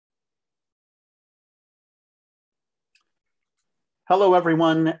Hello,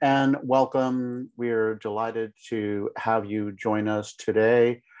 everyone, and welcome. We're delighted to have you join us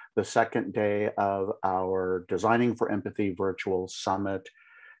today, the second day of our Designing for Empathy virtual summit.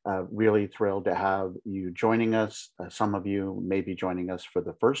 Really thrilled to have you joining us. Some of you may be joining us for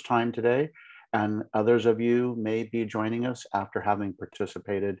the first time today, and others of you may be joining us after having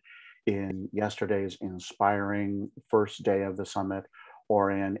participated in yesterday's inspiring first day of the summit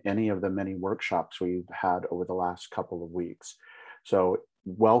or in any of the many workshops we've had over the last couple of weeks. So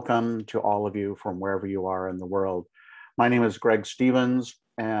welcome to all of you from wherever you are in the world. My name is Greg Stevens,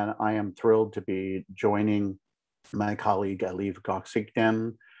 and I am thrilled to be joining my colleague Elif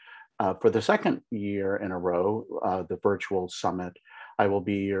Goksikdem for the second year in a row, the virtual summit. I will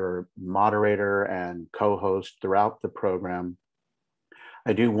be your moderator and co-host throughout the program.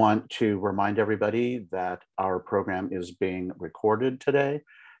 I do want to remind everybody that our program is being recorded today,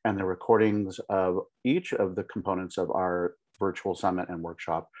 and the recordings of each of the components of our virtual summit and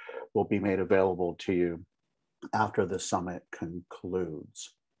workshop will be made available to you after the summit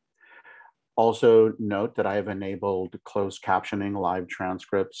concludes. Also note that I have enabled closed captioning live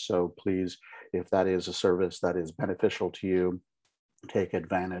transcripts, so please, if that is a service that is beneficial to you, take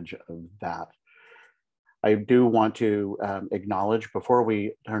advantage of that. I do want to acknowledge, before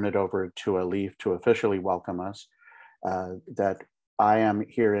we turn it over to Elif to officially welcome us, that I am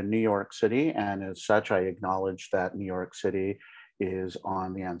here in New York City, and as such, I acknowledge that New York City is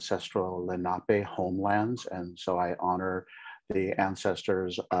on the ancestral Lenape homelands, and so I honor the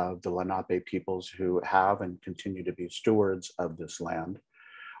ancestors of the Lenape peoples who have and continue to be stewards of this land.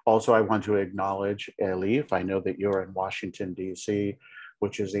 Also, I want to acknowledge Elif. I know that you're in Washington, D.C.,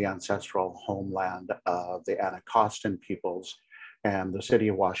 which is the ancestral homeland of the Anacostan peoples, and the city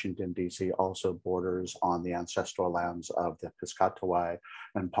of Washington, D.C. also borders on the ancestral lands of the Piscataway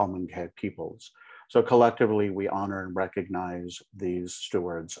and Pamunkey peoples. So collectively, we honor and recognize these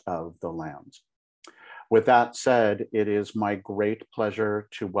stewards of the lands. With that said, it is my great pleasure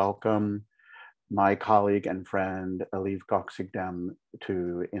to welcome my colleague and friend, Elif Goksikdem,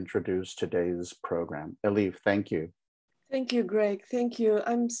 to introduce today's program. Elif, thank you. Thank you, Greg. Thank you.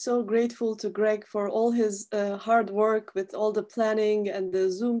 I'm so grateful to Greg for all his hard work with all the planning and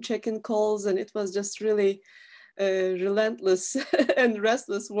the Zoom check-in calls. And it was just really relentless and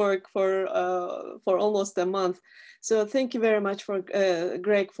restless work for almost a month. So thank you very much for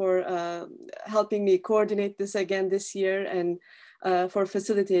Greg for helping me coordinate this again this year and for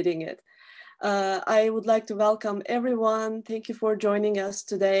facilitating it. I would like to welcome everyone. Thank you for joining us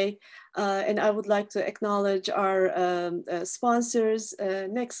today. And I would like to acknowledge our sponsors.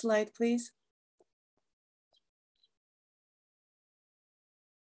 Next slide, please.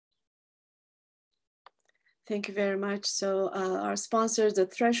 Thank you very much. So our sponsors, the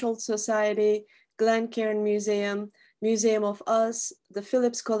Threshold Society, Glencairn Museum, Museum of Us, the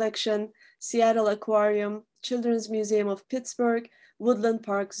Phillips Collection, Seattle Aquarium, Children's Museum of Pittsburgh, Woodland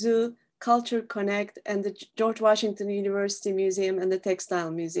Park Zoo, Culture Connect, and the George Washington University Museum and the Textile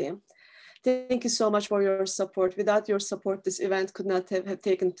Museum. Thank you so much for your support. Without your support, this event could not have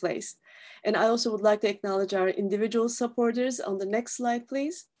taken place. And I also would like to acknowledge our individual supporters. On the next slide,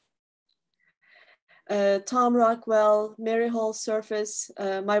 please. Tom Rockwell, Mary Hall Surface,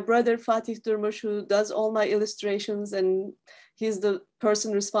 my brother Fatih Durmuş, who does all my illustrations, and he's the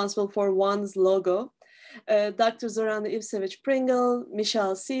person responsible for One's logo. Dr. Zorana Ivsevich Pringle,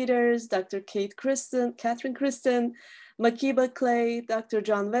 Michelle Cedars, Dr. Catherine Kristen, Makiba Clay, Dr.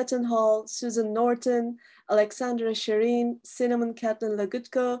 John Wettenhall, Susan Norton, Alexandra Shireen, Cinnamon Kathleen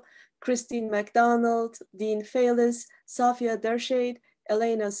Lagutko, Christine McDonald, Dean Faylis, Safia Dershade,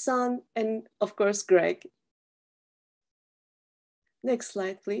 Elena Sun, and of course, Greg. Next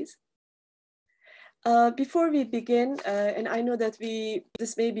slide, please. Before we begin, and I know that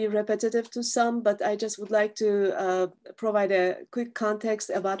this may be repetitive to some, but I just would like to provide a quick context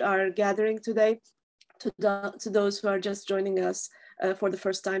about our gathering today to those who are just joining us for the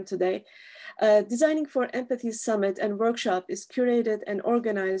first time today. Designing for Empathy Summit and Workshop is curated and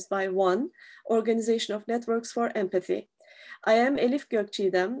organized by One, Organization of Networks for Empathy. I am Elif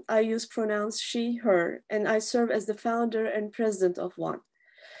Gökçidem. I use pronouns she, her, and I serve as the founder and president of One.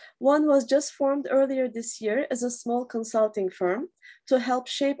 One was just formed earlier this year as a small consulting firm to help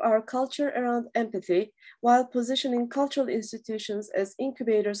shape our culture around empathy while positioning cultural institutions as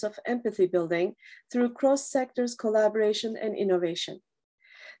incubators of empathy building through cross-sectors collaboration and innovation.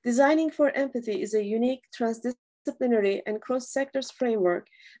 Designing for Empathy is a unique transdisciplinary and cross-sectors framework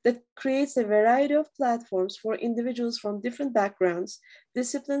that creates a variety of platforms for individuals from different backgrounds,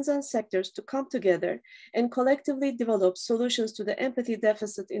 disciplines, and sectors to come together and collectively develop solutions to the empathy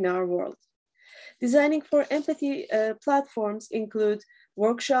deficit in our world. Designing for empathy platforms include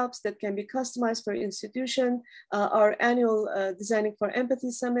workshops that can be customized for institution, our annual Designing for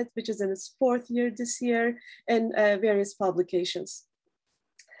Empathy Summit, which is in its 4th year this year, and various publications.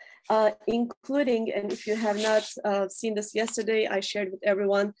 Including, and if you have not seen this yesterday, I shared with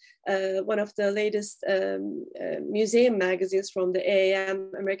everyone one of the latest museum magazines from the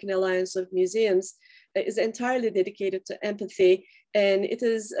AAM, American Alliance of Museums, is entirely dedicated to empathy. And it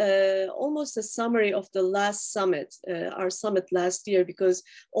is almost a summary of the last summit, our summit last year, because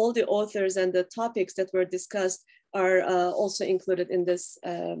all the authors and the topics that were discussed are also included in this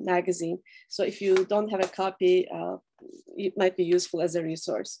magazine. So if you don't have a copy, it might be useful as a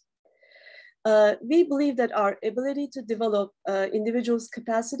resource. We believe that our ability to develop individuals'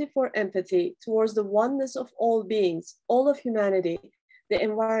 capacity for empathy towards the oneness of all beings, all of humanity, the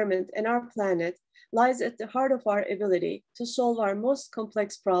environment, and our planet lies at the heart of our ability to solve our most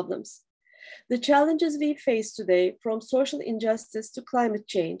complex problems. The challenges we face today, from social injustice to climate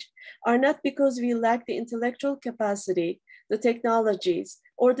change, are not because we lack the intellectual capacity, the technologies,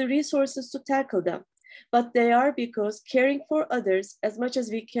 or the resources to tackle them, but they are because caring for others as much as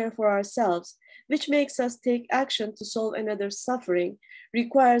we care for ourselves, which makes us take action to solve another's suffering,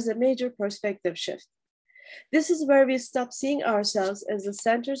 requires a major perspective shift. This is where we stop seeing ourselves as the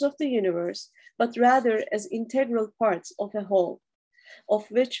centers of the universe, but rather as integral parts of a whole, of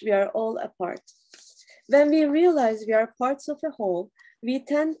which we are all a part. When we realize we are parts of a whole, we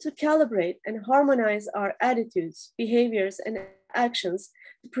tend to calibrate and harmonize our attitudes, behaviors, and actions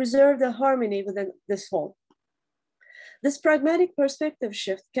to preserve the harmony within this whole. This pragmatic perspective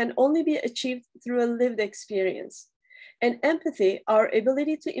shift can only be achieved through a lived experience. And empathy, our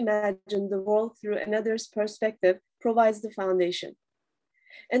ability to imagine the world through another's perspective, provides the foundation.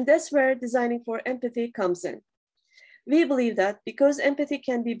 And that's where Designing for Empathy comes in. We believe that because empathy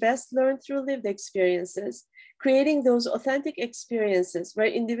can be best learned through lived experiences, creating those authentic experiences where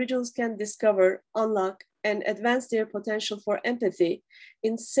individuals can discover, unlock, and advance their potential for empathy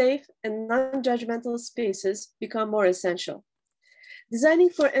in safe and non-judgmental spaces become more essential. Designing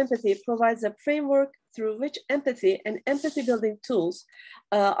for Empathy provides a framework through which empathy and empathy building tools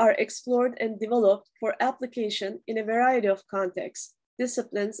are explored and developed for application in a variety of contexts,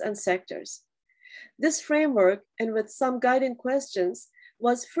 disciplines, and sectors. This framework, and with some guiding questions,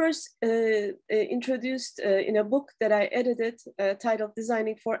 was first introduced in a book that I edited titled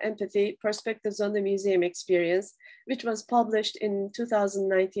Designing for Empathy, Perspectives on the Museum Experience, which was published in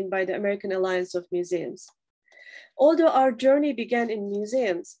 2019 by the American Alliance of Museums. Although our journey began in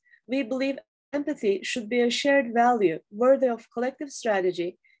museums, we believe empathy should be a shared value worthy of collective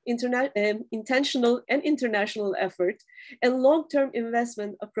strategy, intentional and international effort, and long-term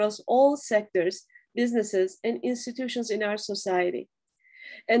investment across all sectors, businesses, and institutions in our society.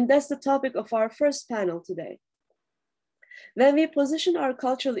 And that's the topic of our first panel today. When we position our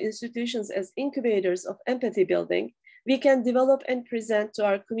cultural institutions as incubators of empathy building, we can develop and present to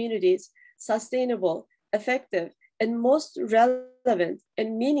our communities sustainable, effective, and most relevant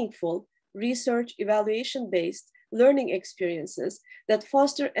and meaningful research evaluation-based learning experiences that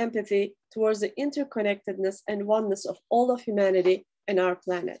foster empathy towards the interconnectedness and oneness of all of humanity and our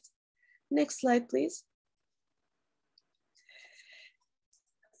planet. Next slide, please.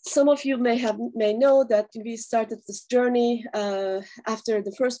 Some of you may know that we started this journey after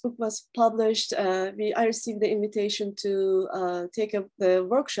the first book was published. I received the invitation to take the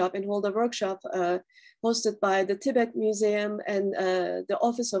workshop and hold a workshop hosted by the Tibet Museum and the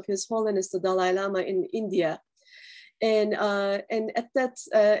Office of His Holiness the Dalai Lama in India. And at that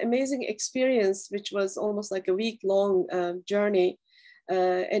amazing experience, which was almost like a week-long journey,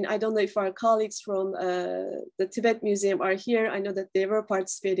 and I don't know if our colleagues from the Tibet Museum are here. I know that they were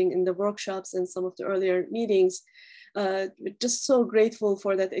participating in the workshops and some of the earlier meetings. Just so grateful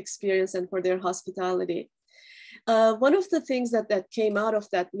for that experience and for their hospitality. One of the things that came out of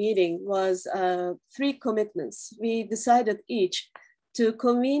that meeting was 3 commitments. We decided each to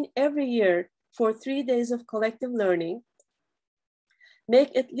convene every year for 3 days of collective learning,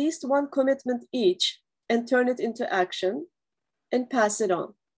 make at least 1 commitment each and turn it into action, and pass it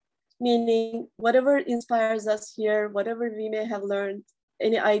on. Meaning whatever inspires us here, whatever we may have learned,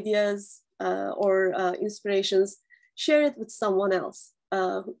 any ideas or inspirations, share it with someone else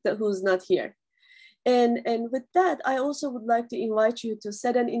who's not here. And with that, I also would like to invite you to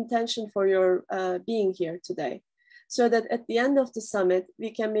set an intention for your being here today, so that at the end of the summit,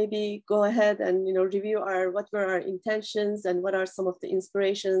 we can maybe go ahead and review what were our intentions and what are some of the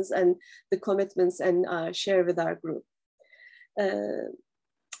inspirations and the commitments and share with our group.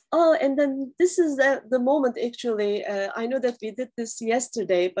 Oh, and then this is the moment, actually. I know that we did this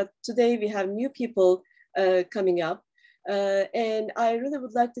yesterday, but today we have new people coming up. And I really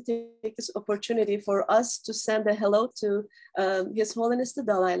would like to take this opportunity for us to send a hello to His Holiness the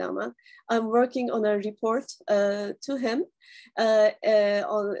Dalai Lama. I'm working on a report to him,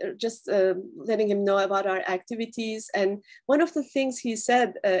 on just letting him know about our activities. And one of the things he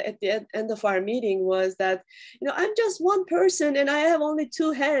said at the end of our meeting was that, I'm just one person and I have only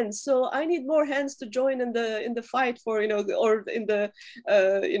two hands, so I need more hands to join in the fight for, or in the,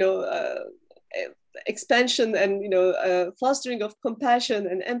 expansion and fostering of compassion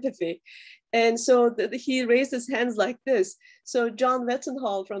and empathy. And so he raised his hands like this. So John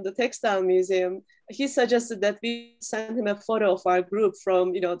Wettenhall from the Textile Museum, he suggested that we send him a photo of our group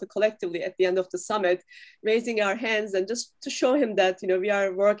from the collectively at the end of the summit, raising our hands, and just to show him that we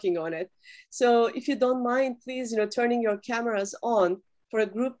are working on it. So if you don't mind, please turning your cameras on for a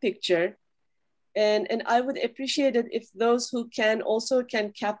group picture. And I would appreciate it if those who can also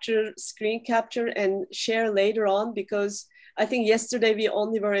can capture, screen capture and share later on, because I think yesterday we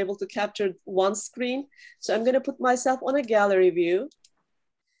only were able to capture one screen. So I'm going to put myself on a gallery view.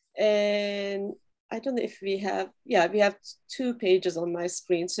 And I don't know if we have, yeah, we have 2 pages on my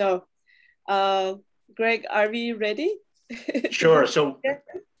screen. So Greg, are we ready? Sure. So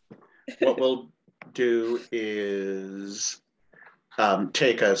what we'll do is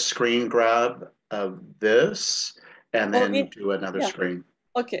take a screen grab of this and then do another screen.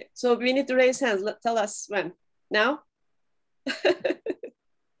 Okay, so we need to raise hands. Tell us when. Now?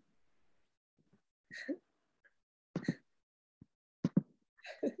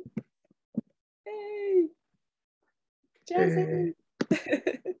 Hey, Jesse.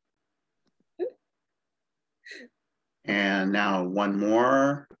 And now one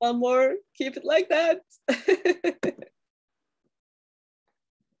more. One more. Keep it like that.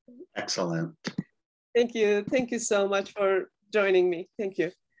 Excellent. Thank you. Thank you so much for joining me. Thank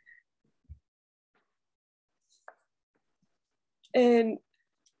you. And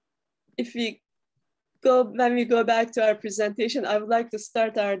when we go back to our presentation, I would like to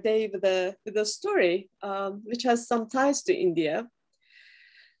start our day with a story, which has some ties to India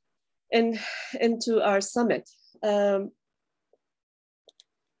and to our summit.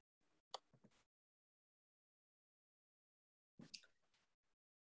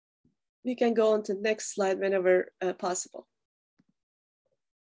 We can go on to the next slide whenever possible.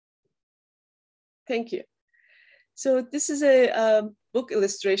 Thank you. So this is a book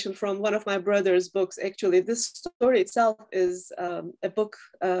illustration from one of my brother's books. Actually, this story itself is a book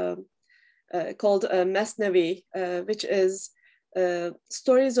called Masnavi, which is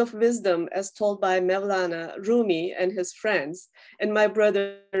stories of wisdom as told by Mevlana Rumi and his friends. And my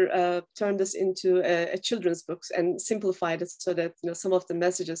brother turned this into a children's book and simplified it so that some of the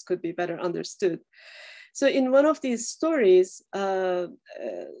messages could be better understood. So in one of these stories,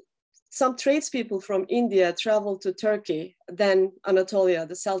 some tradespeople from India traveled to Turkey, then Anatolia,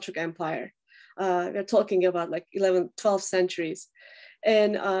 the Seljuk Empire. We're talking about like 11th, 12th centuries.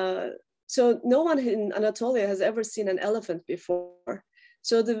 And so no one in Anatolia has ever seen an elephant before.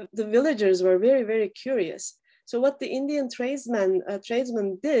 So the villagers were very, very curious. So what the Indian tradesman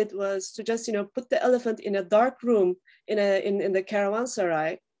did was to just put the elephant in a dark room in the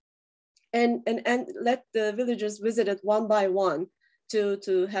caravanserai and let the villagers visit it one by one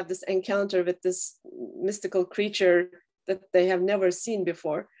to have this encounter with this mystical creature that they have never seen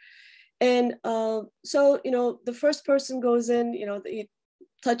before. And so the first person goes in, he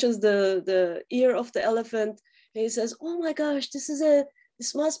touches the ear of the elephant, and he says, "Oh my gosh,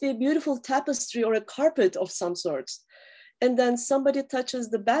 this must be a beautiful tapestry or a carpet of some sorts." And then somebody touches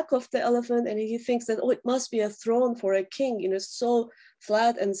the back of the elephant, and he thinks that, "Oh, it must be a throne for a king, so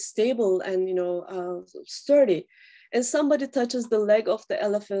flat and stable and sturdy." And somebody touches the leg of the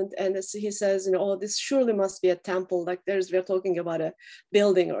elephant, and he says, "Oh, this surely must be a temple. Like we're talking about a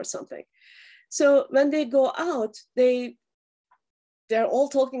building or something." So when they go out, they're all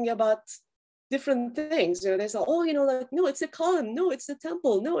talking about different things. They say, "Oh, no, it's a column. No, it's a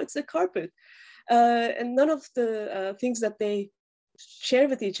temple. No, it's a carpet." And none of the things that they share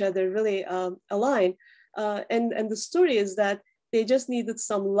with each other really align. And the story is that they just needed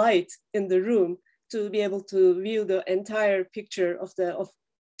some light in the room to be able to view the entire picture of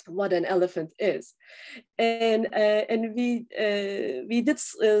what an elephant is. And we did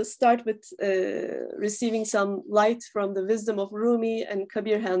start with receiving some light from the wisdom of Rumi and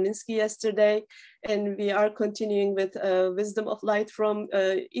Kabir Helminski yesterday, and we are continuing with wisdom of light from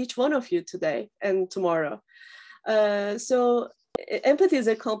each one of you today and tomorrow. So empathy is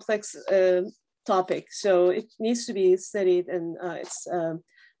a complex topic, so it needs to be studied, and it's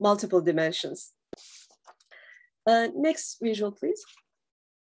multiple dimensions. Next visual, please.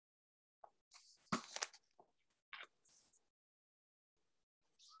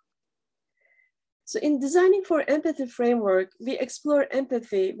 So in designing for empathy framework, we explore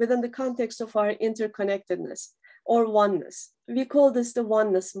empathy within the context of our interconnectedness or oneness. We call this the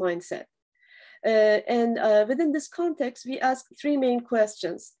oneness mindset. Within this context, we ask three main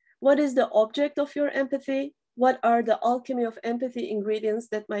questions. What is the object of your empathy? What are the alchemy of empathy ingredients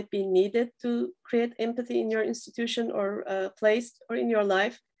that might be needed to create empathy in your institution or place or in your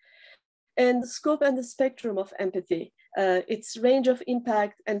life? And the scope and the spectrum of empathy, its range of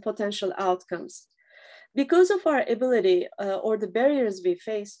impact and potential outcomes. Because of our ability or the barriers we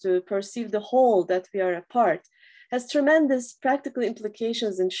face to perceive the whole that we are a part, has tremendous practical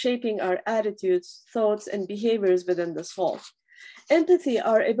implications in shaping our attitudes, thoughts, and behaviors within this whole. Empathy,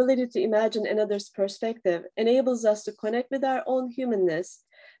 our ability to imagine another's perspective, enables us to connect with our own humanness.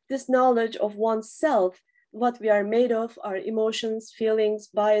 This knowledge of oneself, what we are made of, our emotions, feelings,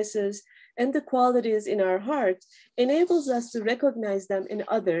 biases, and the qualities in our heart, enables us to recognize them in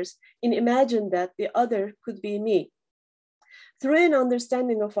others and imagine that the other could be me. Through an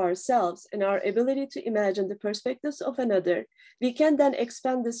understanding of ourselves and our ability to imagine the perspectives of another, we can then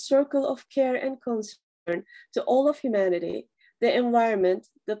expand the circle of care and concern to all of humanity, the environment,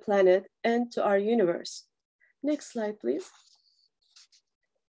 the planet, and to our universe. Next slide, please.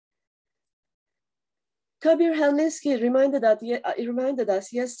 Kabir Helminski reminded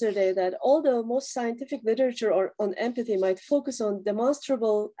us yesterday that although most scientific literature on empathy might focus on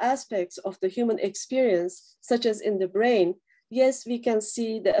demonstrable aspects of the human experience, such as in the brain, yes, we can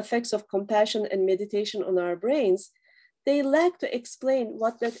see the effects of compassion and meditation on our brains, they lack to explain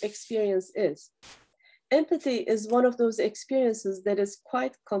what that experience is. Empathy is one of those experiences that is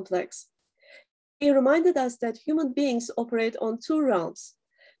quite complex. He reminded us that human beings operate on two realms,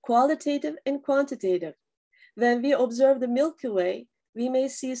 qualitative and quantitative. When we observe the Milky Way, we may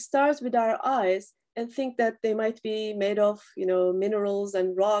see stars with our eyes and think that they might be made of, minerals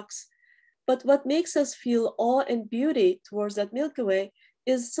and rocks. But what makes us feel awe and beauty towards that Milky Way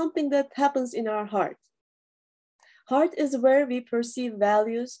is something that happens in our heart. Heart is where we perceive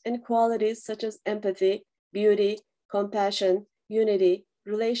values and qualities such as empathy, beauty, compassion, unity,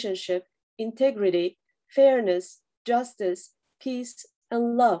 relationship, integrity, fairness, justice, peace,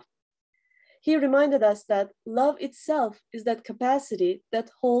 and love. He reminded us that love itself is that capacity that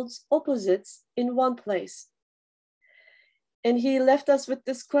holds opposites in one place. And he left us with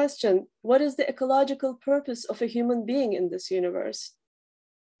this question: what is the ecological purpose of a human being in this universe?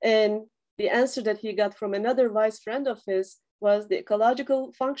 And the answer that he got from another wise friend of his was the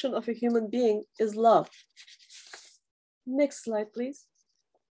ecological function of a human being is love. Next slide, please.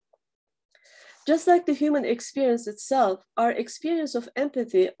 Just like the human experience itself, our experience of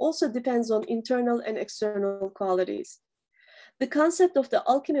empathy also depends on internal and external qualities. The concept of the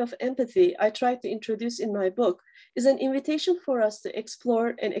alchemy of empathy I tried to introduce in my book is an invitation for us to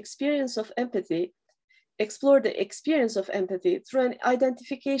explore the experience of empathy through an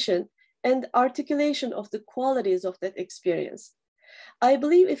identification and articulation of the qualities of that experience. I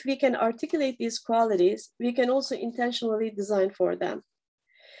believe if we can articulate these qualities, we can also intentionally design for them.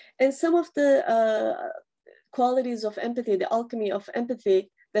 And some of the qualities of empathy, the alchemy of empathy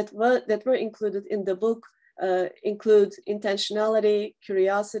that were included in the book include intentionality,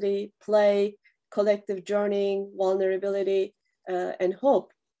 curiosity, play, collective journeying, vulnerability, and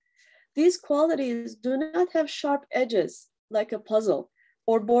hope. These qualities do not have sharp edges like a puzzle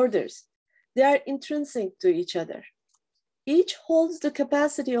or borders. They are intrinsic to each other. Each holds the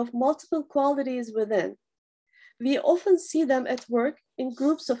capacity of multiple qualities within. We often see them at work in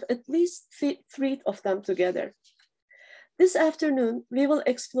groups of at least three of them together. This afternoon, we will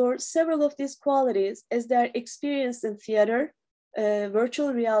explore several of these qualities as they are experienced in theater,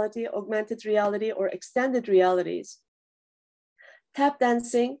 virtual reality, augmented reality, or extended realities, tap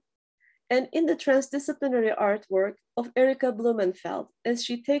dancing, and in the transdisciplinary artwork of Erika Blumenfeld, as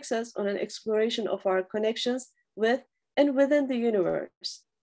she takes us on an exploration of our connections with and within the universe.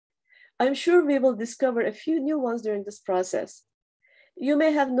 I'm sure we will discover a few new ones during this process. You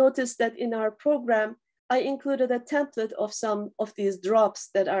may have noticed that in our program, I included a template of some of these drops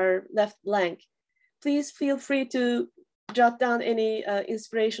that are left blank. Please feel free to jot down any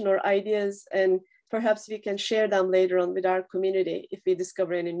inspiration or ideas, and perhaps we can share them later on with our community if we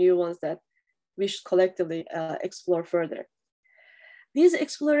discover any new ones that we should collectively explore further. These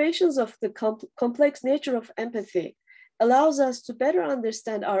explorations of the complex nature of empathy allows us to better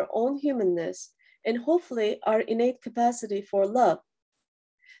understand our own humanness and hopefully our innate capacity for love.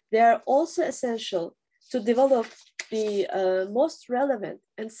 They are also essential to develop the most relevant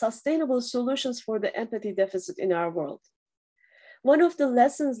and sustainable solutions for the empathy deficit in our world. One of the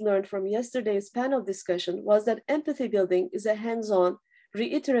lessons learned from yesterday's panel discussion was that empathy building is a hands-on,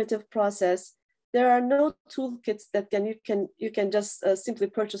 reiterative process. There are no toolkits that you can just simply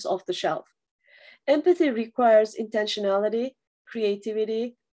purchase off the shelf. Empathy requires intentionality,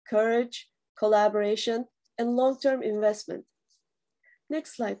 creativity, courage, collaboration, and long-term investment.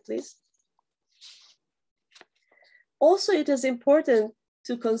 Next slide, please. Also, it is important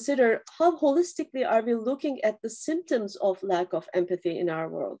to consider how holistically are we looking at the symptoms of lack of empathy in our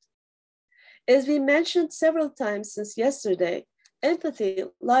world. As we mentioned several times since yesterday, empathy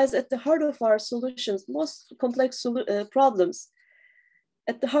lies at the heart of our solutions, most complex problems,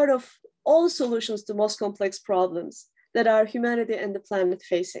 at the heart of all solutions to most complex problems that our humanity and the planet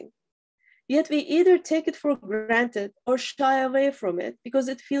facing. Yet we either take it for granted or shy away from it because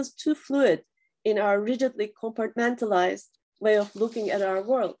it feels too fluid in our rigidly compartmentalized way of looking at our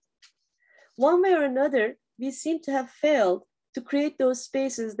world. One way or another, we seem to have failed to create those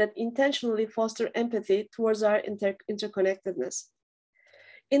spaces that intentionally foster empathy towards our interconnectedness.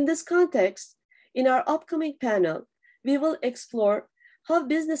 In this context, in our upcoming panel, we will explore how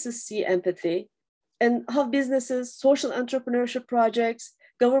businesses see empathy and how businesses, social entrepreneurship projects,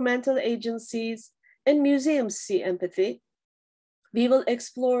 governmental agencies, and museums see empathy. We will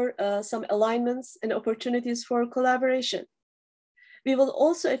explore some alignments and opportunities for collaboration. We will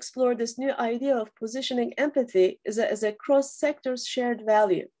also explore this new idea of positioning empathy as a cross-sector shared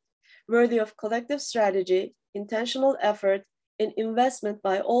value, worthy of collective strategy, intentional effort, and investment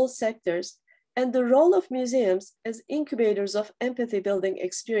by all sectors, and the role of museums as incubators of empathy-building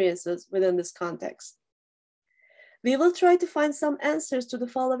experiences within this context. We will try to find some answers to the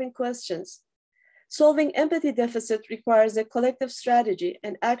following questions. Solving empathy deficit requires a collective strategy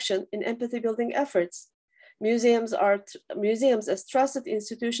and action in empathy-building efforts. Museums as trusted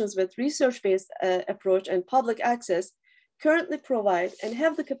institutions with research-based approach and public access currently provide and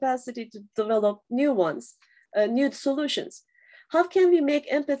have the capacity to develop new solutions. How can we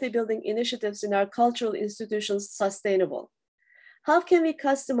make empathy-building initiatives in our cultural institutions sustainable? How can we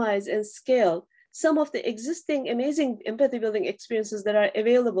customize and scale some of the existing amazing empathy-building experiences that are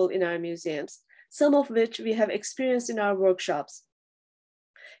available in our museums, some of which we have experienced in our workshops,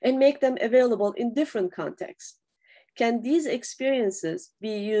 and make them available in different contexts? Can these experiences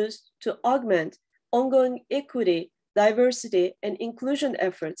be used to augment ongoing equity, diversity, and inclusion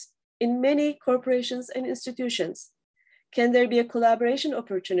efforts in many corporations and institutions? Can there be a collaboration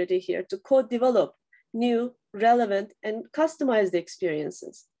opportunity here to co-develop new, relevant, and customized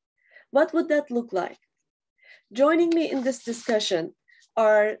experiences? What would that look like? Joining me in this discussion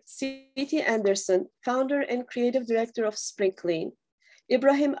are C.T. Anderson, founder and creative director of Spring Clean,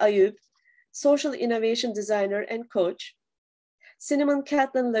 Ibrahim Ayub, social innovation designer and coach, Cinnamon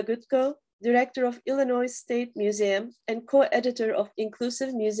Catlin Lagutko, director of Illinois State Museum and co-editor of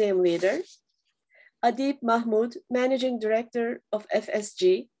Inclusive Museum Leader, Adib Mahmoud, managing director of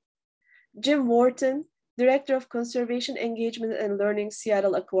FSG, Jim Wharton, director of conservation engagement and learning,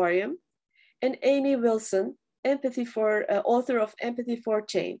 Seattle Aquarium, and Amy Wilson, author of Empathy for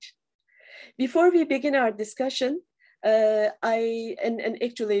Change. Before we begin our discussion,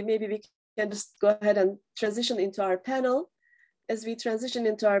 actually maybe we can just go ahead and transition into our panel. As we transition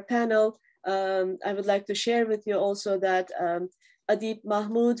into our panel, I would like to share with you also that Adib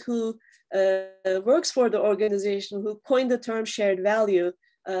Mahmoud, who works for the organization, who coined the term shared value,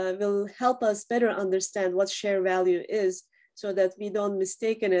 will help us better understand what shared value is, so that we don't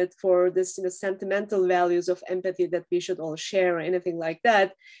mistake it for this sentimental values of empathy that we should all share or anything like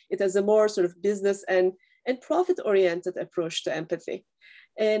that. It has a more sort of business and profit-oriented approach to empathy.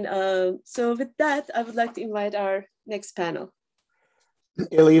 And so with that, I would like to invite our next panel.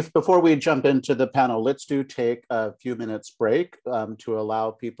 Elif, before we jump into the panel, let's take a few minutes break to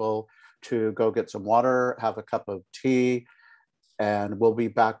allow people to go get some water, have a cup of tea, and we'll be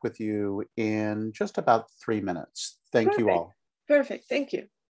back with you in just about 3 minutes. Thank you all. Perfect, thank you.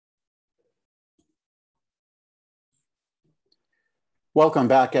 Welcome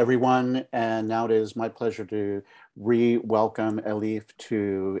back, everyone. And now it is my pleasure to re-welcome Elif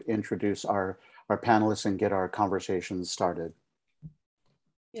to introduce our panelists and get our conversation started.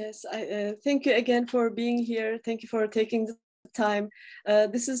 Yes, thank you again for being here. Thank you for taking the time.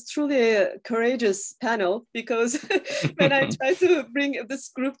 This is truly a courageous panel, because when I try to bring this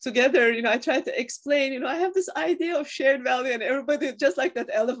group together, I try to explain, I have this idea of shared value, and everybody, just like that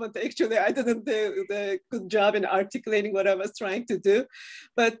elephant, actually, I didn't do the good job in articulating what I was trying to do,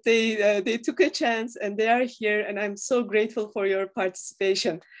 but they took a chance and they are here, and I'm so grateful for your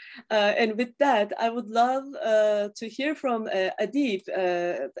participation. And with that, I would love to hear from Adib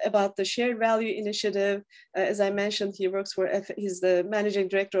about the Shared Value Initiative. As I mentioned, he works for, he's the managing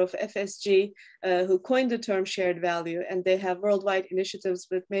director of FSG, who coined the term shared value, and they have worldwide initiatives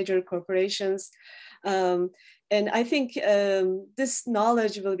with major corporations. And I think this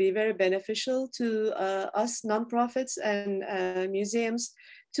knowledge will be very beneficial to us nonprofits and museums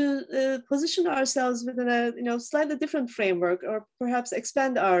to position ourselves within a slightly different framework, or perhaps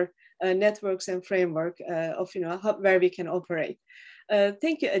expand our networks and framework of where we can operate.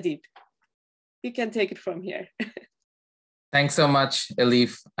 Thank you, Adib. You can take it from here. Thanks so much,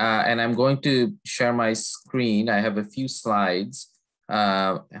 Elif. And I'm going to share my screen. I have a few slides.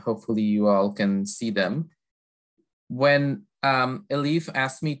 Hopefully you all can see them. When Elif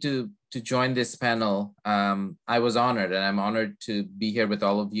asked me to join this panel, I was honored, and I'm honored to be here with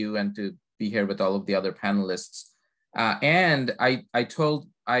all of you and to be here with all of the other panelists. And I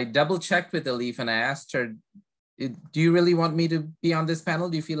double checked with Elif, and I asked her, do you really want me to be on this panel?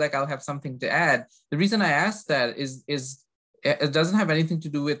 Do you feel like I'll have something to add? The reason I asked that is it doesn't have anything to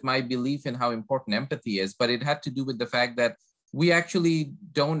do with my belief in how important empathy is, but it had to do with the fact that we actually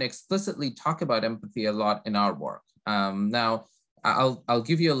don't explicitly talk about empathy a lot in our work. Now, I'll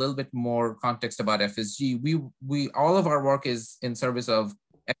give you a little bit more context about FSG. All of our work is in service of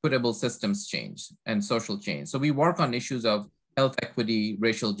equitable systems change and social change. So we work on issues of health equity,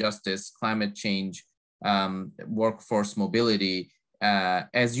 racial justice, climate change, workforce mobility.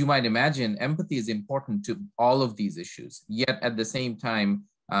 As you might imagine, empathy is important to all of these issues. Yet at the same time,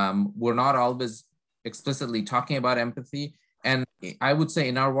 we're not always explicitly talking about empathy. And I would say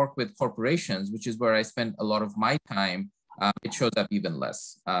in our work with corporations, which is where I spend a lot of my time, it shows up even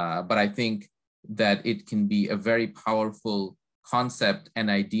less. But I think that it can be a very powerful concept and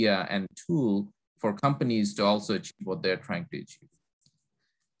idea and tool for companies to also achieve what they're trying to achieve.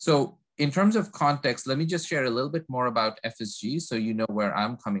 So in terms of context, let me just share a little bit more about FSG so you know where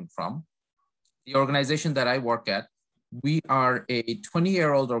I'm coming from. The organization that I work at, we are a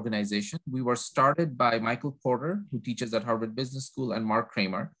 20-year-old organization. We were started by Michael Porter, who teaches at Harvard Business School, and Mark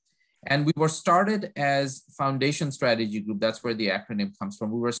Kramer. And we were started as Foundation Strategy Group. That's where the acronym comes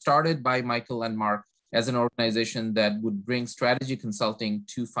from. We were started by Michael and Mark as an organization that would bring strategy consulting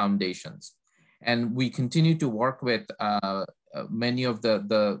to foundations. And we continue to work with many of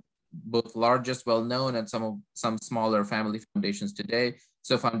the both largest, well-known, and some smaller family foundations today.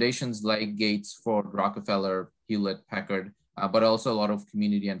 So foundations like Gates, Ford, Rockefeller, Hewlett Packard, but also a lot of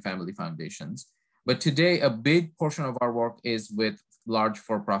community and family foundations. But today, a big portion of our work is with large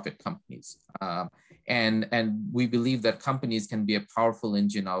for-profit companies. And we believe that companies can be a powerful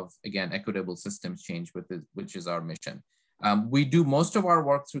engine of, again, equitable systems change, which is our mission. We do most of our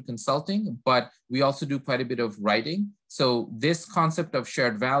work through consulting, but we also do quite a bit of writing. So this concept of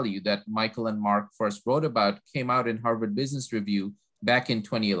shared value that Michael and Mark first wrote about came out in Harvard Business Review back in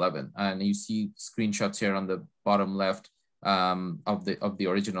 2011. And you see screenshots here on the bottom left of the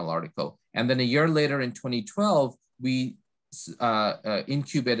original article. And then a year later in 2012, we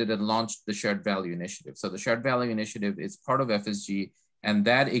incubated and launched the Shared Value Initiative. So the Shared Value Initiative is part of FSG, and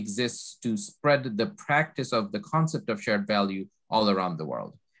that exists to spread the practice of the concept of shared value all around the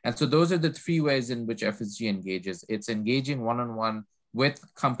world. And so those are the three ways in which FSG engages. It's engaging one-on-one with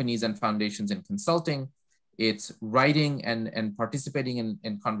companies and foundations in consulting. It's writing and participating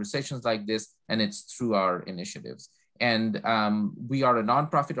in conversations like this, and it's through our initiatives. And we are a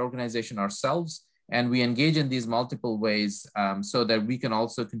nonprofit organization ourselves, and we engage in these multiple ways so that we can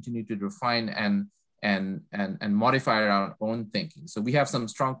also continue to refine and modify our own thinking. So we have some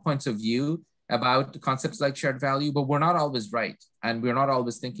strong points of view about concepts like shared value, but we're not always right. And we're not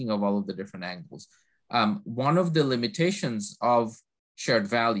always thinking of all of the different angles. One of the limitations of shared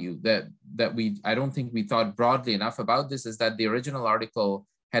value that I don't think we thought broadly enough about this is that the original article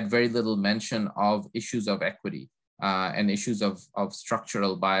had very little mention of issues of equity and issues of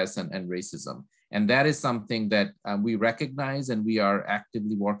structural bias and racism. And that is something that we recognize and we are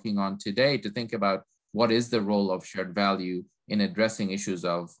actively working on today to think about what is the role of shared value in addressing issues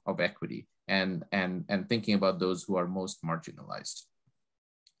of equity and thinking about those who are most marginalized.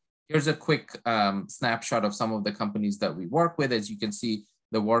 Here's a quick snapshot of some of the companies that we work with. As you can see,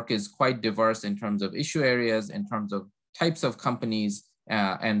 the work is quite diverse in terms of issue areas, in terms of types of companies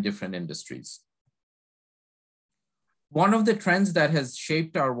and different industries. One of the trends that has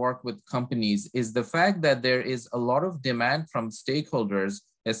shaped our work with companies is the fact that there is a lot of demand from stakeholders,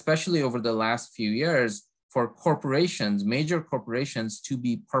 especially over the last few years, for corporations, major corporations, to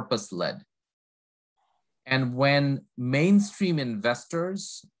be purpose-led. And when mainstream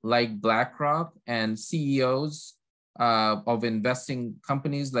investors like BlackRock and CEOs of investing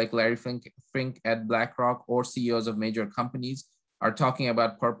companies like Larry Fink at BlackRock, or CEOs of major companies are talking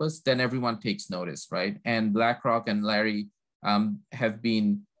about purpose, then everyone takes notice, right? And BlackRock and Larry have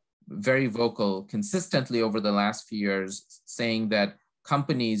been very vocal consistently over the last few years, saying that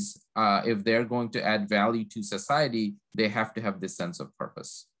companies, if they're going to add value to society, they have to have this sense of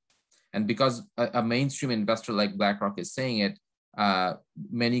purpose. And because a mainstream investor like BlackRock is saying it,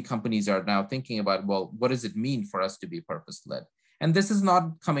 many companies are now thinking about, well, what does it mean for us to be purpose-led? And this is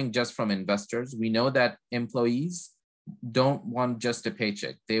not coming just from investors. We know that employees don't want just a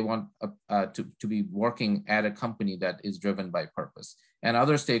paycheck. They want to be working at a company that is driven by purpose. And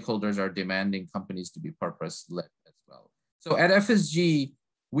other stakeholders are demanding companies to be purpose-led as well. So at FSG,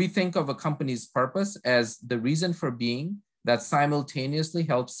 we think of a company's purpose as the reason for being that simultaneously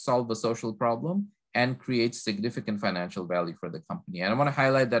helps solve a social problem and creates significant financial value for the company. And I want to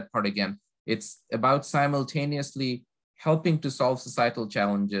highlight that part again. It's about simultaneously helping to solve societal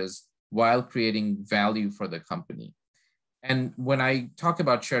challenges while creating value for the company. And when I talk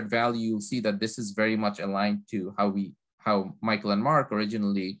about shared value, you'll see that this is very much aligned to how Michael and Mark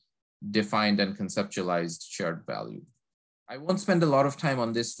originally defined and conceptualized shared value. I won't spend a lot of time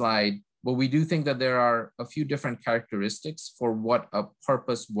on this slide, but we do think that there are a few different characteristics for what a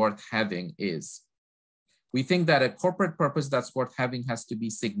purpose worth having is. We think that a corporate purpose that's worth having has to be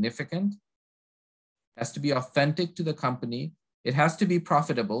significant, has to be authentic to the company. It has to be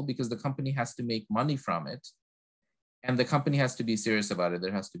profitable because the company has to make money from it. And the company has to be serious about it.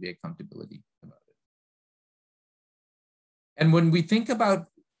 There has to be accountability about it. And when we think about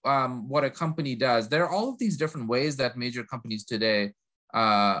what a company does, there are all of these different ways that major companies today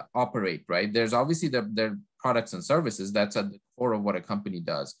operate, right? There's obviously their products and services. That's at the core of what a company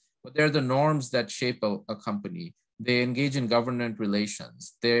does. But they're the norms that shape a company. They engage in government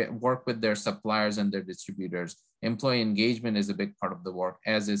relations. They work with their suppliers and their distributors. Employee engagement is a big part of the work,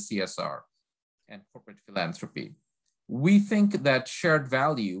 as is CSR and corporate philanthropy. We think that shared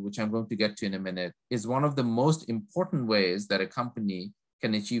value, which I'm going to get to in a minute, is one of the most important ways that a company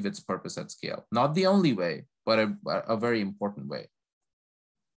can achieve its purpose at scale. Not the only way, but a very important way.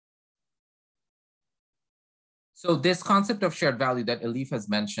 So this concept of shared value that Elif has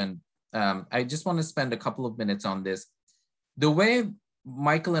mentioned, I just want to spend a couple of minutes on this. The way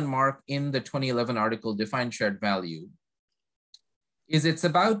Michael and Mark in the 2011 article defined shared value is it's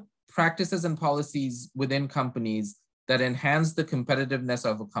about practices and policies within companies that enhance the competitiveness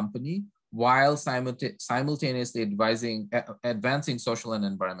of a company while simultaneously advancing social and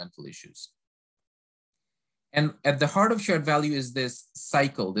environmental issues. And at the heart of shared value is this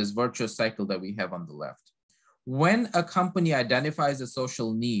cycle, this virtuous cycle that we have on the left. When a company identifies a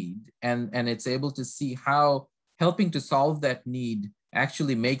social need and it's able to see how helping to solve that need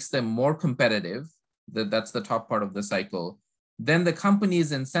actually makes them more competitive, that's the top part of the cycle, then the company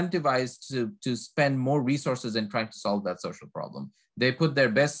is incentivized to spend more resources in trying to solve that social problem. They put their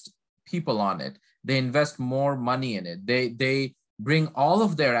best people on it. They invest more money in it. They bring all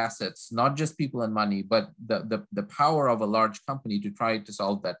of their assets, not just people and money, but the power of a large company to try to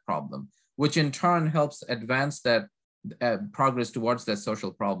solve that problem, which in turn helps advance that progress towards that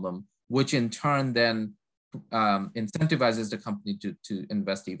social problem, which in turn then incentivizes the company to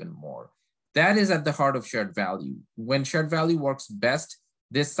invest even more. That is at the heart of shared value. When shared value works best,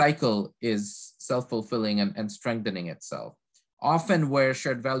 this cycle is self-fulfilling and strengthening itself. Often where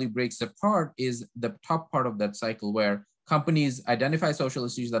shared value breaks apart is the top part of that cycle, where companies identify social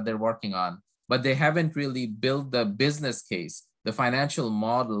issues that they're working on, but they haven't really built the business case, the financial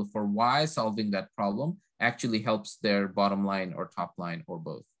model for why solving that problem actually helps their bottom line or top line or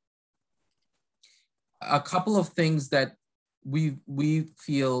both. A couple of things that we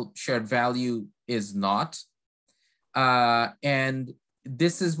feel shared value is not. And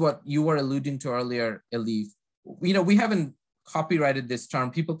this is what you were alluding to earlier, Elif. You know, we haven't copyrighted this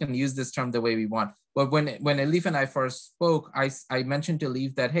term. People can use this term the way we want. But when Elif and I first spoke, I mentioned to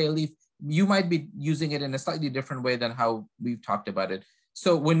Elif that, hey, Elif, you might be using it in a slightly different way than how we've talked about it.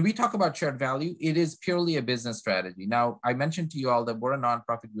 So when we talk about shared value, it is purely a business strategy. Now, I mentioned to you all that we're a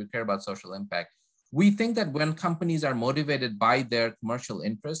nonprofit, we care about social impact. We think that when companies are motivated by their commercial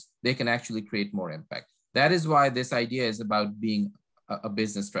interests, they can actually create more impact. That is why this idea is about being a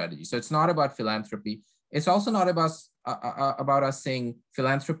business strategy. So it's not about philanthropy. It's also not about us saying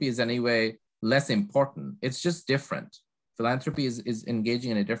philanthropy is any way less important. It's just different. Philanthropy is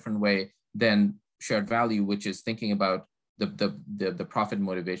engaging in a different way than shared value, which is thinking about the profit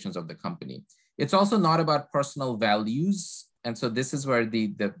motivations of the company. It's also not about personal values. And so this is where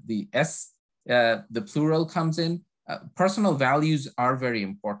the plural comes in. Personal values are very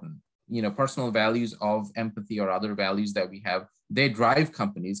important. You know, personal values of empathy or other values that we have, they drive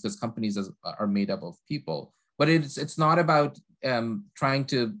companies, because companies are made up of people. But it's not about trying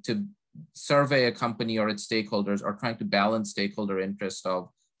to survey a company or its stakeholders, or trying to balance stakeholder interest of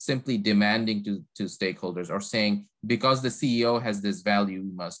simply demanding to stakeholders, or saying, because the CEO has this value,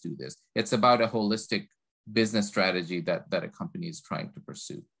 we must do this. It's about a holistic business strategy that a company is trying to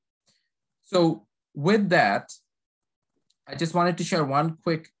pursue. So with that, I just wanted to share one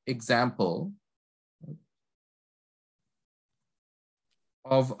quick example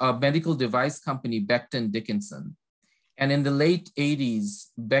of a medical device company, Becton Dickinson. And in the late 80s,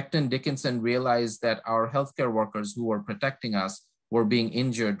 Becton Dickinson realized that our healthcare workers who were protecting us were being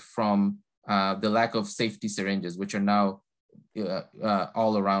injured from the lack of safety syringes, which are now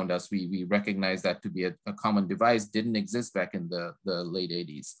all around us. We recognize that to be a common device, didn't exist back in the late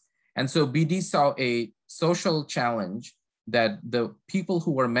 80s. And so BD saw a social challenge that the people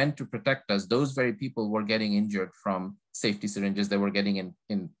who were meant to protect us, those very people were getting injured from safety syringes. They were getting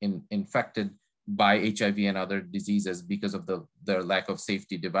infected by HIV and other diseases because of their lack of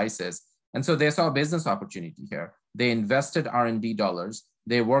safety devices. And so they saw a business opportunity here. They invested R&D dollars.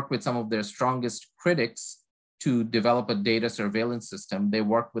 They worked with some of their strongest critics to develop a data surveillance system. They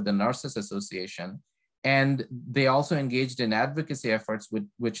worked with the Nurses Association. And they also engaged in advocacy efforts,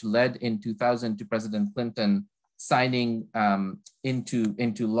 which led in 2000 to President Clinton signing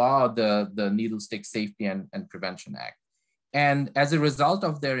into law the Needle Stick Safety and Prevention Act. And as a result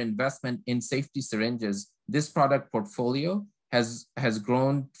of their investment in safety syringes, this product portfolio has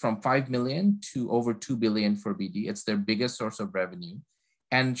grown from 5 million to over 2 billion for BD. It's their biggest source of revenue.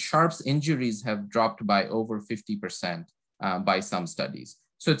 And Sharp's injuries have dropped by over 50% by some studies.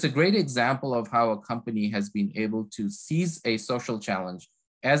 So it's a great example of how a company has been able to seize a social challenge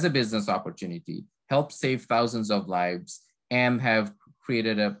as a business opportunity, help save thousands of lives, and have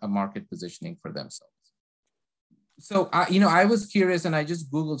created a market positioning for themselves. So, I was curious and I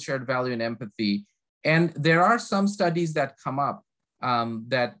just Googled shared value and empathy. And there are some studies that come up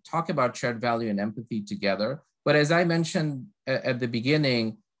that talk about shared value and empathy together. But as I mentioned at the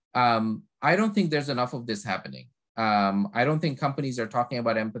beginning, I don't think there's enough of this happening. I don't think companies are talking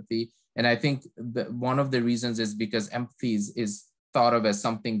about empathy. And I think one of the reasons is because empathy is thought of as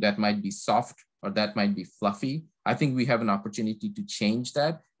something that might be soft or that might be fluffy. I think we have an opportunity to change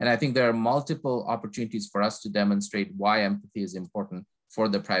that. And I think there are multiple opportunities for us to demonstrate why empathy is important for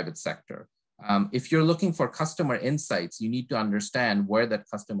the private sector. If you're looking for customer insights, you need to understand where that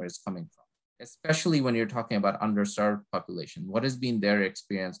customer is coming from, especially when you're talking about underserved population. What has been their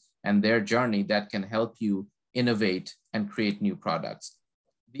experience and their journey that can help you innovate and create new products.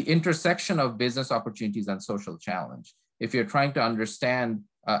 The intersection of business opportunities and social challenge. If you're trying to understand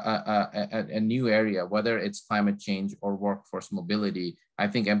a new area, whether it's climate change or workforce mobility, I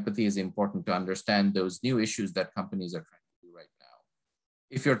think empathy is important to understand those new issues that companies are trying to do right now.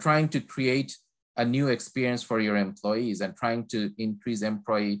 If you're trying to create a new experience for your employees and trying to increase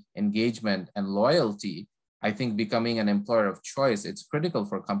employee engagement and loyalty, I think becoming an employer of choice, it's critical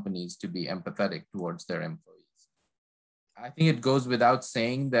for companies to be empathetic towards their employees. I think it goes without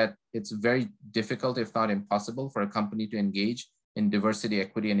saying that it's very difficult, if not impossible, for a company to engage in diversity,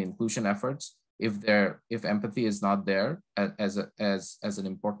 equity, and inclusion efforts if empathy is not there as an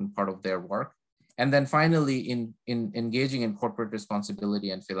important part of their work. And then finally, in engaging in corporate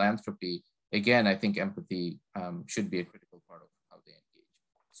responsibility and philanthropy, again, I think empathy should be a critical part of how they engage.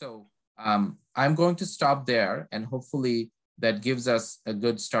 So I'm going to stop there, and hopefully that gives us a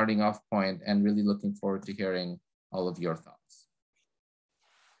good starting off point, and really looking forward to hearing all of your thoughts.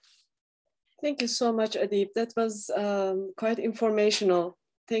 Thank you so much, Adib. That was quite informational.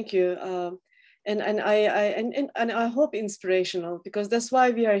 Thank you. And I hope inspirational, because that's why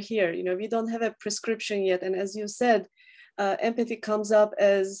we are here. You know, we don't have a prescription yet. And as you said, empathy comes up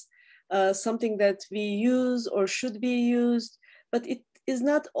as something that we use or should be used, but it is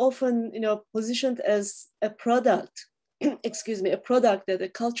not often, positioned as a product, excuse me, a product that the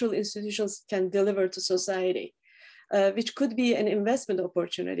cultural institutions can deliver to society. Which could be an investment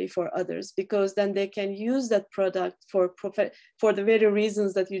opportunity for others, because then they can use that product for the very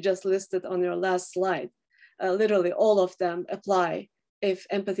reasons that you just listed on your last slide. Literally all of them apply if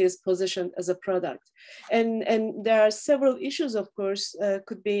empathy is positioned as a product. And there are several issues, of course,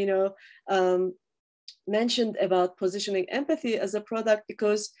 could be mentioned about positioning empathy as a product,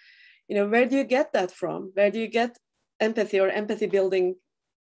 because where do you get that from? Where do you get empathy or empathy building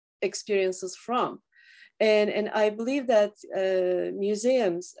experiences from? And I believe that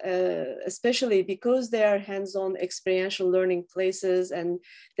museums, especially because they are hands-on experiential learning places, and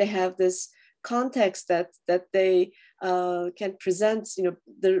they have this context that they can present,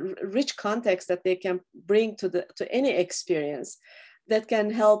 the rich context that they can bring to any experience, that can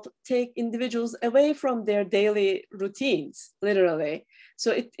help take individuals away from their daily routines, literally.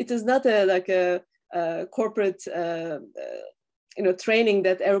 So it is not like a corporate training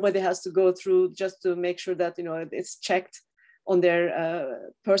that everybody has to go through just to make sure that it's checked on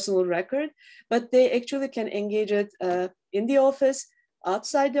their personal record, but they actually can engage it in the office,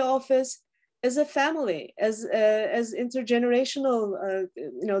 outside the office, as a family, as intergenerational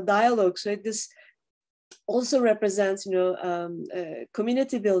dialogue. So this also represents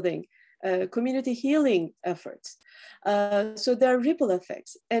community building, community healing efforts. So there are ripple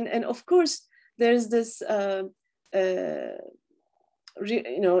effects, and of course there's this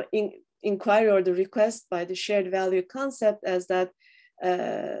inquiry or the request by the shared value concept as that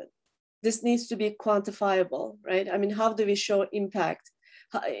this needs to be quantifiable, right? I mean, how do we show impact?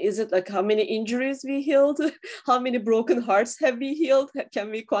 Is it like how many injuries we healed? How many broken hearts have we healed? Can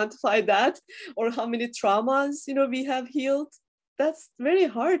we quantify that? Or how many traumas we have healed? That's very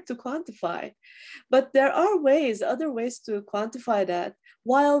hard to quantify. But there are other ways to quantify that,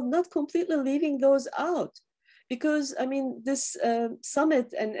 while not completely leaving those out. Because I mean, this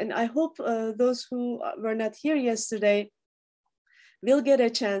summit, and I hope those who were not here yesterday will get a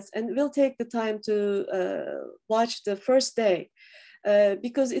chance and will take the time to watch the first day,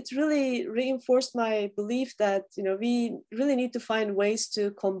 because it really reinforced my belief that we really need to find ways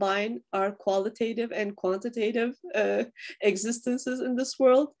to combine our qualitative and quantitative existences in this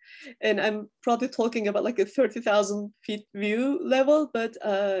world. And I'm probably talking about like a 30,000 feet view level, but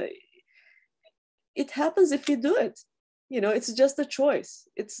it happens if we do it. It's just a choice.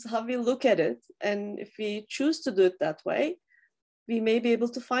 It's how we look at it. And if we choose to do it that way, we may be able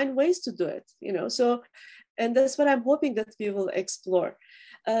to find ways to do it, So, and that's what I'm hoping that we will explore.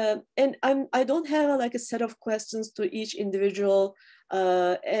 And I don't have like a set of questions to each individual.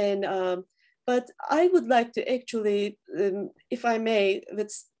 But I would like to actually, if I may,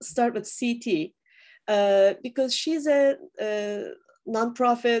 let's start with CT, because she's a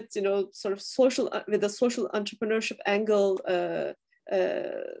nonprofit, sort of social, with a social entrepreneurship angle, a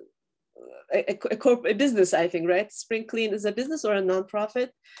business, I think, right? Spring Clean is a business or a nonprofit,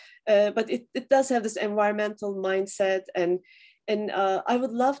 but it does have this environmental mindset, and I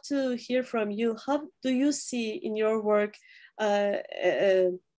would love to hear from you. How do you see in your work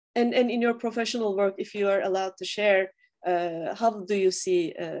and in your professional work, if you are allowed to share, how do you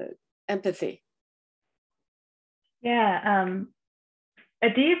see empathy? Yeah,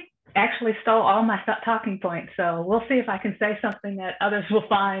 Adib actually stole all my talking points, so we'll see if I can say something that others will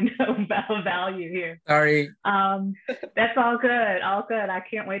find of value here. Sorry. That's all good, all good. I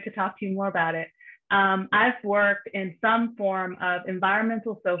can't wait to talk to you more about it. I've worked in some form of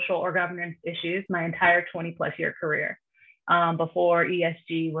environmental, social, or governance issues my entire 20+ year career. Before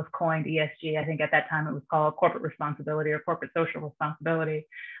ESG was coined ESG, I think at that time it was called corporate responsibility or corporate social responsibility.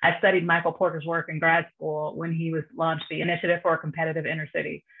 I studied Michael Porter's work in grad school when he was launched the Initiative for a Competitive Inner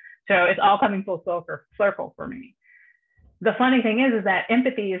City. So it's all coming full circle for me. The funny thing is that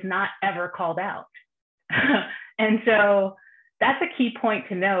empathy is not ever called out. And so that's a key point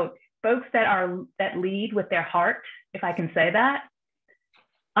to note. Folks that lead with their heart, if I can say that,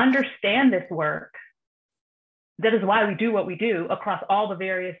 understand this work. That is why we do what we do across all the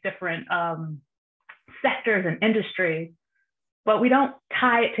various different sectors and industries, but we don't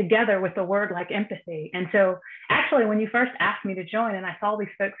tie it together with a word like empathy. And so actually, when you first asked me to join and I saw these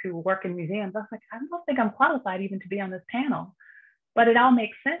folks who work in museums, I was like, I don't think I'm qualified even to be on this panel, but it all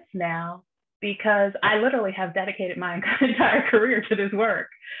makes sense now because I literally have dedicated my entire career to this work.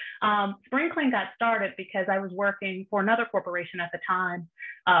 Spring Clean got started because I was working for another corporation at the time,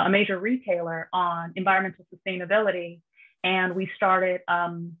 a major retailer, on environmental sustainability. And we started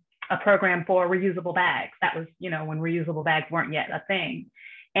a program for reusable bags. That was, when reusable bags weren't yet a thing.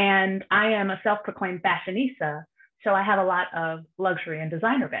 And I am a self-proclaimed fashionista, so I have a lot of luxury and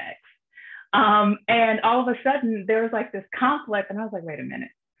designer bags. And all of a sudden there was like this conflict, and I was like, wait a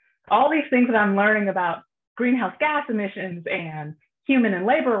minute. All these things that I'm learning about greenhouse gas emissions and human and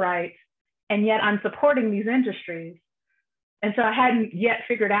labor rights, and yet I'm supporting these industries. And so I hadn't yet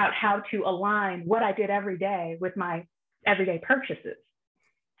figured out how to align what I did every day with my everyday purchases.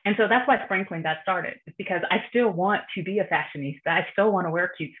 And so that's why Spring Clean got started. It's because I still want to be a fashionista. I still want to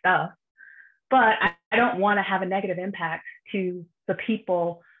wear cute stuff, but I don't want to have a negative impact to the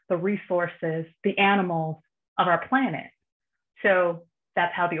people, the resources, the animals of our planet. So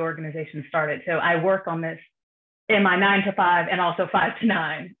that's how the organization started. So I work on this in my 9 to 5 and also 5 to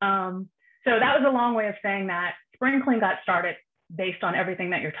 9. So that was a long way of saying that Spring Clean got started based on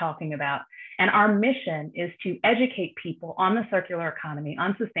everything that you're talking about. And our mission is to educate people on the circular economy,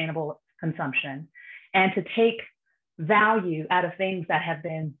 on sustainable consumption, and to take value out of things that have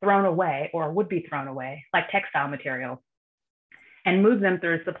been thrown away or would be thrown away, like textile materials, and move them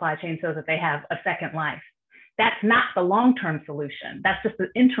through supply chain so that they have a second life. That's not the long-term solution. That's just the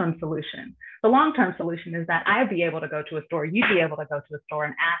interim solution. The long-term solution is that I'd be able to go to a store, you'd be able to go to a store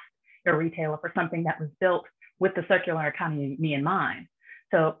and ask your retailer for something that was built with the circular economy in mind.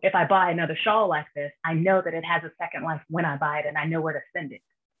 So if I buy another shawl like this, I know that it has a second life when I buy it, and I know where to send it.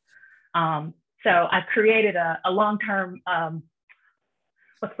 So I've created a long-term,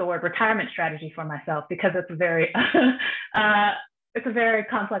 retirement strategy for myself, because it's a very, it's a very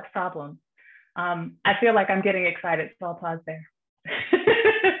complex problem. I feel like I'm getting excited, so I'll pause there.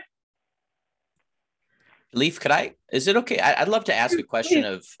 Leaf, is it okay? I'd love to ask a question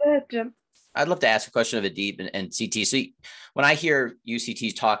of, I'd love to ask a question of Adib and CT. So when I hear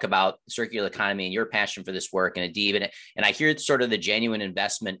UCT talk about circular economy and your passion for this work, and Adib, and I hear sort of the genuine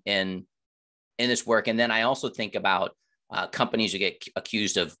investment in this work. And then I also think about companies who get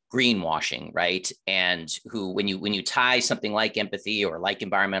accused of greenwashing, right? And who, when you tie something like empathy or like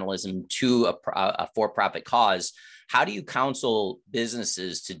environmentalism to a for-profit cause, how do you counsel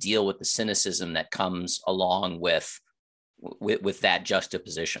businesses to deal with the cynicism that comes along with that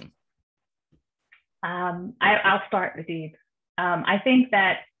juxtaposition? I'll start, Adib. I think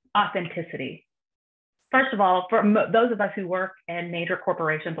that authenticity. First of all, for those of us who work in major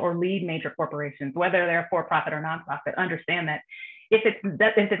corporations or lead major corporations, whether they're for-profit or nonprofit, understand that if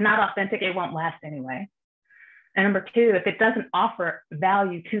it's not authentic, it won't last anyway. And number two, if it doesn't offer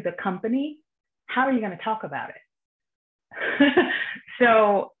value to the company, how are you going to talk about it?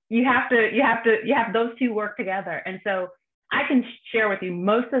 So you have those two work together. And so I can share with you,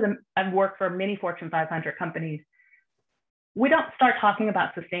 most of them, I've worked for many Fortune 500 companies. We don't start talking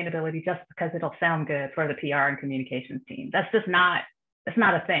about sustainability just because it'll sound good for the PR and communications team. That's not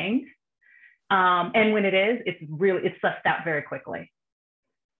a thing. And when it is, it's sussed out very quickly.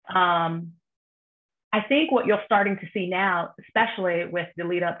 I think what you're starting to see now, especially with the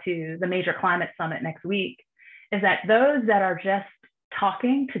lead up to the major climate summit next week, is that those that are just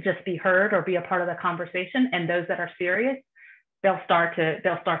talking to just be heard or be a part of the conversation, and those that are serious, they'll start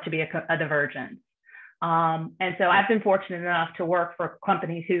to be a divergence. And so I've been fortunate enough to work for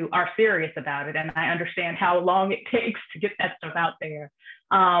companies who are serious about it, and I understand how long it takes to get that stuff out there.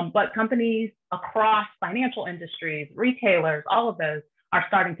 But companies across financial industries, retailers, all of those are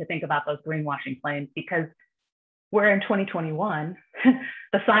starting to think about those greenwashing claims, because we're in 2021.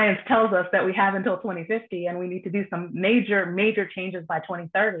 The science tells us that we have until 2050, and we need to do some major changes by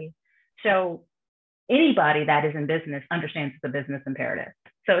 2030. So anybody that is in business understands the business imperative.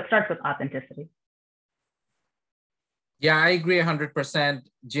 So it starts with authenticity. Yeah, I agree 100%.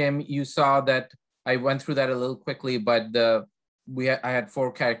 Jim, you saw that I went through that a little quickly, but I had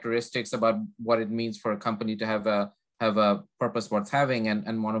 4 characteristics about what it means for a company to have a purpose worth having,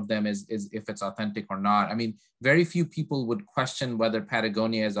 and one of them is if it's authentic or not. I mean, very few people would question whether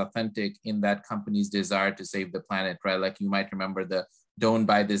Patagonia is authentic in that company's desire to save the planet, right? Like you might remember the "Don't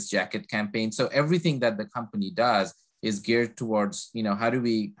Buy This Jacket" campaign. So everything that the company does is geared towards, how do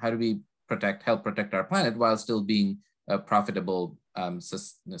we help protect our planet while still being a profitable,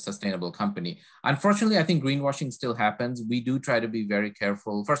 sustainable company. Unfortunately, I think greenwashing still happens. We do try to be very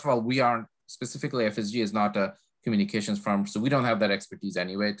careful. First of all, we aren't, specifically FSG is not a communications firm, so we don't have that expertise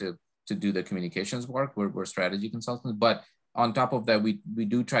anyway to do the communications work. We're strategy consultants. But on top of that, we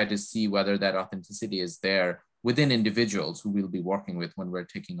do try to see whether that authenticity is there within individuals who we'll be working with when we're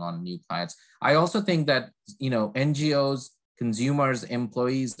taking on new clients. I also think that, NGOs, consumers,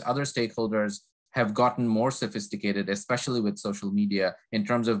 employees, other stakeholders have gotten more sophisticated, especially with social media, in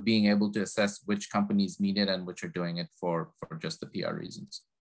terms of being able to assess which companies mean it and which are doing it for just the PR reasons.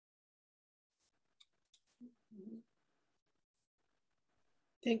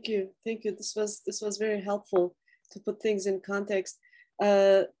 Thank you. This was very helpful to put things in context.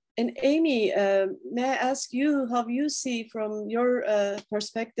 And Amy, may I ask you how you see from your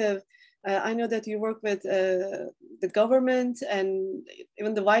perspective? I know that you work with the government and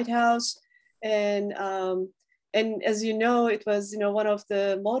even the White House. And as you know, it was one of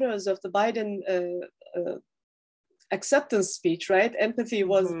the mottos of the Biden acceptance speech, right? Empathy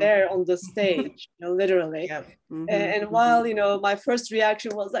was there on the stage, literally. Yep. And while my first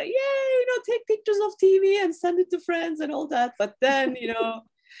reaction was like, yay, take pictures of TV and send it to friends and all that. But then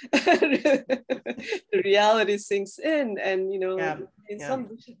the reality sinks in, and some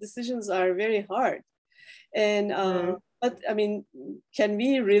decisions are very hard. And but I mean, can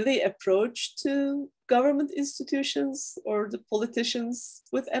we really approach to government institutions or the politicians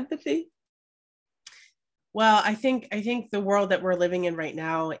with empathy? Well, I think the world that we're living in right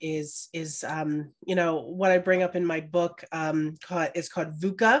now is what I bring up in my book is called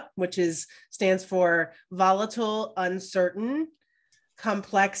VUCA, which stands for volatile, uncertain,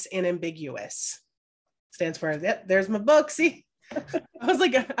 complex, and ambiguous. Stands for, yep, there's my book. See, I was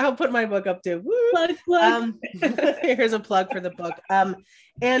like, I'll put my book up too. Plug. Here's a plug for the book.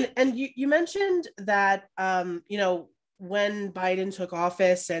 And you mentioned that when Biden took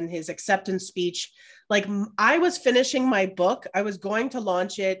office and his acceptance speech, like I was finishing my book, I was going to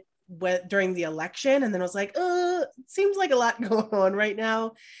launch it during the election, and then I was like, it seems like a lot going on right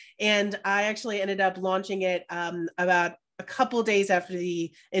now, and I actually ended up launching it about a couple days after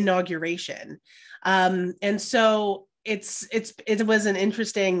the inauguration, and so it was an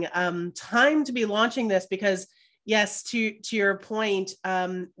interesting time to be launching this because, yes, to your point,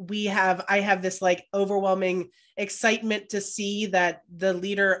 I have this like overwhelming excitement to see that the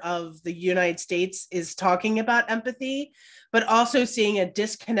leader of the United States is talking about empathy, but also seeing a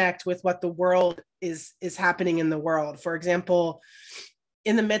disconnect with what the world is happening in the world. For example,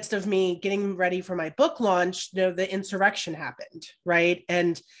 in the midst of me getting ready for my book launch, the insurrection happened, right?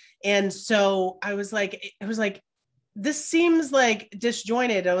 And so I was like, this seems like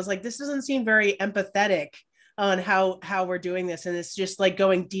disjointed. I was like, this doesn't seem very empathetic on how we're doing this. And it's just like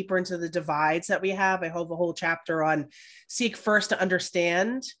going deeper into the divides that we have. I have a whole chapter on seek first to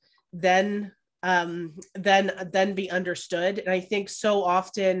understand, then be understood. And I think so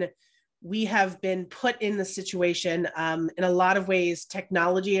often we have been put in the situation, in a lot of ways,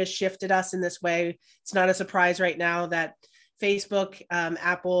 technology has shifted us in this way. It's not a surprise right now that Facebook,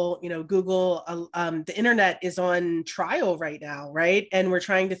 Apple, Google, the internet is on trial right now, right? And we're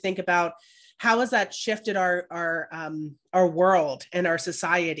trying to think about how has that shifted our world and our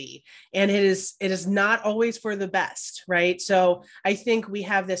society, and it is not always for the best, right? So I think we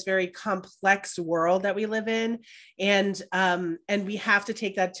have this very complex world that we live in, and we have to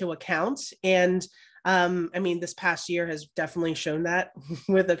take that into account. And I mean, this past year has definitely shown that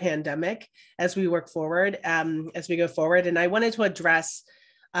with the pandemic as we work forward, as we go forward. And I wanted to address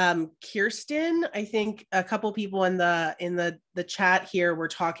Kirsten. I think a couple people in the chat here were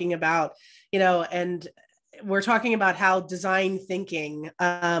talking about, and we're talking about how design thinking,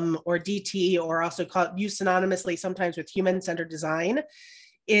 or DT, or also used synonymously sometimes with human-centered design,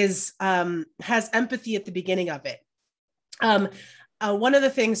 has empathy at the beginning of it. One of the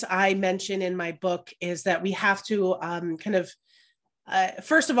things I mention in my book is that we have to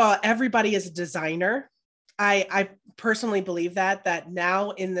first of all, everybody is a designer. I personally believe that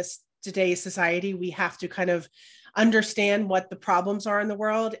now in today's society, we have to kind of understand what the problems are in the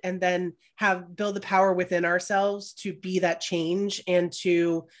world, and then build the power within ourselves to be that change and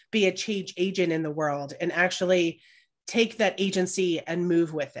to be a change agent in the world, and actually take that agency and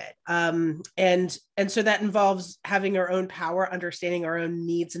move with it. And so that involves having our own power, understanding our own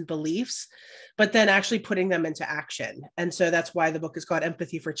needs and beliefs, but then actually putting them into action. And so that's why the book is called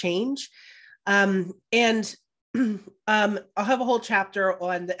Empathy for Change. And I'll have a whole chapter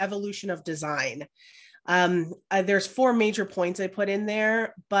on the evolution of design. There's 4 major points I put in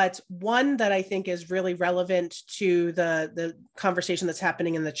there, but one that I think is really relevant to the conversation that's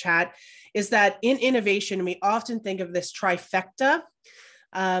happening in the chat is that in innovation, we often think of this trifecta.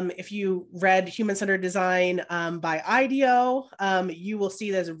 If you read Human-Centered Design by IDEO, you will see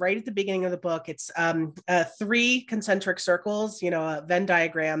this right at the beginning of the book. It's 3 concentric circles, a Venn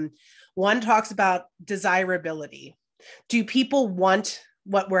diagram. One talks about desirability. Do people want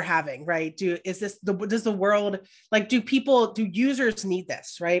what we're having, right? Does the world, like, do users need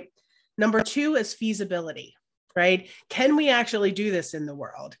this, right? Number 2 is feasibility, right? Can we actually do this in the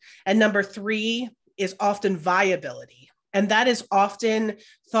world? And number 3 is often viability. And that is often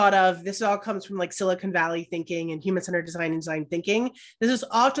thought of, this all comes from like Silicon Valley thinking and human-centered design and design thinking. This is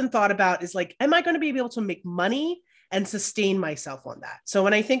often thought about as like, am I going to be able to make money and sustain myself on that? So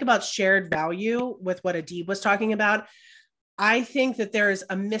when I think about shared value with what Adib was talking about, I think that there is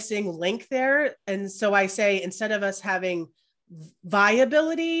a missing link there. And so I say, instead of us having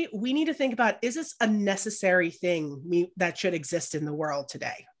viability, we need to think about, is this a necessary thing that should exist in the world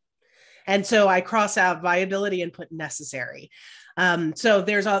today? And so I cross out viability and put necessary. So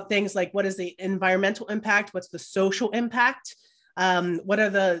there's all things like, what is the environmental impact? What's the social impact? What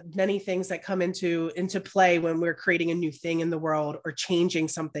are the many things that come into play when we're creating a new thing in the world or changing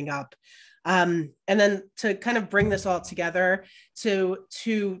something up? And then to kind of bring this all together, to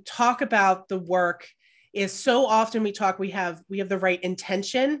talk about the work is so often we have the right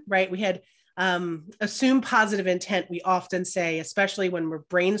intention, right? We had assume positive intent, we often say, especially when we're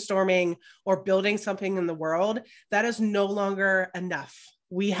brainstorming or building something in the world, that is no longer enough.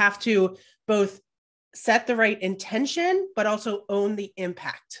 We have to both set the right intention, but also own the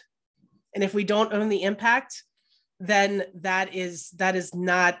impact. And if we don't own the impact, then that is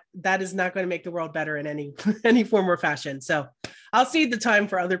not going to make the world better in any form or fashion. So I'll cede the time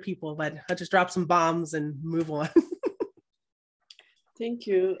for other people, but I'll just drop some bombs and move on. Thank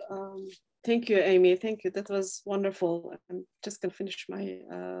you. Thank you, Amy. Thank you. That was wonderful. I'm just gonna finish my,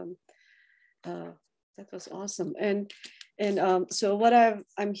 that was awesome. And so what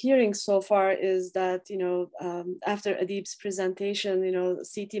I'm hearing so far is that, after Adib's presentation,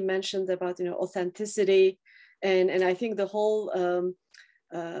 CT mentioned about, authenticity. And I think the whole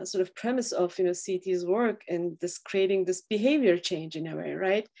sort of premise of, CT's work and this creating this behavior change in a way,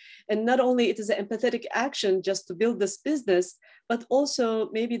 right? And not only it is an empathetic action just to build this business, but also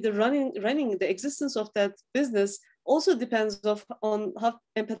maybe the running the existence of that business also depends on how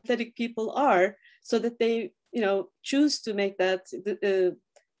empathetic people are, so that they, choose to make that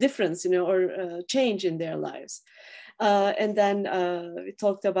difference, or change in their lives. And then we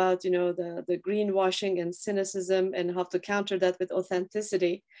talked about, the greenwashing and cynicism and how to counter that with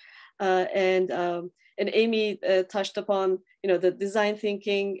authenticity. And Amy touched upon, the design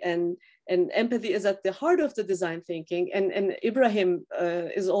thinking and empathy is at the heart of the design thinking. And Ibrahim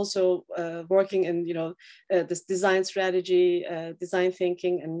is also working in, this design strategy, design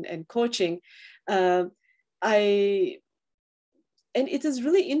thinking and coaching. And it is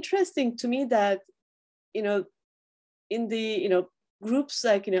really interesting to me that, in the, groups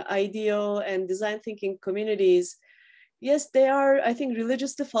like, IDEO and design thinking communities, yes, they are, I think,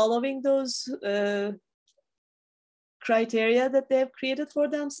 religiously following those criteria that they have created for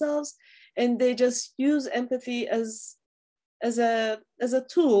themselves. And they just use empathy as a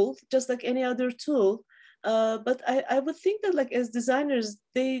tool, just like any other tool. But I would think that, like, as designers,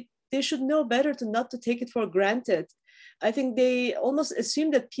 they should know better not to take it for granted. I think they almost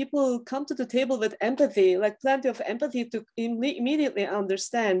assume that people come to the table with empathy, like plenty of empathy, to immediately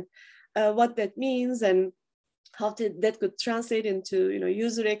understand what that means and how that could translate into,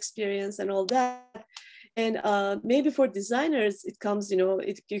 user experience and all that. And maybe for designers, it comes,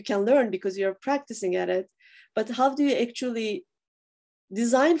 you can learn because you're practicing at it. But how do you actually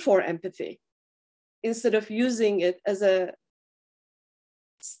design for empathy instead of using it as a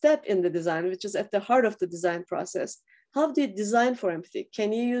step in the design, which is at the heart of the design process? How do you design for empathy?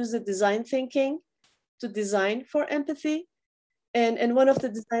 Can you use the design thinking to design for empathy? And one of the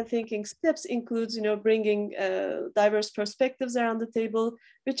design thinking steps includes, bringing diverse perspectives around the table,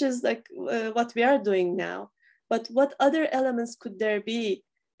 which is like what we are doing now. But what other elements could there be?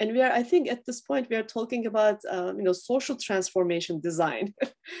 And I think at this point, we are talking about, social transformation design,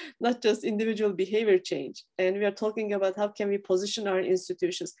 not just individual behavior change. And we are talking about how can we position our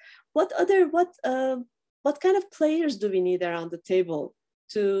institutions? What kind of players do we need around the table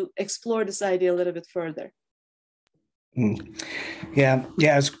to explore this idea a little bit further? Yeah,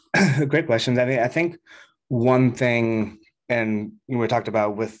 it's a great question. I mean, I think one thing, and we talked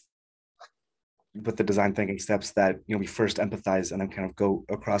about with the design thinking steps, that we first empathize and then kind of go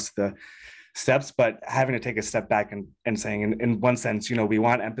across the steps, but having to take a step back and saying, in one sense, we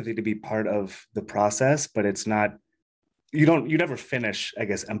want empathy to be part of the process, but it's not. You never finish, I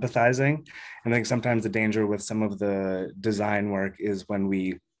guess, empathizing. And I think sometimes the danger with some of the design work is when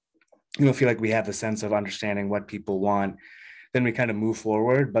we feel like we have a sense of understanding what people want, then we kind of move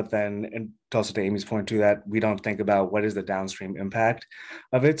forward. But then, and also to Amy's point too, that we don't think about what is the downstream impact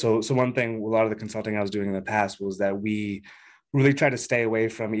of it. So one thing, a lot of the consulting I was doing in the past was that we really try to stay away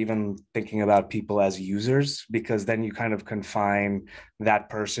from even thinking about people as users, because then you kind of confine that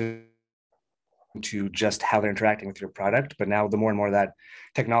person to just how they're interacting with your product. But now the more and more that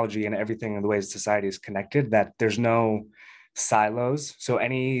technology and everything and the way society is connected, that there's no silos. So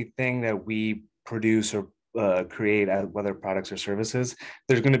anything that we produce or create, whether products or services,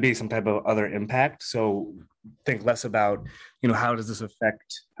 there's going to be some type of other impact. So think less about, how does it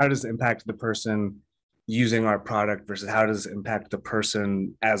impact the person using our product versus how does it impact the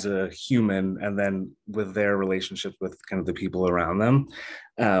person as a human, and then with their relationship with kind of the people around them.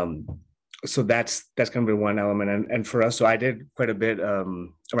 So that's going to be one element. And for us, so I did quite a bit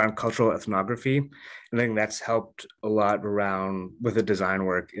around cultural ethnography. And I think that's helped a lot around with the design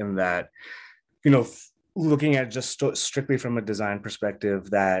work, in that, looking at just strictly from a design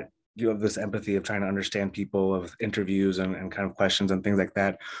perspective, that this empathy of trying to understand people, of interviews and kind of questions and things like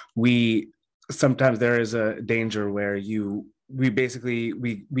that, we sometimes there is a danger where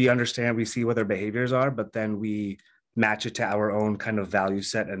we understand, we see what their behaviors are, but then we match it to our own kind of value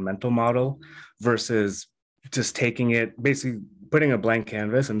set and mental model, versus just taking it, basically putting a blank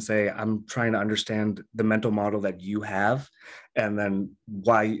canvas and say, I'm trying to understand the mental model that you have, and then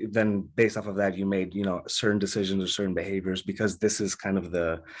based off of that, you made, certain decisions or certain behaviors, because this is kind of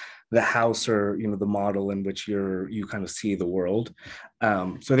the house, or, the model in which you kind of see the world.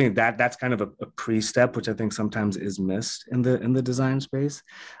 So I think that's kind of a pre-step, which I think sometimes is missed in the design space.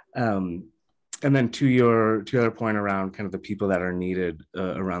 And then to your other point around kind of the people that are needed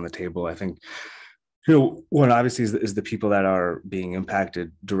around the table, I think, one obviously is the people that are being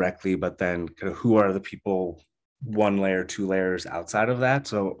impacted directly, but then kind of who are the people 1 layer, 2 layers outside of that.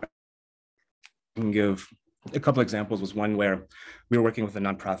 So I can give a couple examples. Was one where we were working with a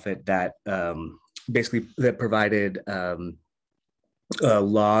nonprofit that basically that provided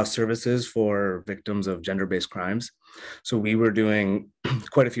law services for victims of gender-based crimes. So we were doing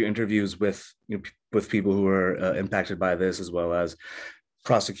quite a few interviews with people who were impacted by this, as well as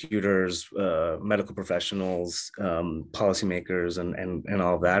prosecutors, medical professionals, policymakers, and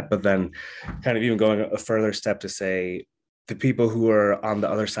all of that. But then kind of even going a further step to say the people who are on the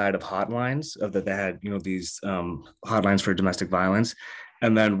other side of hotlines, of that they had, these hotlines for domestic violence,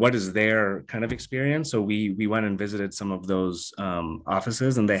 and then what is their kind of experience. So we went and visited some of those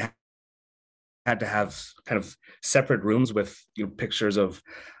offices, and they had to have kind of separate rooms with pictures of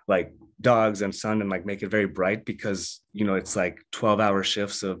like dogs and sun, and like make it very bright, because it's like 12-hour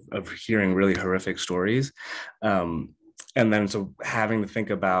shifts of hearing really horrific stories. And then so having to think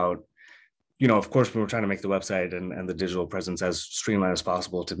about, of course, we were trying to make the website and the digital presence as streamlined as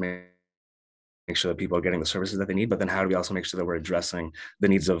possible to make sure that people are getting the services that they need, but then how do we also make sure that we're addressing the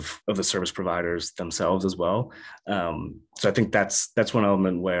needs of the service providers themselves as well. So I think that's one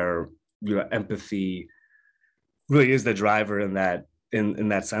element where empathy really is the driver in that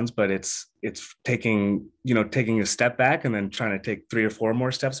sense, but it's taking a step back and then trying to take 3 or 4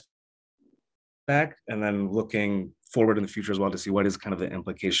 more steps back, and then looking forward in the future as well to see what is kind of the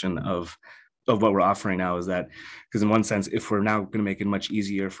implication of what we're offering now. Is that because in one sense, if we're now going to make it much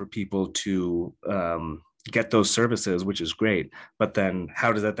easier for people to get those services, which is great, but then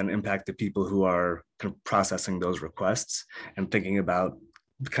how does that then impact the people who are kind of processing those requests and thinking about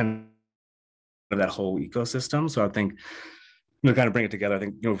kind of that whole ecosystem? So I think kind of bring it together. I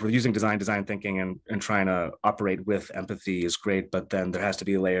think if we're using design thinking and trying to operate with empathy is great, but then there has to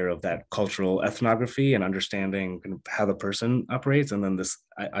be a layer of that cultural ethnography and understanding kind of how the person operates, and then this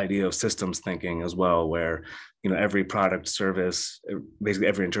idea of systems thinking as well, where every product, service, basically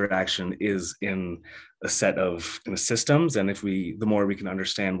every interaction is in a set of kind of systems, and the more we can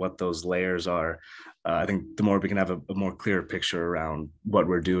understand what those layers are, I think the more we can have a more clear picture around what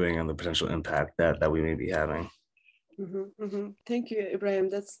we're doing and the potential impact that we may be having. Mm-hmm, mm-hmm. Thank you, Ibrahim.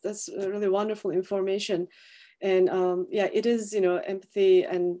 That's really wonderful information. And it is, empathy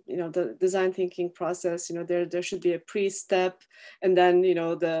and, the design thinking process, there should be a pre-step, and then,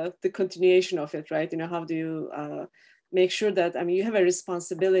 the continuation of it, right? How do you make sure that, you have a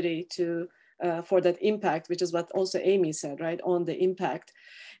responsibility for that impact, which is what also Amy said, right? On the impact.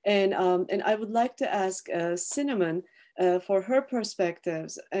 And I would like to ask Cinnamon for her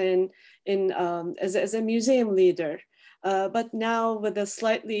perspectives and as a museum leader, but now with a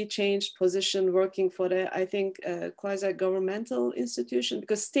slightly changed position, working for I think quasi-governmental institution,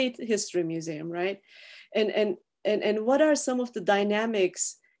 because State History Museum, right? And what are some of the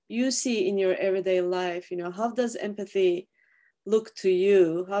dynamics you see in your everyday life? How does empathy look to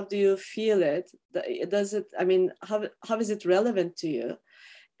you? How do you feel it? Does it? How is it relevant to you?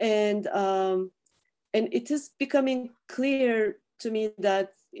 And it is becoming clear to me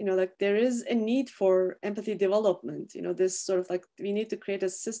that there is a need for empathy development. This sort of we need to create a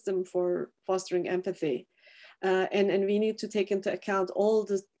system for fostering empathy, and we need to take into account all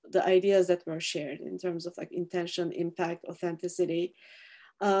the ideas that were shared in terms of intention, impact, authenticity.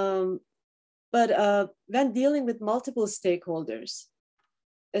 But when dealing with multiple stakeholders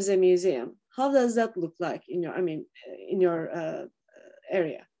as a museum, how does that look like in your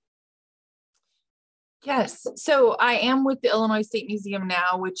area? Yes, so I am with the Illinois State Museum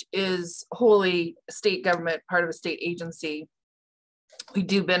now, which is wholly state government, part of a state agency. We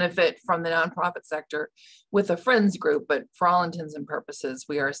do benefit from the nonprofit sector with a friends group, but for all intents and purposes,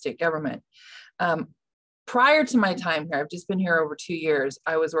 we are a state government. Prior to my time here, I've just been here over 2 years,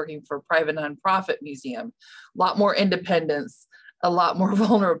 I was working for a private nonprofit museum, a lot more independence, a lot more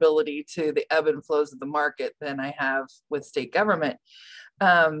vulnerability to the ebb and flows of the market than I have with state government.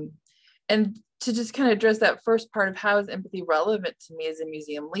 And to just kind of address that first part of how is empathy relevant to me as a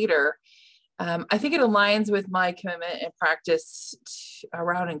museum leader, I think it aligns with my commitment and practice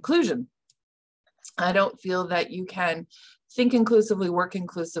around inclusion. I don't feel that you can think inclusively, work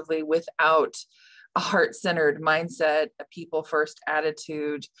inclusively without a heart-centered mindset, a people-first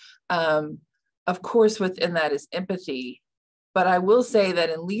attitude. Of course, within that is empathy. But I will say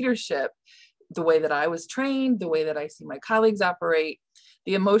that in leadership, the way that I was trained, the way that I see my colleagues operate,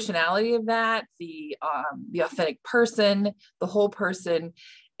 the emotionality of that, the authentic person, the whole person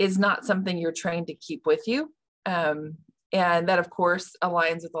is not something you're trained to keep with you. And that, of course,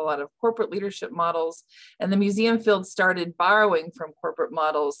 aligns with a lot of corporate leadership models. And the museum field started borrowing from corporate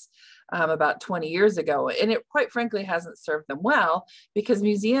models about 20 years ago. And it, quite frankly, hasn't served them well, because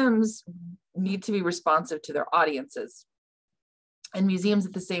museums need to be responsive to their audiences. And museums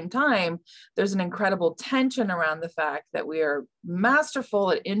at the same time, there's an incredible tension around the fact that we are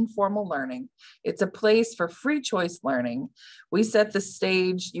masterful at informal learning. It's a place for free choice learning. We set the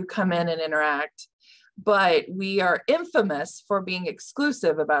stage, you come in and interact. But we are infamous for being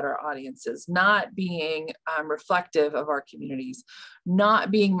exclusive about our audiences, not being reflective of our communities,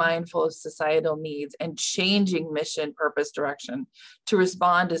 not being mindful of societal needs and changing mission, purpose, direction to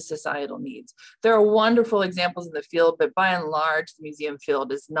respond to societal needs. There are wonderful examples in the field, but by and large, the museum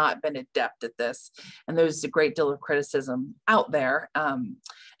field has not been adept at this. And there's a great deal of criticism out there.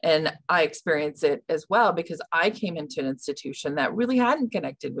 And I experience it as well, because I came into an institution that really hadn't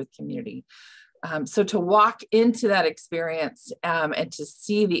connected with community. So to walk into that experience and to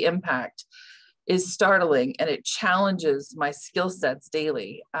see the impact is startling, and it challenges my skill sets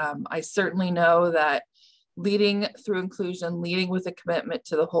daily. I certainly know that leading through inclusion, leading with a commitment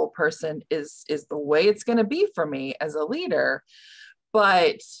to the whole person is the way it's going to be for me as a leader.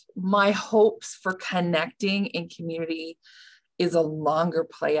 But my hopes for connecting in community is a longer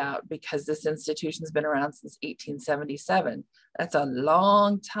play out, because this institution has been around since 1877. That's a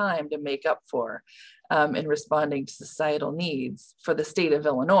long time to make up for in responding to societal needs for the state of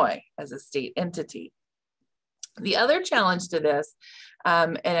Illinois as a state entity. The other challenge to this,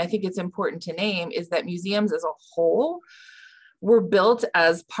 and I think it's important to name, is that museums as a whole were built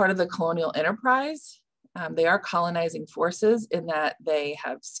as part of the colonial enterprise. They are colonizing forces in that they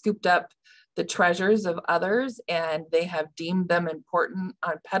have scooped up the treasures of others, and they have deemed them important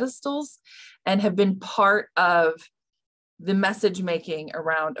on pedestals and have been part of the message making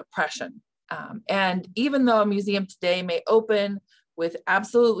around oppression. And even though a museum today may open with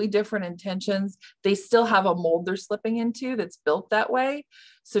absolutely different intentions, they still have a mold they're slipping into that's built that way.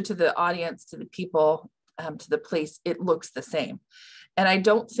 So to the audience, to the people, to the place, it looks the same. And I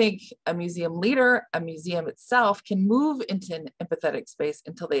don't think a museum leader, a museum itself, can move into an empathetic space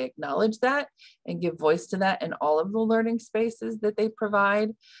until they acknowledge that and give voice to that in all of the learning spaces that they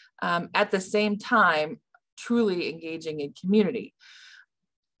provide. At the same time, truly engaging in community.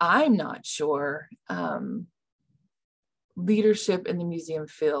 I'm not sure leadership in the museum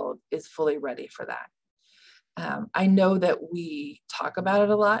field is fully ready for that. I know that we talk about it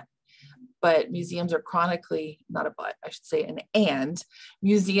a lot, but museums are chronically, not a but, I should say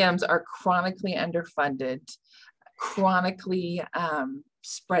museums are chronically underfunded, chronically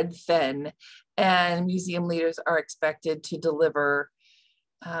spread thin, and museum leaders are expected to deliver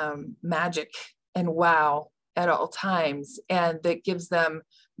magic and wow at all times. And that gives them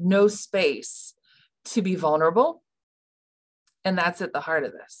no space to be vulnerable. And that's at the heart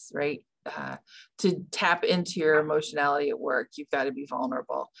of this, right? To tap into your emotionality at work, you've got to be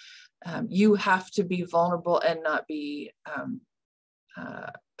vulnerable. You have to be vulnerable and not be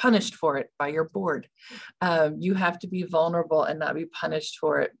punished for it by your board. You have to be vulnerable and not be punished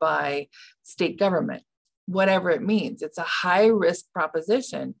for it by state government, whatever it means. It's a high risk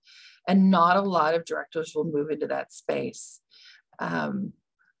proposition, and not a lot of directors will move into that space.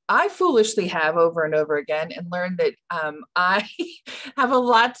 I foolishly have over and over again, and learned that I have a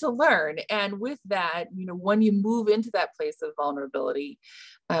lot to learn. And with that, when you move into that place of vulnerability,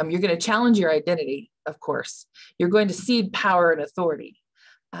 you're going to challenge your identity, of course. You're going to cede power and authority.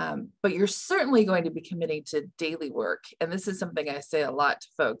 But you're certainly going to be committing to daily work. And this is something I say a lot to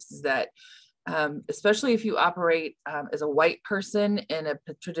folks, is that especially if you operate as a white person in a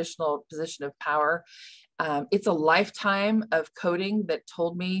traditional position of power, it's a lifetime of coding that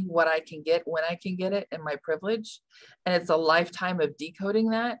told me what I can get, when I can get it, and my privilege. And it's a lifetime of decoding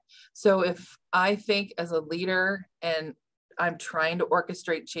that. So if I think as a leader and I'm trying to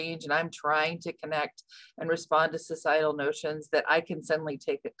orchestrate change and I'm trying to connect and respond to societal notions, that I can suddenly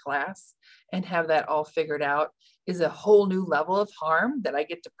take a class and have that all figured out is a whole new level of harm that I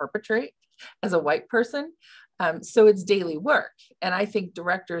get to perpetrate as a white person. So it's daily work. And I think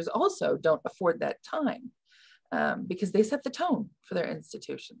directors also don't afford that time because they set the tone for their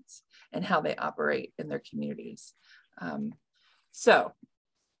institutions and how they operate in their communities. So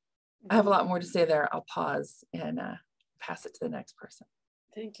I have a lot more to say there. I'll pause and pass it to the next person.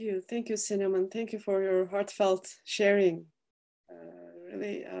 Thank you, Cinnamon. Thank you for your heartfelt sharing.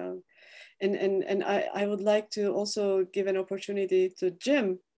 Really, and I would like to also give an opportunity to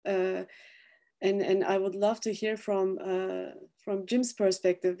Jim, and I would love to hear from Jim's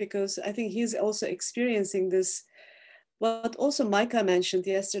perspective, because I think he's also experiencing this. What also Micah mentioned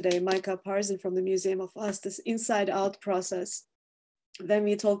yesterday, Micah Parson from the Museum of Us, this inside-out process. When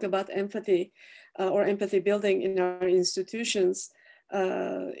we talk about empathy or empathy building in our institutions,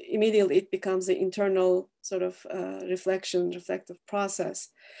 immediately it becomes the internal sort of reflective process.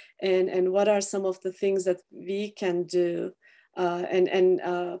 And what are some of the things that we can do? And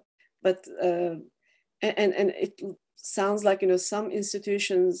it sounds like, some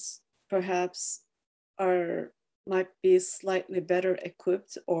institutions perhaps might be slightly better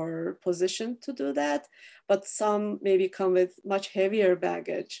equipped or positioned to do that, but some maybe come with much heavier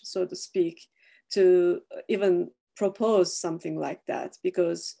baggage, so to speak, to even propose something like that,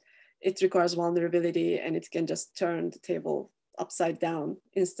 because it requires vulnerability and it can just turn the table upside down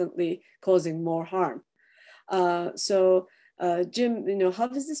instantly, causing more harm. So Jim, how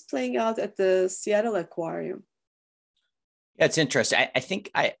is this playing out at the Seattle Aquarium? Yeah, it's interesting. I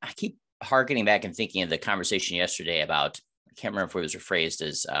think I keep harkening back and thinking of the conversation yesterday about, I can't remember if it was rephrased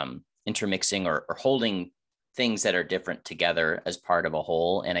as intermixing or holding things that are different together as part of a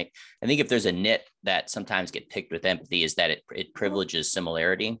whole. And I think if there's a nit that sometimes get picked with empathy is that it privileges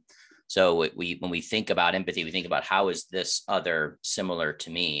similarity. So when we think about empathy, we think about how is this other similar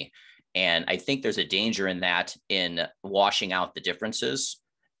to me? And I think there's a danger in that, in washing out the differences.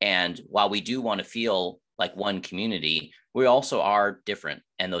 And while we do want to feel like one community, we also are different,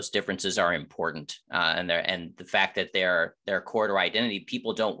 and those differences are important. And the fact that they're core to our identity,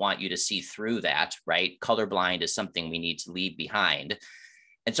 people don't want you to see through that, right? Colorblind is something we need to leave behind.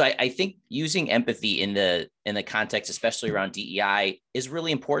 And so I think using empathy in the context, especially around DEI, is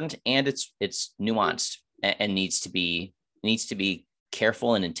really important, and it's nuanced and needs to be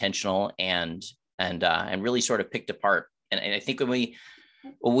careful and intentional and really sort of picked apart. And I think when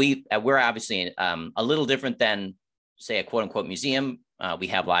we're obviously a little different than, say, a quote unquote museum. We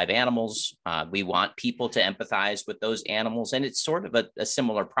have live animals. We want people to empathize with those animals. And it's sort of a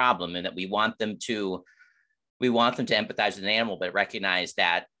similar problem in that we want them to empathize with an animal, but recognize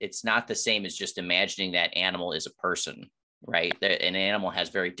that it's not the same as just imagining that animal is a person, right? An animal has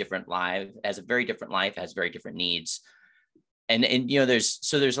a very different life, has very different needs. And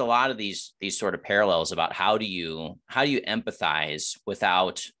there's a lot of these sort of parallels about how do you empathize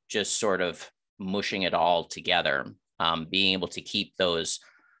without just sort of mushing it all together, being able to keep those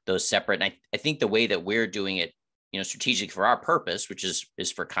separate. And I think the way that we're doing it, strategic for our purpose, which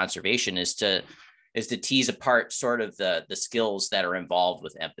is for conservation, is to tease apart sort of the skills that are involved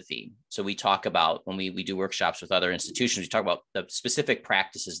with empathy. So we talk about, when we do workshops with other institutions, we talk about the specific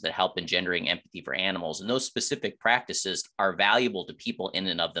practices that help engendering empathy for animals. And those specific practices are valuable to people in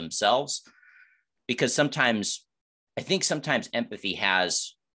and of themselves, because sometimes empathy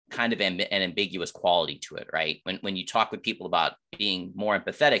has kind of an ambiguous quality to it, right? When you talk with people about being more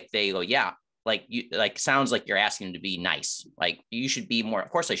empathetic, they go, yeah, sounds like you're asking them to be nice. Like, you should be more, of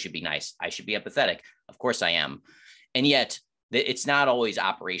course I should be nice. I should be empathetic. Of course I am. And yet it's not always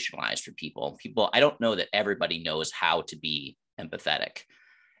operationalized for people. I don't know that everybody knows how to be empathetic.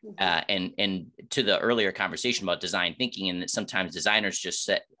 And to the earlier conversation about design thinking, and that sometimes designers just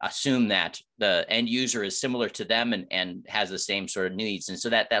assume that the end user is similar to them and has the same sort of needs. And so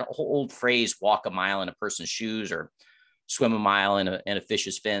that whole old phrase, walk a mile in a person's shoes or swim a mile in a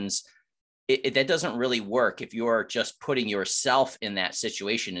fish's fins, that doesn't really work if you're just putting yourself in that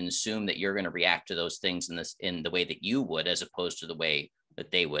situation and assume that you're going to react to those things in the way that you would, as opposed to the way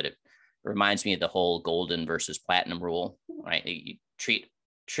that they would. It reminds me of the whole golden versus platinum rule, right? You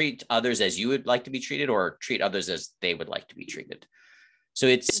treat others as you would like to be treated, or treat others as they would like to be treated.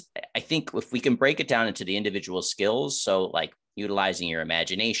 So I think if we can break it down into the individual skills, so like utilizing your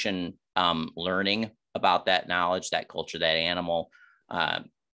imagination, learning about that knowledge, that culture, that animal,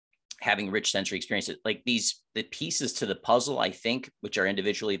 having rich sensory experiences, like the pieces to the puzzle, I think, which are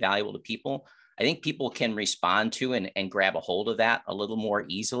individually valuable to people, I think people can respond to and grab a hold of that a little more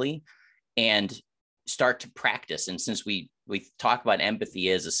easily and start to practice. And since we talk about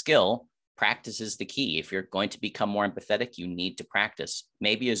empathy as a skill, practice is the key. If you're going to become more empathetic, you need to practice.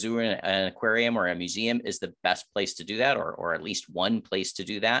 Maybe a zoo, an aquarium, or a museum is the best place to do that, or at least one place to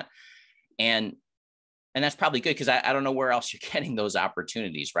do that. And and that's probably good because I don't know where else you're getting those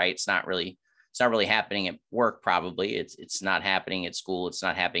opportunities, right? It's not really happening at work. Probably it's not happening at school. It's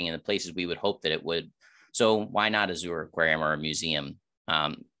not happening in the places we would hope that it would. So why not a zoo or aquarium or a museum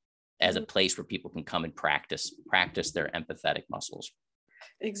as a place where people can come and practice their empathetic muscles?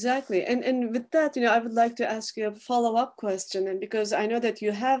 Exactly. And with that, I would like to ask you a follow-up question. And because I know that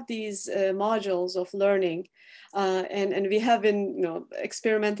you have these modules of learning and we have been,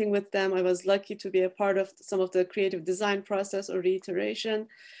 experimenting with them. I was lucky to be a part of some of the creative design process or reiteration.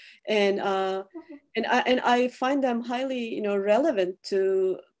 And I find them highly, relevant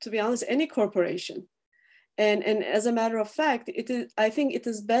to be honest, any corporation. And as a matter of fact, I think it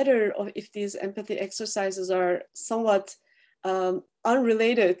is better if these empathy exercises are somewhat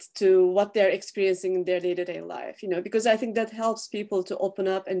unrelated to what they're experiencing in their day-to-day life, because I think that helps people to open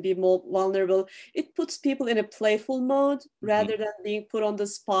up and be more vulnerable. It puts people in a playful mode rather than being put on the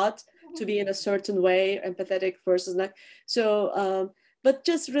spot to be in a certain way, empathetic versus not. So, but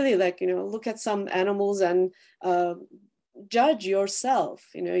just really look at some animals and judge yourself,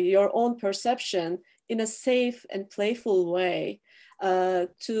 your own perception in a safe and playful way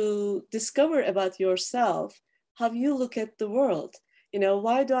to discover about yourself how you look at the world.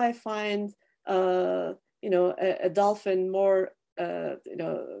 Why do I find a dolphin more,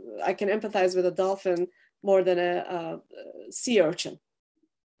 I can empathize with a dolphin more than a sea urchin?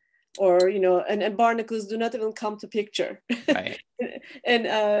 Or, and barnacles do not even come to picture. Right.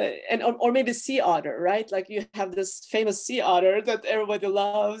 or maybe sea otter, right? Like you have this famous sea otter that everybody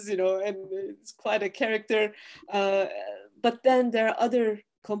loves, and it's quite a character. But then there are other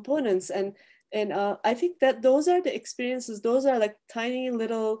components, and I think that those are the experiences. Those are like tiny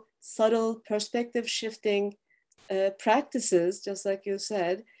little subtle perspective shifting practices, just like you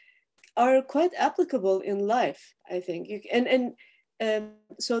said, are quite applicable in life, I think.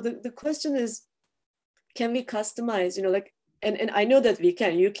 So the question is, can we customize, and I know that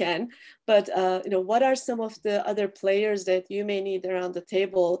you can, but what are some of the other players that you may need around the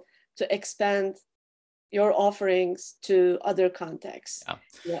table to expand your offerings to other contexts,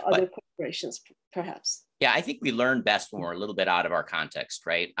 other corporations, perhaps? Yeah, I think we learn best when we're a little bit out of our context,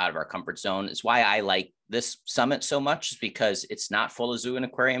 right? Out of our comfort zone. It's why I like this summit so much, is because it's not full of zoo and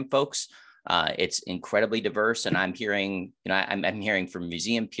aquarium folks. It's incredibly diverse, and I'm hearing, I'm hearing from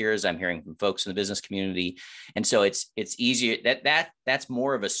museum peers, I'm hearing from folks in the business community, and so it's easier. That's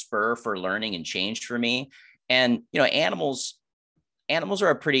more of a spur for learning and change for me. And animals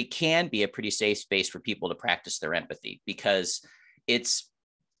can be a pretty safe space for people to practice their empathy, because it's,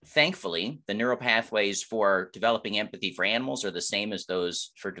 thankfully, the neural pathways for developing empathy for animals are the same as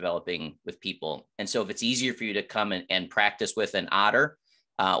those for developing with people. And so if it's easier for you to come and practice with an otter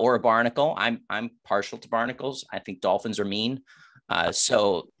or a barnacle, I'm partial to barnacles. I think dolphins are mean.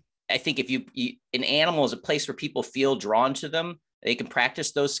 So I think if an animal is a place where people feel drawn to them, they can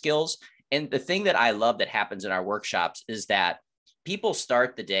practice those skills. And the thing that I love that happens in our workshops is that people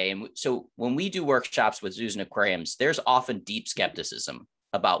start the day. And so when we do workshops with zoos and aquariums, there's often deep skepticism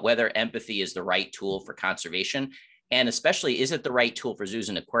about whether empathy is the right tool for conservation. And especially, is it the right tool for zoos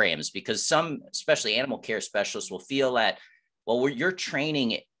and aquariums? Because some, especially animal care specialists, will feel that, well, you're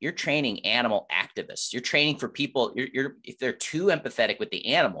training animal activists. You're training for people. If they're too empathetic with the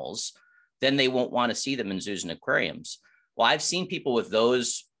animals, then they won't want to see them in zoos and aquariums. Well, I've seen people with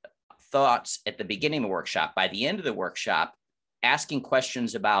those thoughts at the beginning of the workshop. By the end of the workshop, asking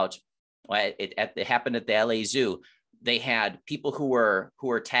questions about, it happened at the LA Zoo. They had people who were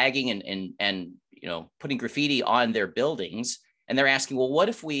tagging and putting graffiti on their buildings, and they're asking, well, what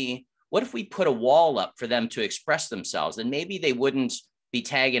if we put a wall up for them to express themselves? Then maybe they wouldn't be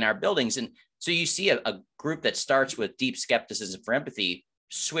tagging our buildings. And so you see a group that starts with deep skepticism for empathy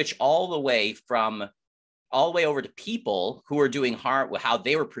switch all the way over to people who are doing harm, how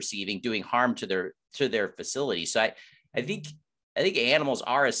they were perceiving doing harm to their facility. So I think animals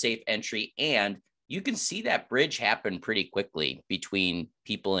are a safe entry, and you can see that bridge happen pretty quickly between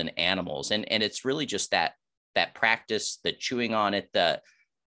people and animals. And it's really just that practice, the chewing on it,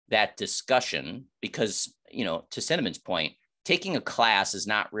 that discussion, because, to Cinnamon's point, taking a class is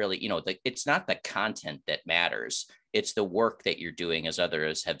not really, it's not the content that matters. It's the work that you're doing, as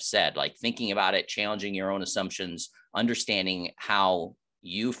others have said, like thinking about it, challenging your own assumptions, understanding how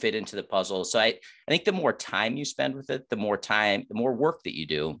you fit into the puzzle. So I think the more time you spend with it, the more work that you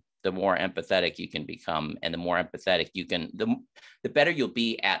do, the more empathetic you can become. And the more empathetic the better you'll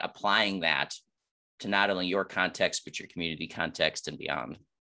be at applying that to not only your context, but your community context and beyond.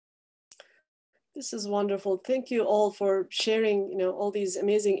 This is wonderful. Thank you all for sharing, all these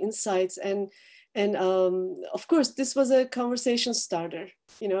amazing insights. And of course, this was a conversation starter,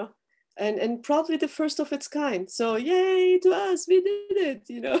 and probably the first of its kind. So yay to us, we did it,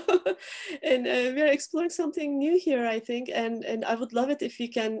 you know. And we are exploring something new here, I think, and I would love it if we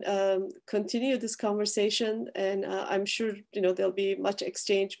can continue this conversation. And I'm sure, you know, there'll be much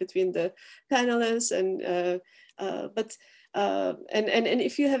exchange between the panelists, and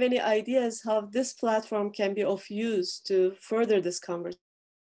if you have any ideas how this platform can be of use to further this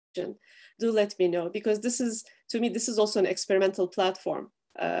conversation, do let me know, because this is, to me, this is also an experimental platform.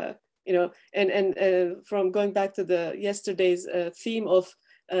 You know, and from going back to the yesterday's theme of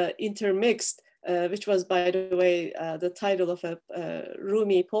intermixed, which was, by the way, the title of a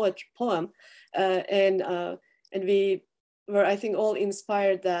Rumi poem, and we were, I think, all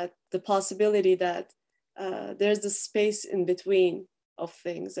inspired that the possibility that there's the space in between of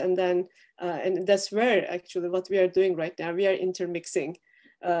things, and then and that's where actually what we are doing right now, we are intermixing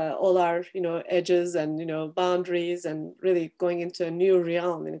all our, you know, edges and, you know, boundaries, and really going into a new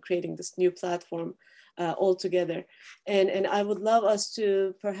realm and creating this new platform all together. And I would love us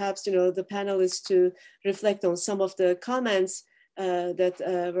to perhaps, you know, the panelists to reflect on some of the comments that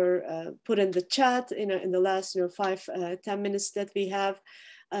were put in the chat, you know, in the last, you know, 5-10 minutes that we have.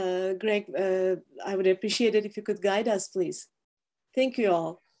 Greg, I would appreciate it if you could guide us, please. Thank you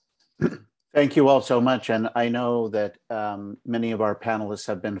all. Thank you all so much. And I know that many of our panelists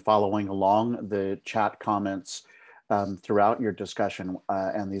have been following along the chat comments throughout your discussion.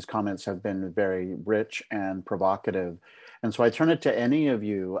 And these comments have been very rich and provocative. And so I turn it to any of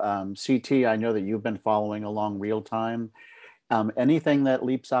you. CT, I know that you've been following along real time. Anything that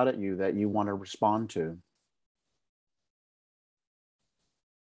leaps out at you that you want to respond to?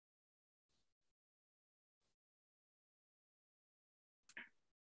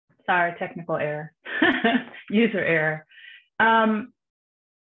 Sorry, technical error, user error.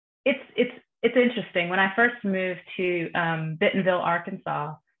 It's interesting. When I first moved to Bentonville,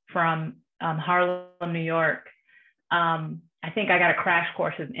 Arkansas from Harlem, New York, I think I got a crash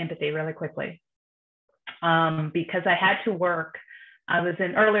course in empathy really quickly because I had to work. I was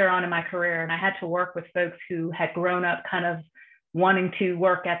earlier on in my career, and I had to work with folks who had grown up kind of wanting to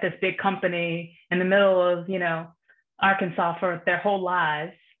work at this big company in the middle of, you know, Arkansas for their whole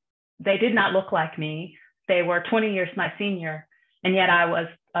lives. They did not look like me. They were 20 years my senior, and yet I was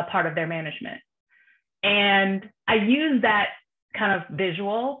a part of their management. And I use that kind of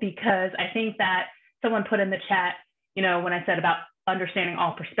visual because I think that someone put in the chat, you know, when I said about understanding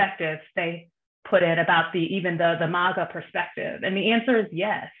all perspectives, they put it about even the MAGA perspective. And the answer is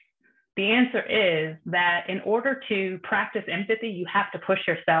yes. The answer is that in order to practice empathy, you have to push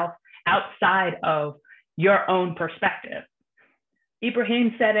yourself outside of your own perspective.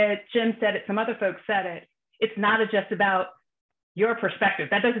 Ibrahim said it, Jim said it, some other folks said it. It's not just about your perspective.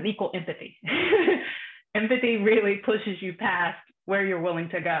 That doesn't equal empathy. Empathy really pushes you past where you're willing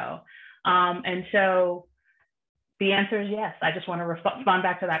to go. And so the answer is yes. I just want to respond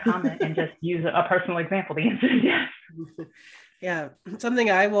back to that comment and just use a personal example. The answer is yes. Yeah, something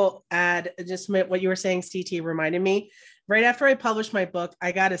I will add, just what you were saying, CT, reminded me. Right after I published my book,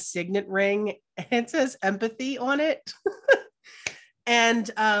 I got a signet ring and it says empathy on it. And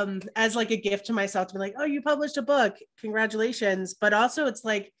as like a gift to myself to be like, oh, you published a book, congratulations. But also it's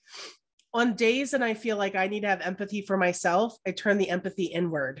like on days that I feel like I need to have empathy for myself, I turn the empathy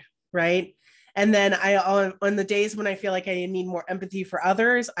inward, right? And then on the days when I feel like I need more empathy for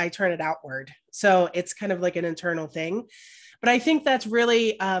others, I turn it outward. So it's kind of like an internal thing. But I think that's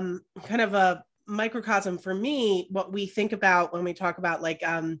really kind of a microcosm for me, what we think about when we talk about like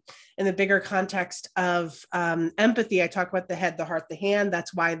in the bigger context of empathy. I talk about the head, the heart, the hand.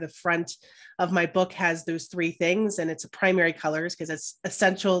 That's why the front of my book has those three things, and it's primary colors because it's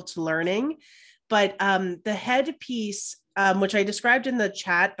essential to learning. But the head piece, which I described in the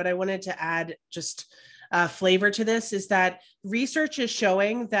chat, but I wanted to add just flavor to this, is that research is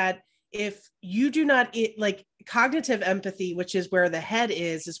showing that if you do not like cognitive empathy, which is where the head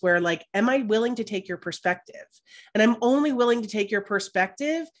is where like, am I willing to take your perspective? And I'm only willing to take your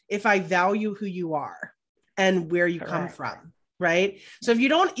perspective if I value who you are and where you come from, right? So if you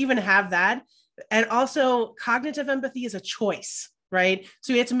don't even have that, and also cognitive empathy is a choice, right?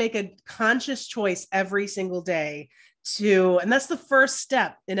 So you have to make a conscious choice every single day and that's the first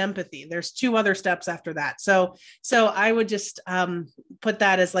step in empathy. There's two other steps after that. So I would just put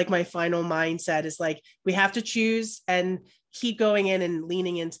that as like my final mindset is like, we have to choose and keep going in and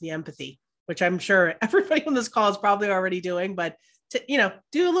leaning into the empathy, which I'm sure everybody on this call is probably already doing, but to,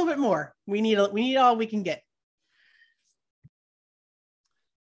 do a little bit more. We need all we can get.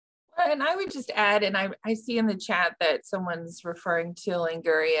 And I would just add, and I see in the chat that someone's referring to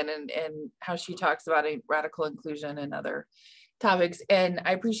Langurian and how she talks about a radical inclusion and other topics. And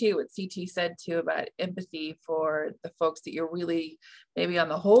I appreciate what CT said too about empathy for the folks that you're really maybe on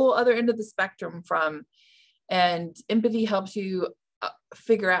the whole other end of the spectrum from. And empathy helps you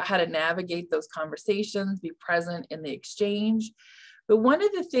figure out how to navigate those conversations, be present in the exchange. But one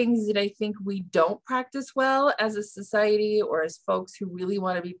of the things that I think we don't practice well as a society or as folks who really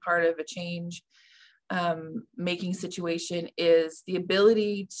want to be part of a change making situation is the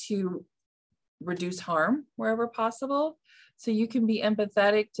ability to reduce harm wherever possible. So you can be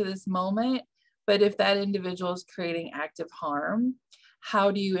empathetic to this moment, but if that individual is creating active harm,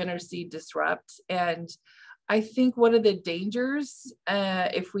 how do you intercede, disrupt? And I think one of the dangers,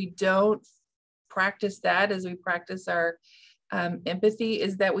 if we don't practice that as we practice our empathy,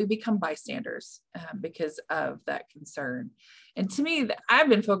 is that we become bystanders because of that concern. And to me, I've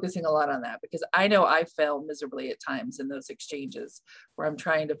been focusing a lot on that because I know I fail miserably at times in those exchanges where I'm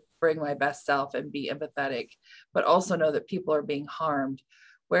trying to bring my best self and be empathetic, but also know that people are being harmed.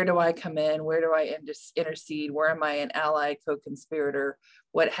 Where do I come in? Where do I intercede? Where am I an ally, co-conspirator,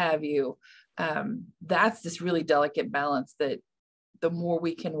 what have you? That's this really delicate balance that the more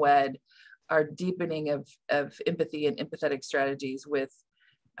we can wed our deepening of empathy and empathetic strategies with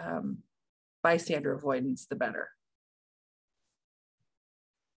bystander avoidance, the better.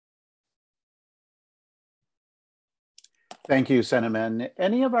 Thank you, Senaman.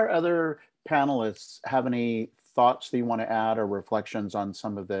 Any of our other panelists have any thoughts that you want to add or reflections on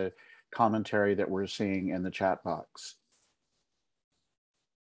some of the commentary that we're seeing in the chat box?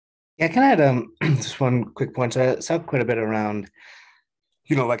 Yeah, can I add just one quick point? So I saw quite a bit around,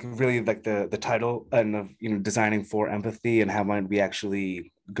 you know, like really like the title and of, you know, designing for empathy and how might we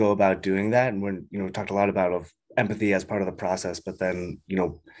actually go about doing that. And when, you know, we talked a lot about empathy as part of the process, but then, you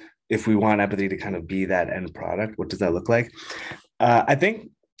know, if we want empathy to kind of be that end product, what does that look like? I think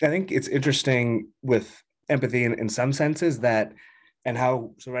it's interesting with empathy in some senses that, and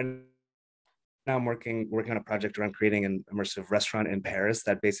how, so right now I'm working on a project around creating an immersive restaurant in Paris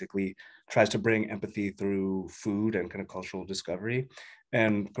that basically tries to bring empathy through food and kind of cultural discovery.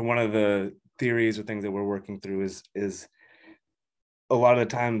 And one of the theories or things that we're working through is a lot of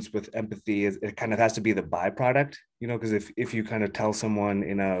the times with empathy, it kind of has to be the byproduct, you know, because if you kind of tell someone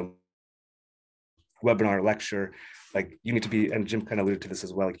in a webinar lecture, like you need to be, and Jim kind of alluded to this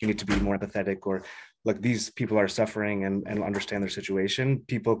as well, like you need to be more empathetic, or like these people are suffering and understand their situation,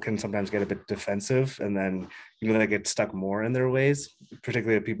 people can sometimes get a bit defensive and then, you know, they get stuck more in their ways,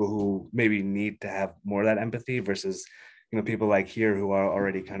 particularly people who maybe need to have more of that empathy versus, you know, people like here who are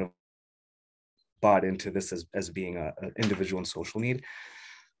already kind of bought into this as being an individual and social need.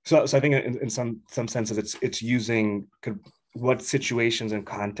 So I think in some senses it's using what situations and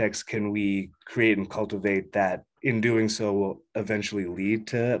contexts can we create and cultivate that in doing so will eventually lead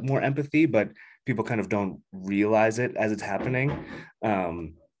to more empathy, but people kind of don't realize it as it's happening.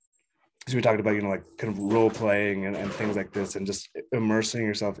 So we talked about, you know, like kind of role playing and things like this, and just immersing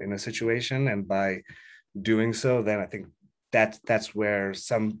yourself in a situation. And by doing so, then I think that's where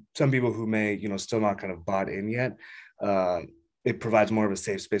some people who may, you know, still not kind of bought in yet, it provides more of a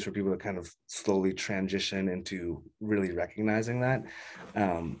safe space for people to kind of slowly transition into really recognizing that.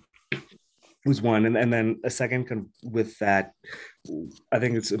 Was one. And then a second kind of with that, I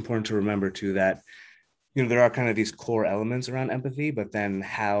think it's important to remember too that, you know, there are kind of these core elements around empathy, but then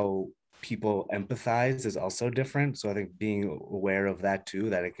how people empathize is also different. So I think being aware of that too,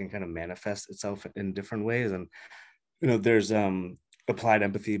 that it can kind of manifest itself in different ways. And, you know, there's applied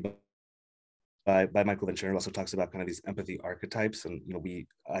empathy by Michael Ventura, also talks about kind of these empathy archetypes. And, you know,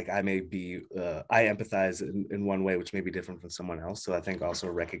 I empathize in one way, which may be different from someone else. So I think also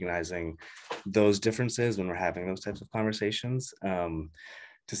recognizing those differences when we're having those types of conversations,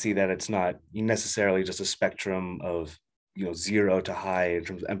 to see that it's not necessarily just a spectrum of, you know, 0 to high in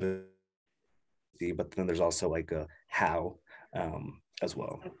terms of empathy, but then there's also like a how as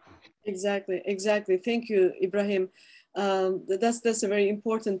well. Exactly. Thank you, Ibrahim. That's a very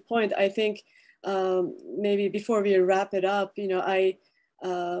important point. I think maybe before we wrap it up, you know, I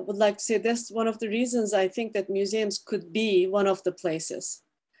would like to say that's one of the reasons I think that museums could be one of the places,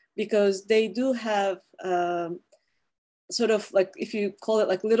 because they do have sort of like, if you call it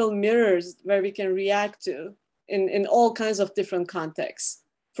like little mirrors where we can react to in all kinds of different contexts,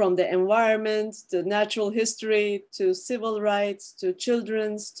 from the environment to natural history to civil rights to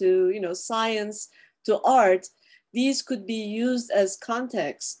children's to, you know, science to art. These could be used as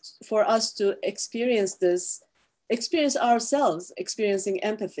context for us to experience ourselves, experiencing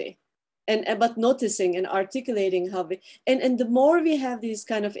empathy, but noticing and articulating how and the more we have these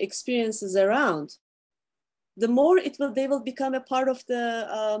kind of experiences around, the more they will become a part of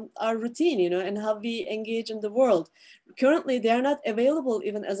our routine, you know, and how we engage in the world. Currently, they are not available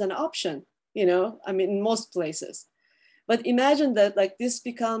even as an option, you know, I mean, in most places. But imagine that like this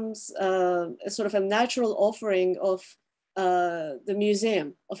becomes a sort of a natural offering of the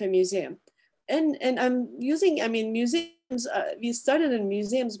museum, of a museum. And I'm using, I mean, museums, we started in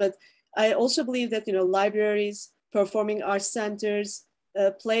museums, but I also believe that, you know, libraries, performing arts centers,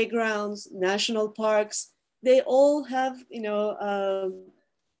 playgrounds, national parks, they all have, you know,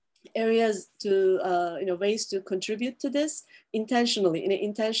 areas to, you know, ways to contribute to this intentionally, in an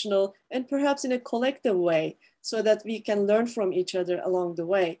intentional and perhaps in a collective way, so that we can learn from each other along the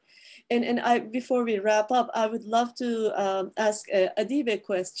way. And before we wrap up, I would love to ask Adib a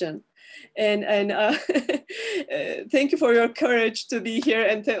question. And thank you for your courage to be here,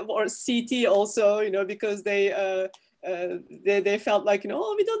 and or CT also, you know, because they felt like, you know,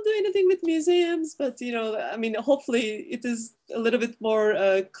 oh, we don't do anything with museums, but, you know, I mean, hopefully it is a little bit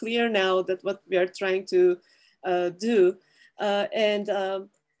more clear now that what we are trying to do.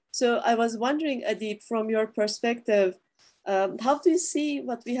 So I was wondering, Adib, from your perspective, how do you see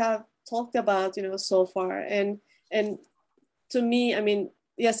what we have talked about, you know, so far? And to me, I mean,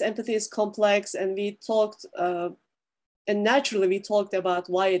 yes, empathy is complex, and we talked, and naturally we talked about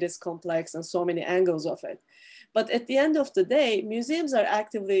why it is complex and so many angles of it. But at the end of the day, museums are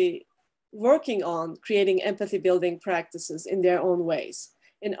actively working on creating empathy building practices in their own ways,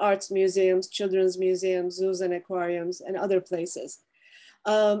 in arts museums, children's museums, zoos and aquariums, and other places.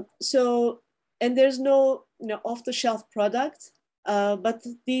 And there's no, you know, off-the-shelf product, but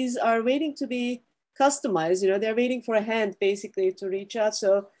these are waiting to be customized. You know, they're waiting for a hand basically to reach out,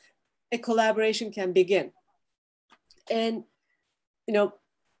 so a collaboration can begin. And, you know,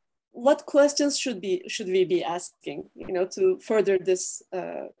 what questions should we be asking, you know, to further this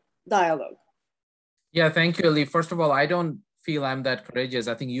dialogue? Yeah, thank you, Ali. First of all, I don't feel I'm that courageous.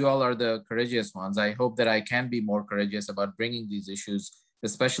 I think you all are the courageous ones. I hope that I can be more courageous about bringing these issues,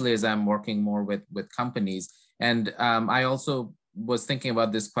 especially as I'm working more with companies. And I also was thinking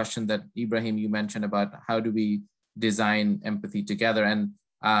about this question that Ibrahim, you mentioned about how do we design empathy together. And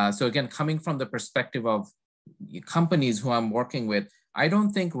so again, coming from the perspective of companies who I'm working with, I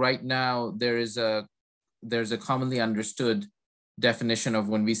don't think right now there's a commonly understood definition of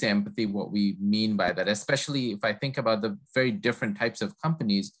when we say empathy, what we mean by that, especially if I think about the very different types of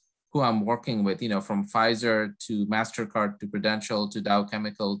companies who I'm working with, you know, from Pfizer to MasterCard to Prudential to Dow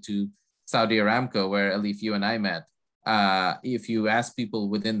Chemical to Saudi Aramco, where Elif, you and I met. If you ask people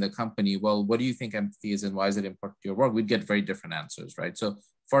within the company, well, what do you think empathy is and why is it important to your work? We'd get very different answers, right? So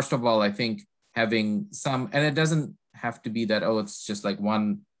first of all, I think having some, and it doesn't have to be that, oh, it's just like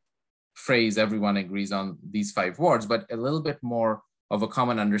one phrase, everyone agrees on these 5 words, but a little bit more of a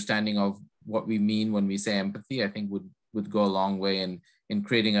common understanding of what we mean when we say empathy, I think would go a long way in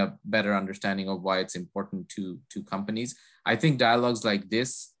creating a better understanding of why it's important to companies. I think dialogues like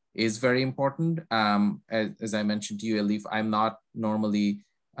this is very important. As I mentioned to you, Elif, I'm not normally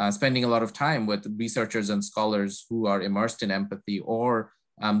spending a lot of time with researchers and scholars who are immersed in empathy or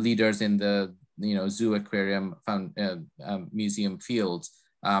leaders in the zoo, aquarium, museum fields.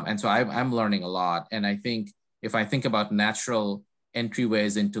 And so I'm learning a lot. And I think if I think about natural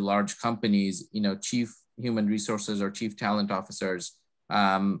entryways into large companies, chief human resources or chief talent officers,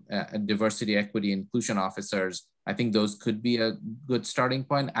 diversity, equity, inclusion officers, I think those could be a good starting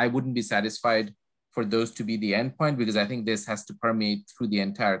point. I wouldn't be satisfied for those to be the end point, because I think this has to permeate through the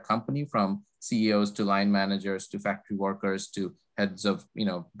entire company, from CEOs to line managers to factory workers to heads of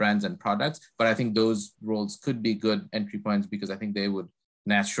brands and products. But I think those roles could be good entry points, because I think they would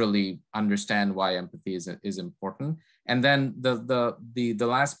naturally understand why empathy is important. And then the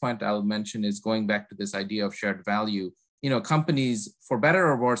last point I'll mention is going back to this idea of shared value. Companies, for better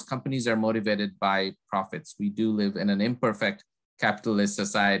or worse, companies are motivated by profits. We do live in an imperfect capitalist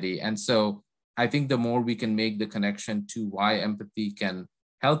society. And so I think the more we can make the connection to why empathy can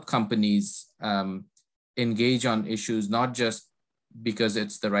help companies engage on issues, not just because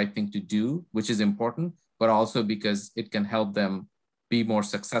it's the right thing to do, which is important, but also because it can help them be more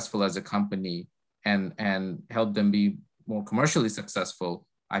successful as a company and help them be more commercially successful,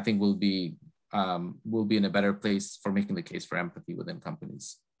 I think we'll be in a better place for making the case for empathy within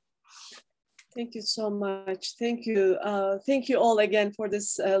companies. Thank you so much. Thank you. Thank you all again for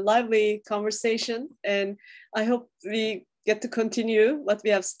this lively conversation. And I hope we get to continue what we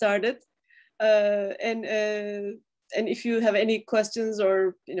have started. And if you have any questions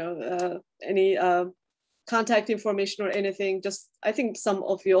or any contact information or anything, I think some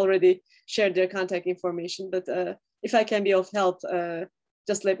of you already shared their contact information, but if I can be of help,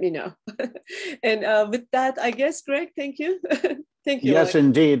 just let me know. And with that, I guess, Greg, thank you. Thank you. Yes,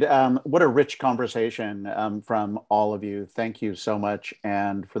 indeed. What a rich conversation from all of you. Thank you so much.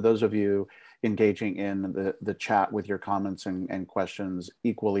 And for those of you engaging in the chat with your comments and questions,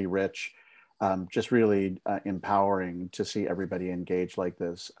 equally rich, just really empowering to see everybody engage like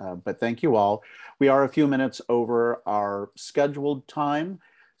this. But thank you all. We are a few minutes over our scheduled time.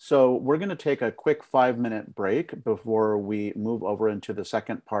 So we're going to take a quick 5-minute break before we move over into the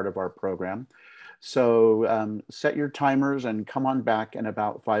second part of our program. So set your timers and come on back in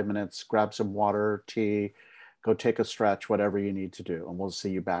about 5 minutes, grab some water, tea, go take a stretch, whatever you need to do. And we'll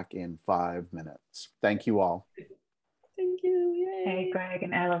see you back in 5 minutes. Thank you all. Thank you. Yay. Hey, Greg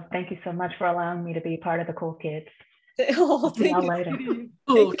and Ella, thank you so much for allowing me to be part of the cool kids. Oh, thank you. Later.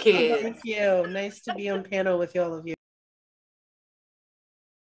 Cool kids. Thank you. Nice to be on panel with all of you.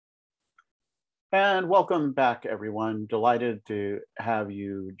 And welcome back, everyone. Delighted to have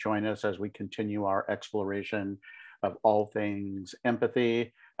you join us as we continue our exploration of all things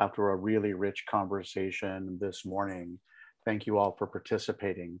empathy after a really rich conversation this morning. Thank you all for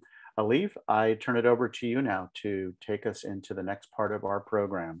participating. Alif, I turn it over to you now to take us into the next part of our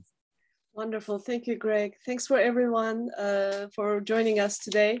program. Wonderful. Thank you, Greg. Thanks for everyone for joining us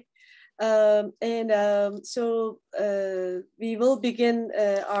today. So we will begin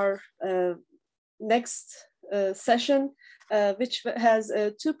our next session, which has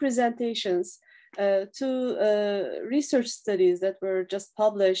 2 presentations, 2 research studies that were just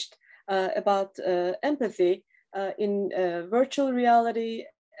published about empathy in virtual reality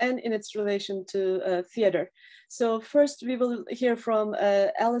and in its relation to theater. So first we will hear from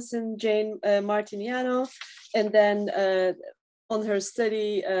Alison Jane Martiniano, and then on her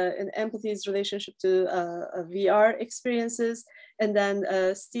study in empathy's relationship to VR experiences, and then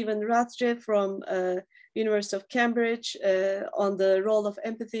Stephen Rathje from University of Cambridge on the role of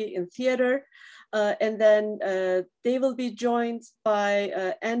empathy in theater. And then they will be joined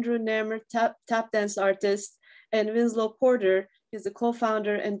by Andrew Nemr, tap dance artist, and Winslow Porter. He's the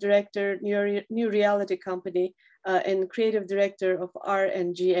co-founder and director, New Reality Company, and creative director of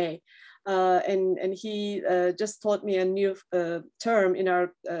R&GA. And he just taught me a new term in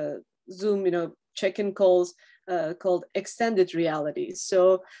our Zoom, check-in calls called extended reality.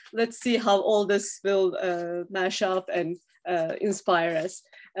 So let's see how all this will mash up and inspire us.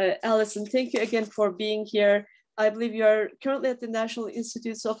 Alison, thank you again for being here. I believe you are currently at the National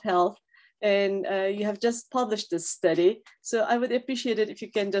Institutes of Health, and you have just published this study. So I would appreciate it if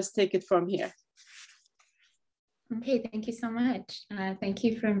you can just take it from here. Okay, thank you so much. Thank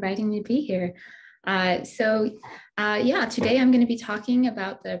you for inviting me to be here. Today I'm going to be talking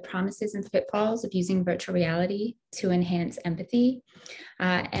about the promises and pitfalls of using virtual reality to enhance empathy.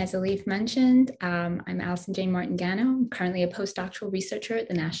 As Alif mentioned, I'm Alison Jane Martiniano. I'm currently a postdoctoral researcher at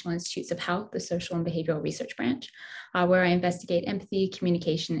the National Institutes of Health, the Social and Behavioral Research Branch, where I investigate empathy,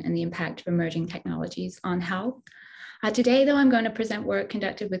 communication, and the impact of emerging technologies on health. Today, though, I'm going to present work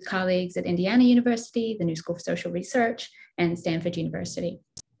conducted with colleagues at Indiana University, the New School for Social Research, and Stanford University.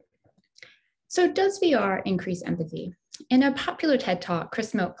 So does VR increase empathy? In a popular TED Talk,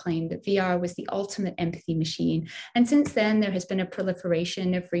 Chris Milk claimed that VR was the ultimate empathy machine. And since then, there has been a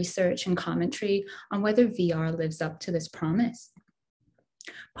proliferation of research and commentary on whether VR lives up to this promise.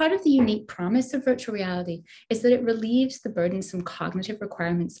 Part of the unique promise of virtual reality is that it relieves the burdensome cognitive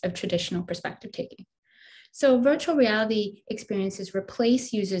requirements of traditional perspective taking. So virtual reality experiences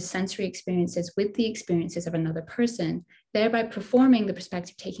replace users' sensory experiences with the experiences of another person, thereby performing the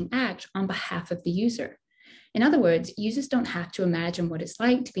perspective-taking act on behalf of the user. In other words, users don't have to imagine what it's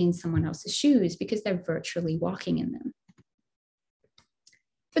like to be in someone else's shoes because they're virtually walking in them.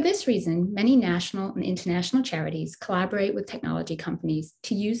 For this reason, many national and international charities collaborate with technology companies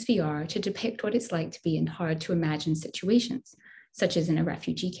to use VR to depict what it's like to be in hard-to-imagine situations, such as in a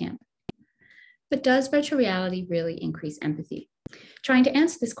refugee camp. But does virtual reality really increase empathy? Trying to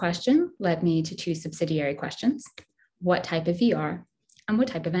answer this question led me to 2 subsidiary questions: what type of VR and what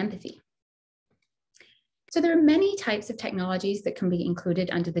type of empathy? So there are many types of technologies that can be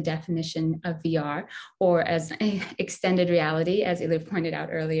included under the definition of VR, or as extended reality, as Ilya pointed out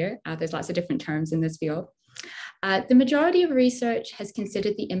earlier. There's lots of different terms in this field. The majority of research has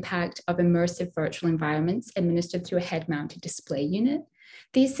considered the impact of immersive virtual environments administered through a head-mounted display unit.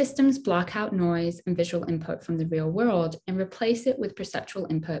 These systems block out noise and visual input from the real world and replace it with perceptual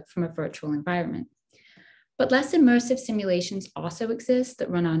input from a virtual environment. But less immersive simulations also exist that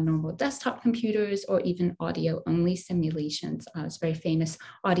run on normal desktop computers or even audio-only simulations. It's a very famous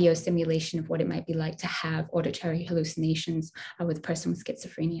audio simulation of what it might be like to have auditory hallucinations with a person with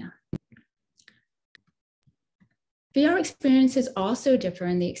schizophrenia. VR experiences also differ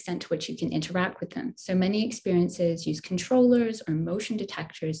in the extent to which you can interact with them. So many experiences use controllers or motion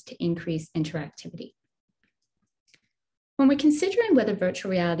detectors to increase interactivity. When we're considering whether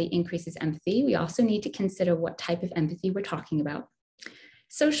virtual reality increases empathy, we also need to consider what type of empathy we're talking about.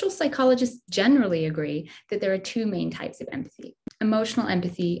 Social psychologists generally agree that there are two main types of empathy: emotional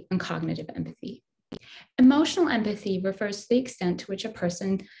empathy and cognitive empathy. Emotional empathy refers to the extent to which a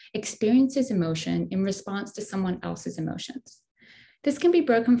person experiences emotion in response to someone else's emotions. This can be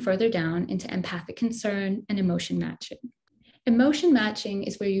broken further down into empathic concern and emotion matching. Emotion matching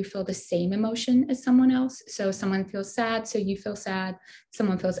is where you feel the same emotion as someone else. So someone feels sad, so you feel sad.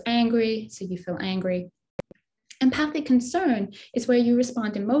 Someone feels angry, so you feel angry. Empathic concern is where you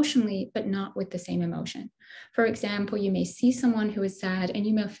respond emotionally, but not with the same emotion. For example, you may see someone who is sad and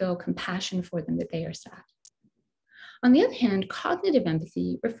you may feel compassion for them that they are sad. On the other hand, cognitive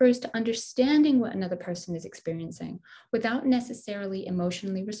empathy refers to understanding what another person is experiencing without necessarily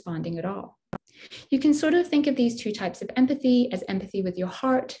emotionally responding at all. You can sort of think of these two types of empathy as empathy with your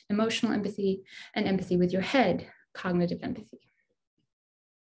heart, emotional empathy, and empathy with your head, cognitive empathy.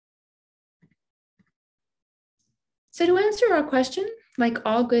 So to answer our question, like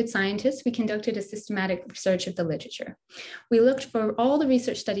all good scientists, we conducted a systematic research of the literature. We looked for all the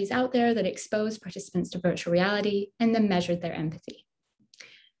research studies out there that exposed participants to virtual reality and then measured their empathy.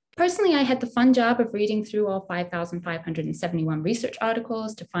 Personally, I had the fun job of reading through all 5,571 research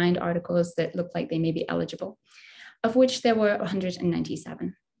articles to find articles that looked like they may be eligible, of which there were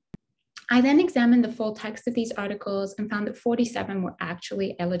 197. I then examined the full text of these articles and found that 47 were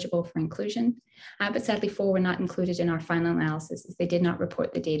actually eligible for inclusion, but sadly 4 were not included in our final analysis as they did not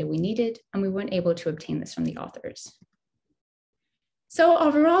report the data we needed, and we weren't able to obtain this from the authors. So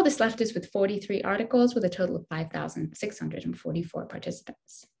overall, this left us with 43 articles with a total of 5,644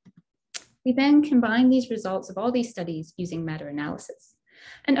 participants. We then combined these results of all these studies using meta-analysis.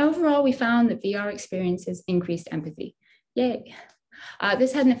 And overall, we found that VR experiences increased empathy. Yay.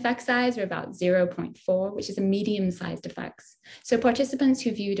 This had an effect size of about 0.4, which is a medium-sized effect. So participants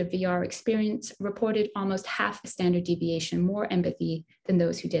who viewed a VR experience reported almost half a standard deviation more empathy than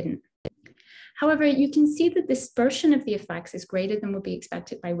those who didn't. However, you can see that the dispersion of the effects is greater than would be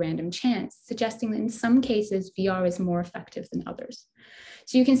expected by random chance, suggesting that in some cases, VR is more effective than others.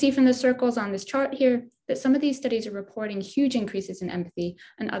 So you can see from the circles on this chart here that some of these studies are reporting huge increases in empathy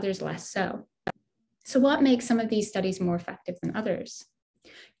and others less so. So what makes some of these studies more effective than others?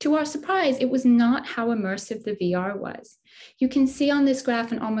 To our surprise, it was not how immersive the VR was. You can see on this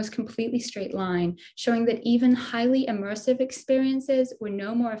graph an almost completely straight line showing that even highly immersive experiences were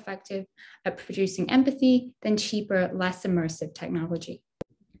no more effective at producing empathy than cheaper, less immersive technology.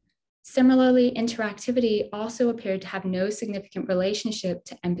 Similarly, interactivity also appeared to have no significant relationship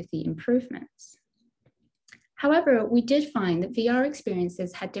to empathy improvements. However, we did find that VR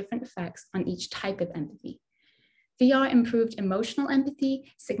experiences had different effects on each type of empathy. VR improved emotional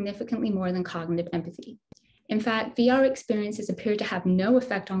empathy significantly more than cognitive empathy. In fact, VR experiences appear to have no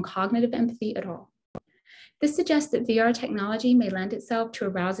effect on cognitive empathy at all. This suggests that VR technology may lend itself to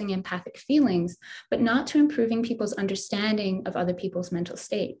arousing empathic feelings, but not to improving people's understanding of other people's mental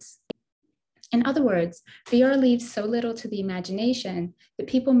states. In other words, VR leaves so little to the imagination that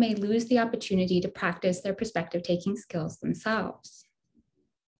people may lose the opportunity to practice their perspective-taking skills themselves.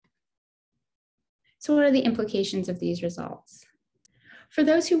 So what are the implications of these results? For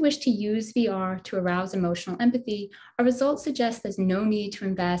those who wish to use VR to arouse emotional empathy, our results suggest there's no need to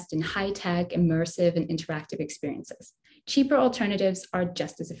invest in high-tech, immersive, and interactive experiences. Cheaper alternatives are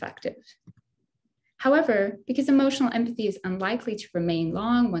just as effective. However, because emotional empathy is unlikely to remain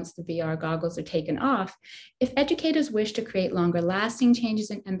long once the VR goggles are taken off, if educators wish to create longer lasting changes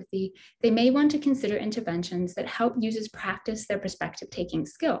in empathy, they may want to consider interventions that help users practice their perspective-taking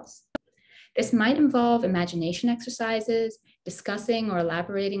skills. This might involve imagination exercises, discussing or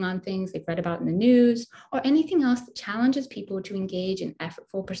elaborating on things they've read about in the news, or anything else that challenges people to engage in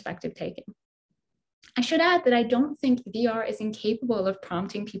effortful perspective-taking. I should add that I don't think VR is incapable of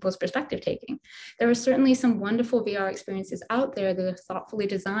prompting people's perspective-taking. There are certainly some wonderful VR experiences out there that are thoughtfully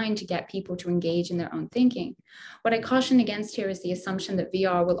designed to get people to engage in their own thinking. What I caution against here is the assumption that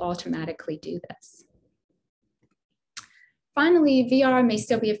VR will automatically do this. Finally, VR may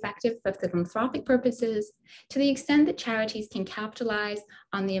still be effective for philanthropic purposes to the extent that charities can capitalize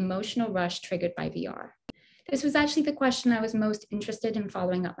on the emotional rush triggered by VR. This was actually the question I was most interested in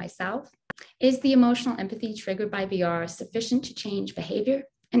following up myself. Is the emotional empathy triggered by VR sufficient to change behavior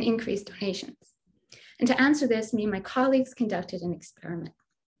and increase donations? And to answer this, me and my colleagues conducted an experiment.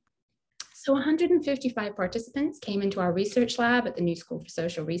 So 155 participants came into our research lab at the New School for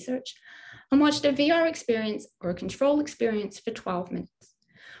Social Research. and watched a VR experience or a control experience for 12 minutes.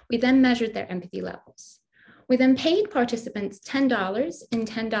 We then measured their empathy levels. We then paid participants $10 in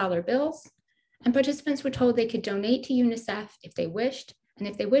 $10 bills, and participants were told they could donate to UNICEF if they wished, and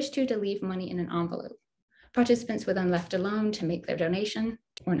if they wished to leave money in an envelope. Participants were then left alone to make their donation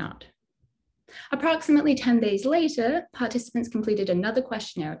or not. Approximately 10 days later, participants completed another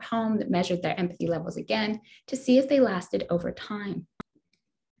questionnaire at home that measured their empathy levels again to see if they lasted over time.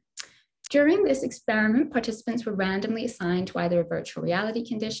 During this experiment, participants were randomly assigned to either a virtual reality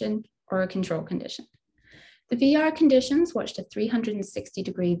condition or a control condition. The VR conditions watched a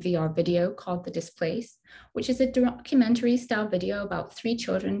 360-degree VR video called The Displaced, which is a documentary-style video about 3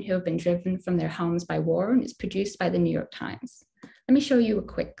 children who have been driven from their homes by war, and is produced by the New York Times. Let me show you a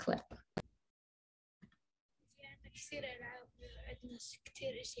quick clip.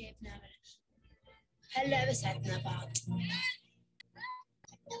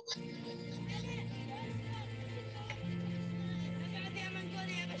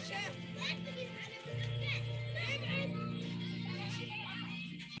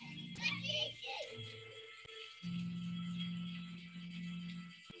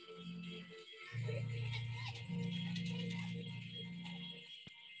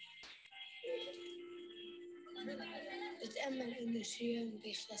 بتأمل إنه شي يوم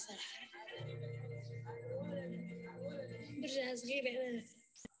بيخلص الحرب برجع صغيرة أنا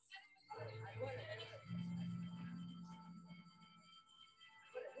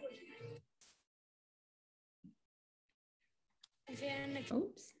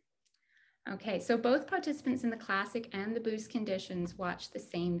Oops. Okay, so both participants in the classic and the boost conditions watched the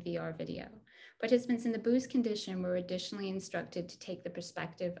same VR video. Participants in the boost condition were additionally instructed to take the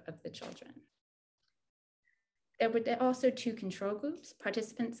perspective of the children. There were also 2 control groups.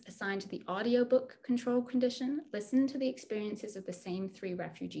 Participants assigned to the audiobook control condition listened to the experiences of the same 3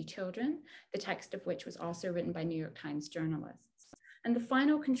 refugee children, the text of which was also written by New York Times journalists. And the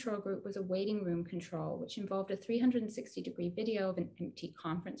final control group was a waiting room control, which involved a 360-degree video of an empty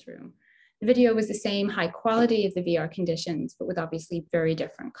conference room. The video was the same high quality of the VR conditions, but with obviously very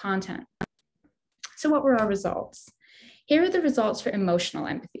different content. So what were our results? Here are the results for emotional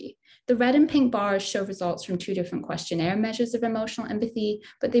empathy. The red and pink bars show results from 2 different questionnaire measures of emotional empathy,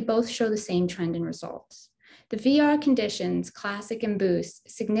 but they both show the same trend in results. The VR conditions, classic and boost,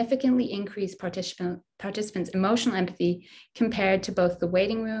 significantly increased participants' emotional empathy compared to both the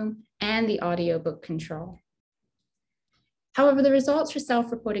waiting room and the audiobook control. However, the results for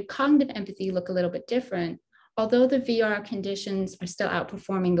self-reported cognitive empathy look a little bit different. Although the VR conditions are still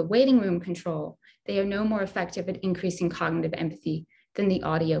outperforming the waiting room control, they are no more effective at increasing cognitive empathy than the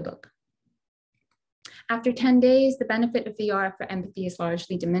audiobook. After 10 days, the benefit of VR for empathy is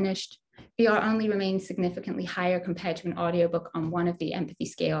largely diminished. VR only remains significantly higher compared to an audiobook on one of the empathy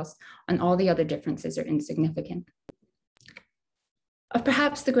scales, and all the other differences are insignificant. Of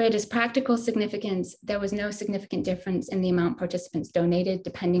perhaps the greatest practical significance, there was no significant difference in the amount participants donated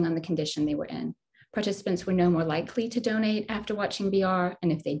depending on the condition they were in. Participants were no more likely to donate after watching VR,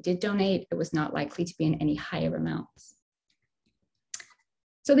 and if they did donate, it was not likely to be in any higher amounts.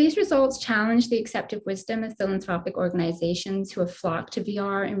 So these results challenge the accepted wisdom of philanthropic organizations who have flocked to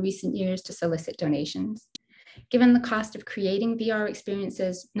VR in recent years to solicit donations. Given the cost of creating VR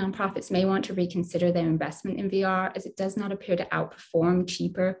experiences, nonprofits may want to reconsider their investment in VR, as it does not appear to outperform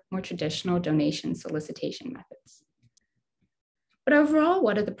cheaper, more traditional donation solicitation methods. But overall,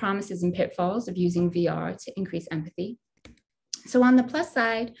 what are the promises and pitfalls of using VR to increase empathy? So on the plus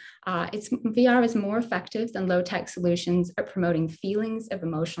side, VR is more effective than low-tech solutions at promoting feelings of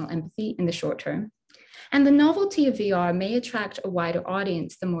emotional empathy in the short term. And the novelty of VR may attract a wider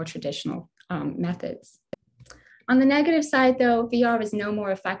audience than more traditional methods. On the negative side, though, VR is no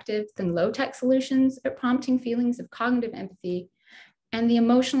more effective than low-tech solutions at prompting feelings of cognitive empathy, and the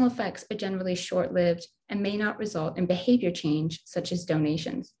emotional effects are generally short-lived and may not result in behavior change, such as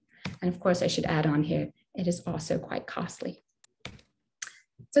donations. And of course, I should add on here, it is also quite costly.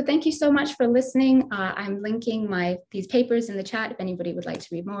 So thank you so much for listening. I'm linking these papers in the chat if anybody would like to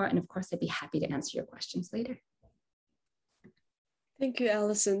read more. And of course, I'd be happy to answer your questions later. Thank you,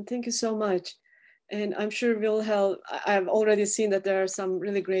 Allison. Thank you so much. And I'm sure we'll help. I've already seen that there are some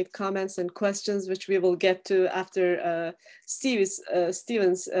really great comments and questions, which we will get to after Stephen's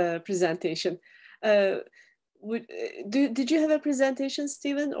presentation. Did you have a presentation,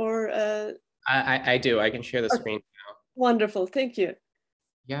 Stephen, or? I do. I can share the screen now. Wonderful. Thank you.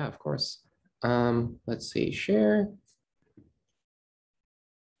 Yeah, of course. Let's see, share.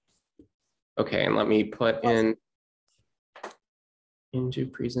 Okay, and let me put into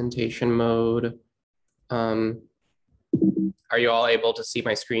presentation mode. Are you all able to see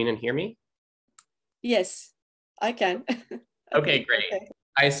my screen and hear me? Yes, I can. Okay, great. Okay.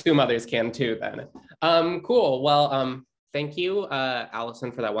 I assume others can too then. Cool. Well, thank you,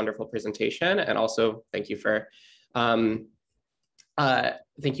 Allison, for that wonderful presentation. And also thank you for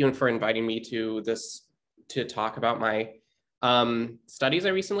inviting me to talk about my studies I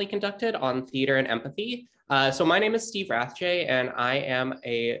recently conducted on theater and empathy. So my name is Steve Rathje, and I am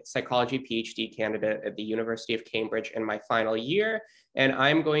a psychology PhD candidate at the University of Cambridge in my final year. And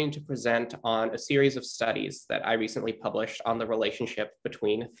I'm going to present on a series of studies that I recently published on the relationship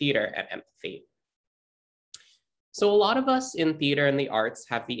between theater and empathy. So a lot of us in theater and the arts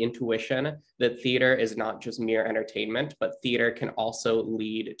have the intuition that theater is not just mere entertainment, but theater can also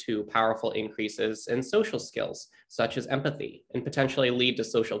lead to powerful increases in social skills, such as empathy, and potentially lead to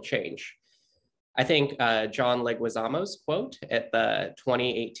social change. I think John Leguizamo's quote at the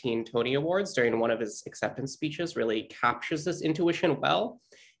 2018 Tony Awards during one of his acceptance speeches really captures this intuition well.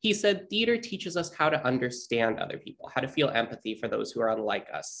 He said, "Theater teaches us how to understand other people, how to feel empathy for those who are unlike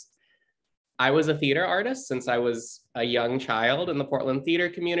us." I was a theater artist since I was a young child in the Portland theater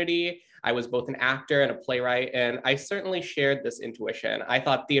community. I was both an actor and a playwright, and I certainly shared this intuition. I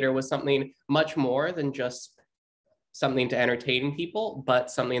thought theater was something much more than just something to entertain people, but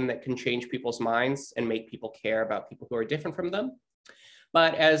something that can change people's minds and make people care about people who are different from them.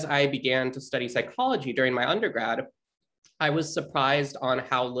 But as I began to study psychology during my undergrad, I was surprised on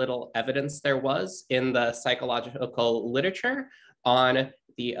how little evidence there was in the psychological literature on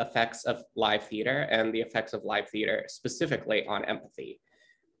the effects of live theater and the effects of live theater specifically on empathy.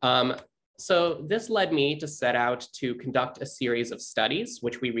 So this led me to set out to conduct a series of studies,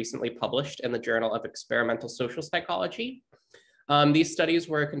 which we recently published in the Journal of Experimental Social Psychology. These studies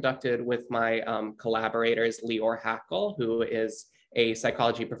were conducted with my collaborators, Lior Hackle, who is a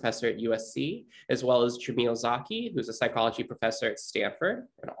psychology professor at USC, as well as Jamil Zaki, who's a psychology professor at Stanford,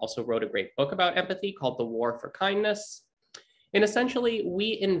 and also wrote a great book about empathy called The War for Kindness. And essentially,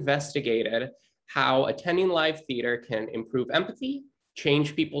 we investigated how attending live theater can improve empathy,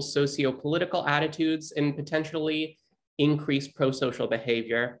 change people's socio-political attitudes, and potentially increase pro-social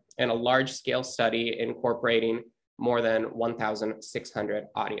behavior in a large-scale study incorporating more than 1,600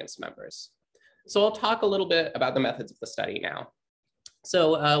 audience members. So I'll talk a little bit about the methods of the study now.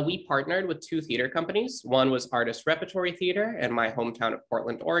 So we partnered with two theater companies. One was Artist Repertory Theater in my hometown of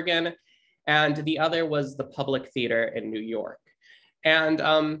Portland, Oregon, and the other was the Public Theater in New York. And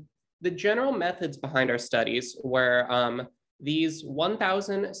the general methods behind our studies were these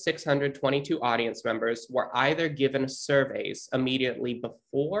 1,622 audience members were either given surveys immediately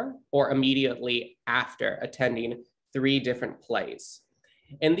before or immediately after attending 3 different plays.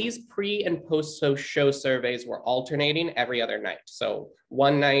 And these pre and post-show surveys were alternating every other night. So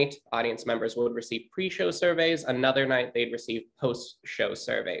one night, audience members would receive pre-show surveys. Another night, they'd receive post-show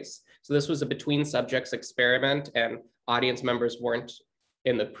surveys. So this was a between subjects experiment, and audience members weren't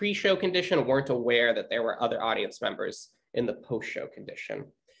in the pre-show condition, weren't aware that there were other audience members in the post-show condition.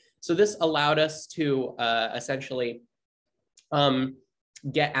 So this allowed us to essentially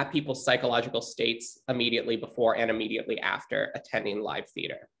get at people's psychological states immediately before and immediately after attending live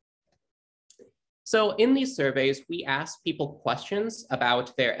theater. So in these surveys, we asked people questions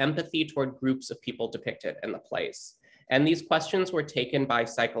about their empathy toward groups of people depicted in the plays. And these questions were taken by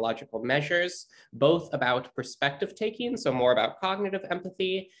psychological measures, both about perspective taking, so more about cognitive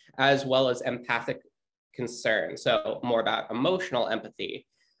empathy, as well as empathic concern, so more about emotional empathy.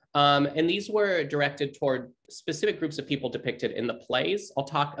 And these were directed toward specific groups of people depicted in the plays. I'll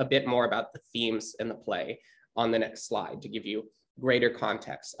talk a bit more about the themes in the play on the next slide to give you greater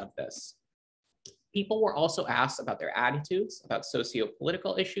context of this. People were also asked about their attitudes about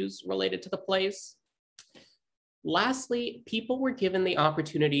socio-political issues related to the plays. Lastly, people were given the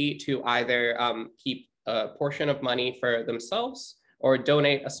opportunity to either keep a portion of money for themselves or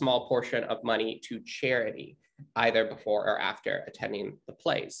donate a small portion of money to charity, either before or after attending the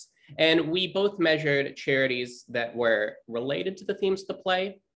plays. And we both measured charities that were related to the themes of the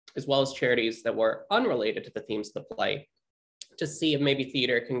play, as well as charities that were unrelated to the themes of the play, to see if maybe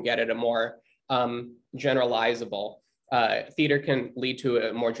theater can get at a more generalizable, theater can lead to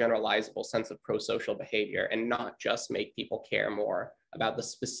a more generalizable sense of pro-social behavior and not just make people care more about the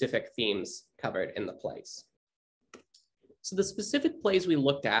specific themes covered in the plays. So the specific plays we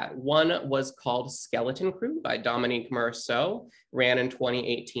looked at, one was called Skeleton Crew by Dominique Morisseau, ran in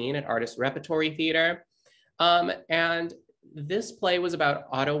 2018 at Artist Repertory Theater. And this play was about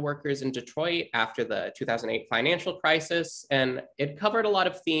auto workers in Detroit after the 2008 financial crisis. And it covered a lot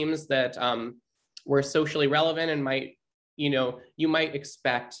of themes that were socially relevant and might, you might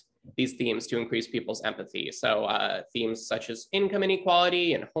expect these themes to increase people's empathy. So themes such as income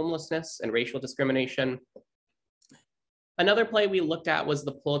inequality and homelessness and racial discrimination. Another play we looked at was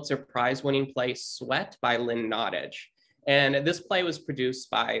the Pulitzer Prize-winning play Sweat by Lynn Nottage. And this play was produced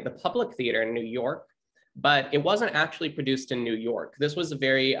by the Public Theater in New York, but it wasn't actually produced in New York. This was a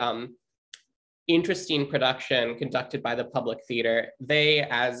very interesting production conducted by the Public Theater. They,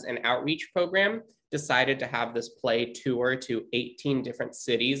 as an outreach program, decided to have this play tour to 18 different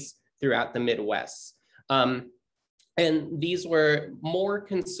cities throughout the Midwest. And these were more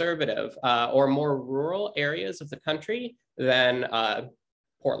conservative or more rural areas of the country than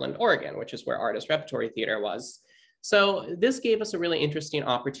Portland, Oregon, which is where Artist Repertory Theater was. So this gave us a really interesting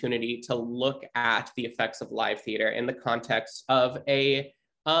opportunity to look at the effects of live theater in the context of a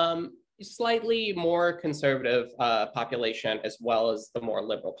slightly more conservative population, as well as the more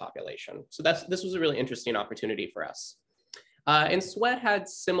liberal population. So this was a really interesting opportunity for us. And Sweat had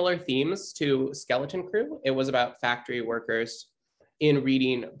similar themes to Skeleton Crew. It was about factory workers in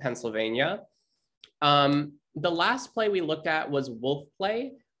Reading, Pennsylvania. The last play we looked at was Wolf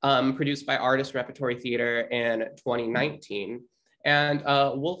Play, produced by Artist Repertory Theater in 2019. And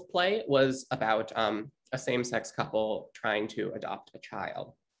Wolf Play was about a same-sex couple trying to adopt a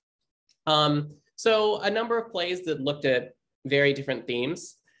child. So a number of plays that looked at very different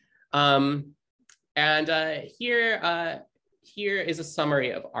themes. Here is a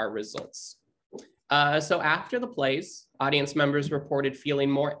summary of our results. So after the plays, audience members reported feeling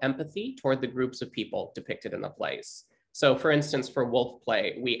more empathy toward the groups of people depicted in the plays. So for instance, for Wolf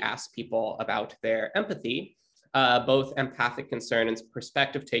Play, we asked people about their empathy, both empathic concern and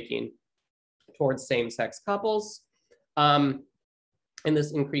perspective taking towards same-sex couples. And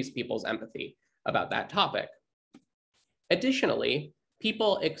this increased people's empathy about that topic. Additionally,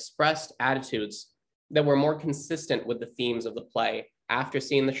 people expressed attitudes that were more consistent with the themes of the play after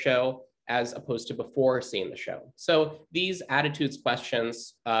seeing the show as opposed to before seeing the show. So these attitudes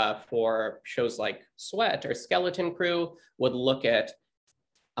questions for shows like Sweat or Skeleton Crew would look at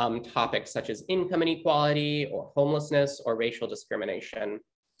topics such as income inequality or homelessness or racial discrimination.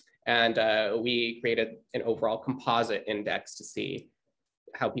 And we created an overall composite index to see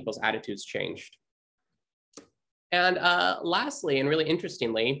how people's attitudes changed. And lastly, and really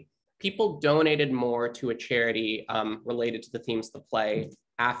interestingly, people donated more to a charity related to the themes of the play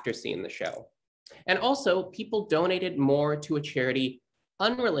after seeing the show. And also, people donated more to a charity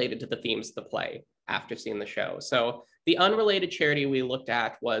unrelated to the themes of the play after seeing the show. So the unrelated charity we looked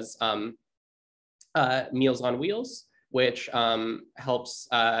at was Meals on Wheels, which helps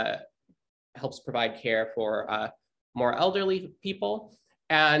provide care for more elderly people.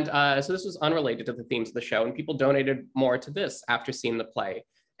 And so this was unrelated to the themes of the show, and people donated more to this after seeing the play.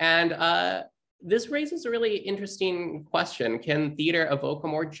 And this raises a really interesting question. Can theater evoke a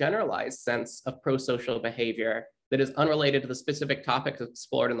more generalized sense of pro-social behavior that is unrelated to the specific topics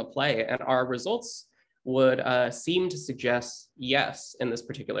explored in the play? And our results would seem to suggest yes in this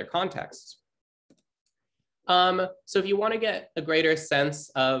particular context. So if you want to get a greater sense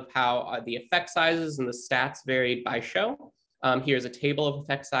of how the effect sizes and the stats varied by show, here's a table of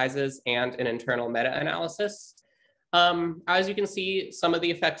effect sizes and an internal meta-analysis. As you can see, some of the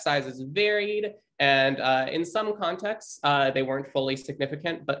effect sizes varied, and in some contexts, they weren't fully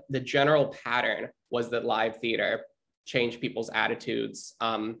significant, but the general pattern was that live theater changed people's attitudes,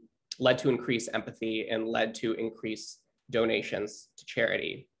 led to increased empathy, and led to increased donations to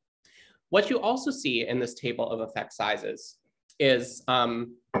charity. What you also see in this table of effect sizes is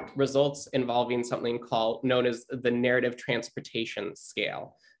results involving something known as the narrative transportation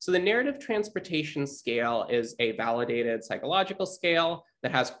scale. So the narrative transportation scale is a validated psychological scale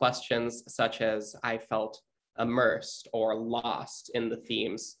that has questions such as, I felt immersed or lost in the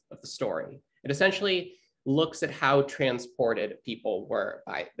themes of the story. It essentially looks at how transported people were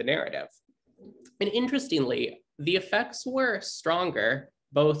by the narrative. And interestingly, the effects were stronger,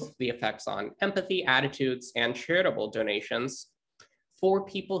 both the effects on empathy, attitudes, and charitable donations for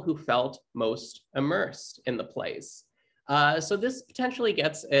people who felt most immersed in the plays. So this potentially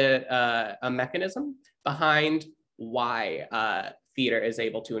gets a mechanism behind why theater is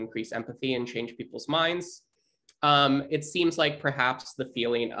able to increase empathy and change people's minds. It seems like perhaps the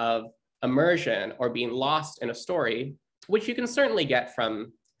feeling of immersion or being lost in a story, which you can certainly get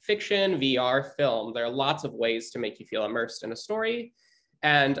from fiction, VR, film. There are lots of ways to make you feel immersed in a story.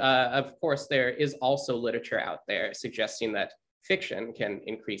 And of course, there is also literature out there suggesting that fiction can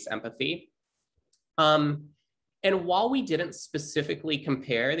increase empathy. And while we didn't specifically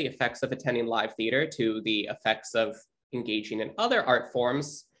compare the effects of attending live theater to the effects of engaging in other art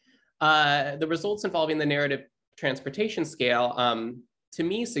forms, the results involving the narrative transportation scale to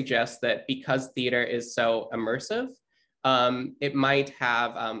me suggests that because theater is so immersive, it might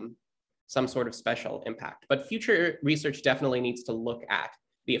have some sort of special impact. But future research definitely needs to look at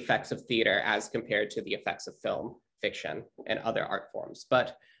the effects of theater as compared to the effects of film, fiction, and other art forms.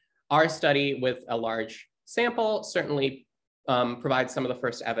 But our study with a large sample certainly provides some of the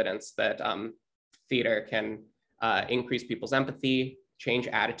first evidence that theater can increase people's empathy, change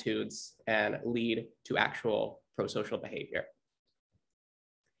attitudes, and lead to actual pro-social behavior.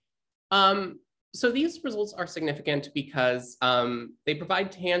 So these results are significant because they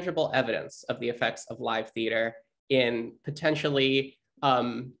provide tangible evidence of the effects of live theater in potentially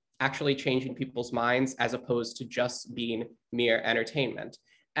actually changing people's minds as opposed to just being mere entertainment.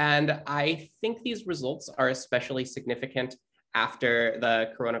 And I think these results are especially significant after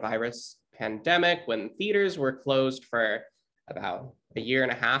the coronavirus pandemic, when theaters were closed for about a year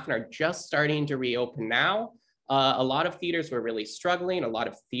and a half and are just starting to reopen now. A lot of theaters were really struggling. A lot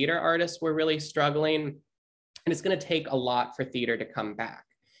of theater artists were really struggling. And it's going to take a lot for theater to come back.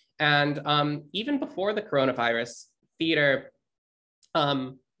 And even before the coronavirus, theater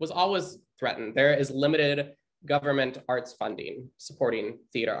was always threatened. There is limited government arts funding supporting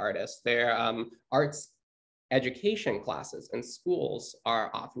theater artists. Their arts education classes in schools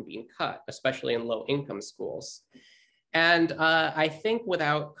are often being cut, especially in low-income schools. And I think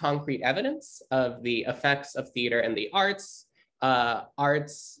without concrete evidence of the effects of theater and the arts,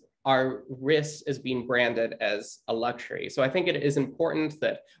 our risk is being branded as a luxury. So I think it is important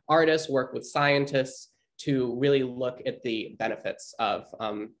that artists work with scientists to really look at the benefits of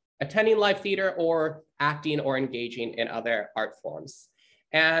attending live theater or acting or engaging in other art forms.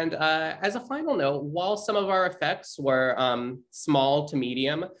 And as a final note, while some of our effects were small to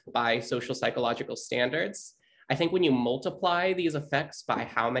medium by social psychological standards, I think when you multiply these effects by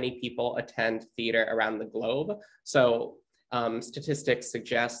how many people attend theater around the globe, so statistics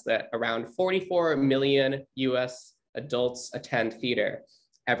suggest that around 44 million US adults attend theater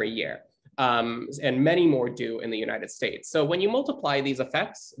every year, and many more do in the United States. So when you multiply these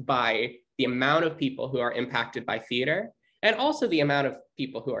effects by the amount of people who are impacted by theater, and also the amount of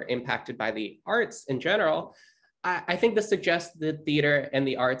people who are impacted by the arts in general, I think this suggests that theater and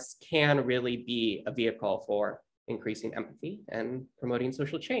the arts can really be a vehicle for increasing empathy and promoting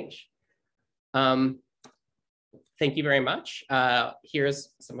social change. Thank you very much. Here's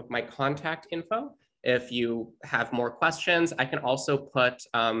some of my contact info. If you have more questions, I can also put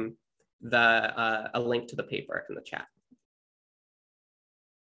a link to the paper in the chat.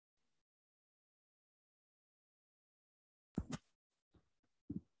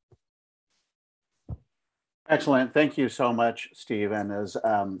 Excellent. Thank you so much, Steve. And as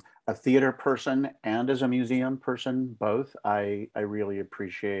a theater person and as a museum person, both, I really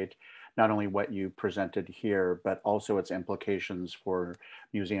appreciate not only what you presented here, but also its implications for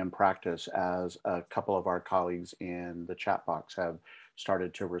museum practice, as a couple of our colleagues in the chat box have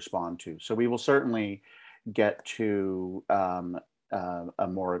started to respond to. So we will certainly get to a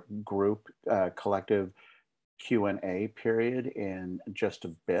more group collective Q&A period in just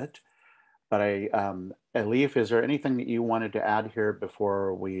a bit. But Elif, is there anything that you wanted to add here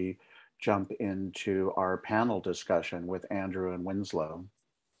before we jump into our panel discussion with Andrew and Winslow?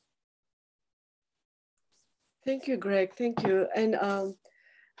 Thank you, Greg. Thank you. And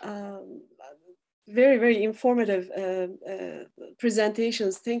very, very informative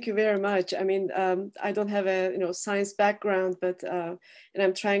presentations. Thank you very much. I mean, I don't have a science background, but and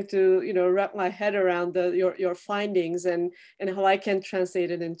I'm trying to wrap my head around your findings and how I can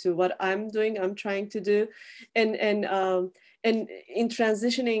translate it into what I'm trying to do, and in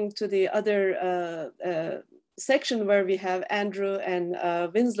transitioning to the other section where we have Andrew and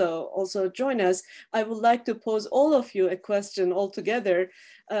Winslow also join us, I would like to pose all of you a question altogether,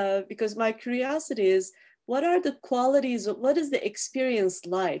 because my curiosity is, what are the qualities, what is the experience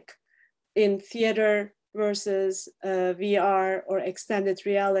like in theater versus VR or extended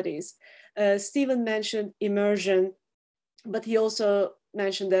realities? Stephen mentioned immersion, but he also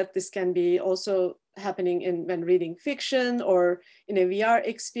mentioned that this can be also happening when reading fiction or in a VR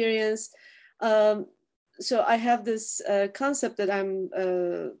experience. So I have this concept that I'm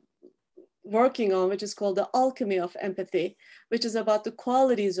working on, which is called the alchemy of empathy, which is about the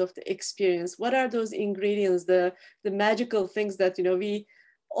qualities of the experience. What are those ingredients, the magical things that we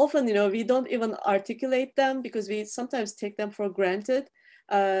often we don't even articulate them because we sometimes take them for granted,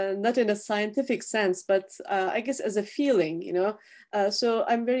 not in a scientific sense, but I guess as a feeling, So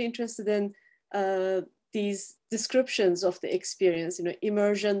I'm very interested in these descriptions of the experience.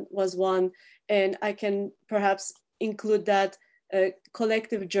 Immersion was one, and I can perhaps include that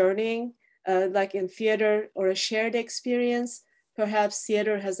collective journeying, like in theater, or a shared experience, perhaps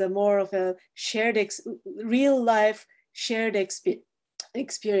theater has a more of a shared, real life shared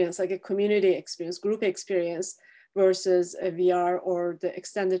experience, like a community experience, group experience, versus a VR or the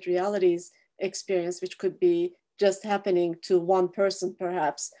extended realities experience, which could be just happening to one person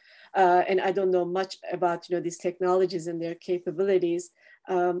perhaps. And I don't know much about these technologies and their capabilities.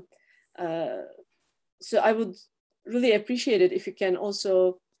 So I would really appreciate it if you can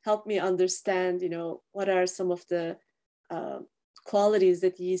also help me understand, what are some of the qualities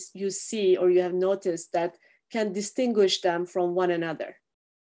that you see or you have noticed that can distinguish them from one another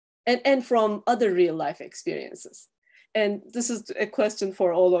and from other real life experiences. And this is a question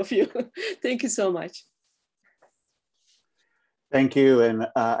for all of you. Thank you so much. Thank you. And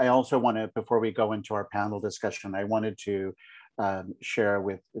I also wanted, before we go into our panel discussion, I wanted to share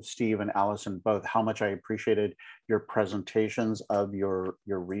with Steve and Allison both how much I appreciated your presentations of your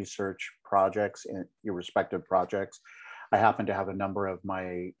research projects and your respective projects. I happen to have a number of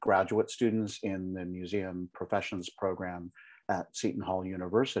my graduate students in the Museum Professions program at Seton Hall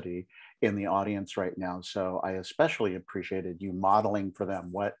University in the audience right now. So I especially appreciated you modeling for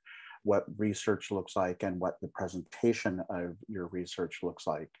them what research looks like and what the presentation of your research looks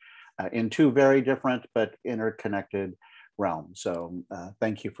like in two very different but interconnected realms. So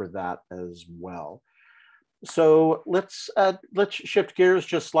thank you for that as well. So let's shift gears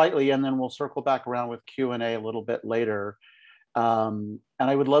just slightly, and then we'll circle back around with Q&A a little bit later. And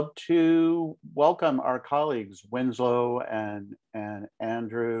I would love to welcome our colleagues, Winslow and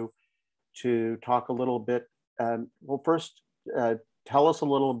Andrew, to talk a little bit. Well, first, tell us a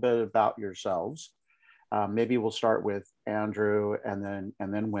little bit about yourselves. Maybe we'll start with Andrew and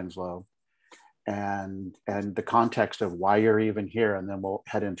then Winslow, and the context of why you're even here, and then we'll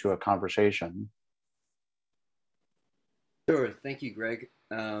head into a conversation. Sure. Thank you, Greg.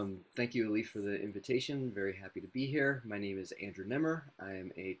 Thank you, Elif, for the invitation. Very happy to be here. My name is Andrew Nemmer. I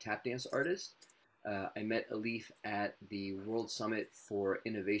am a tap dance artist. I met Elif at the World Summit for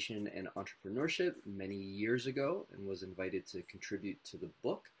Innovation and Entrepreneurship many years ago and was invited to contribute to the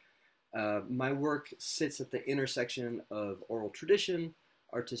book. My work sits at the intersection of oral tradition,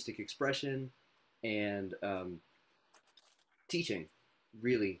 artistic expression, and teaching,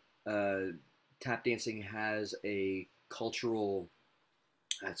 really. Tap dancing has a cultural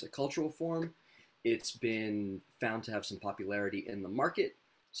form. It's been found to have some popularity in the market,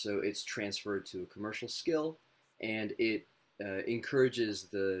 so it's transferred to a commercial skill, and it encourages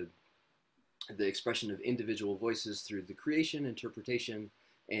the expression of individual voices through the creation, interpretation,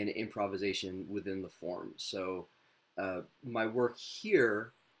 and improvisation within the form. So my work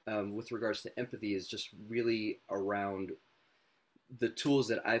here with regards to empathy is just really around the tools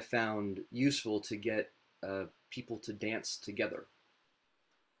that I've found useful to get people to dance together.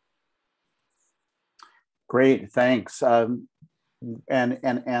 Great, thanks. And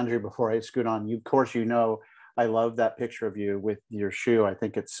Andrew, before I scoot on, of course, I love that picture of you with your shoe. I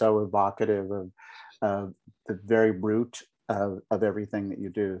think it's so evocative of the very root of everything that you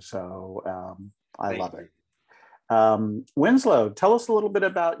do. So I love it. Winslow, tell us a little bit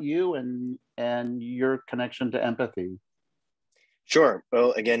about you and your connection to empathy. Sure.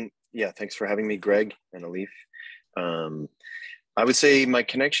 Well, again, yeah, thanks for having me, Greg and Elif. I would say my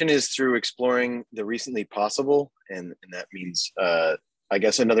connection is through exploring the recently possible, and that means, I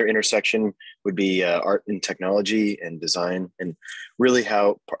guess another intersection would be art and technology and design, and really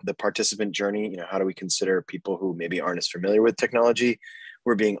how the participant journey, how do we consider people who maybe aren't as familiar with technology,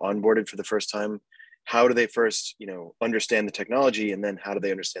 who are being onboarded for the first time? How do they first, understand the technology, and then how do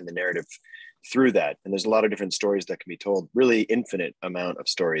they understand the narrative through that? And there's a lot of different stories that can be told, really infinite amount of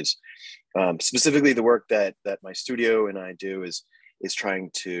stories. Specifically, the work that my studio and I do is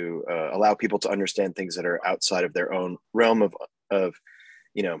trying to allow people to understand things that are outside of their own realm of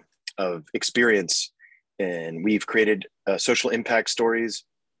experience. And we've created social impact stories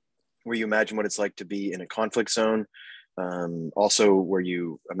where you imagine what it's like to be in a conflict zone. Also where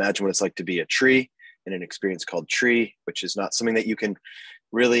you imagine what it's like to be a tree in an experience called Tree, which is not something that you can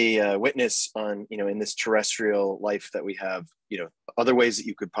really witness on, in this terrestrial life that we have. Other ways that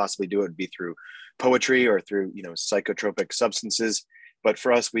you could possibly do it would be through poetry or through, psychotropic substances. But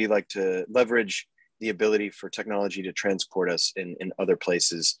for us, we like to leverage the ability for technology to transport us in other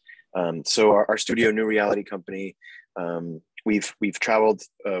places. So our studio, New Reality Company, we've traveled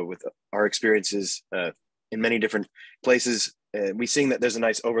with our experiences in many different places. We're seeing that there's a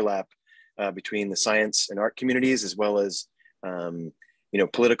nice overlap between the science and art communities, as well as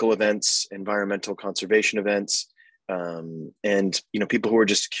political events, environmental conservation events, and people who are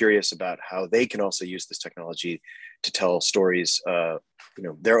just curious about how they can also use this technology to tell stories,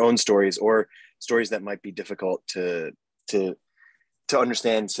 their own stories, or stories that might be difficult to to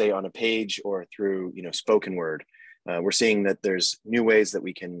understand, say, on a page or through, you know, spoken word. We're seeing that there's new ways that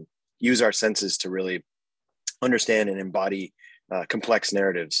we can use our senses to really understand and embody complex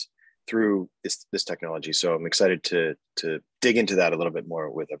narratives through this technology. So I'm excited to dig into that a little bit more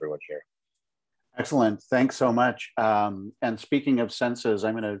with everyone here. Excellent. Thanks so much. And speaking of senses,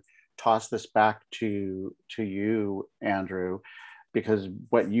 I'm going to toss this back to you, Andrew, because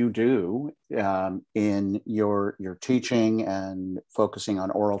what you do in your teaching and focusing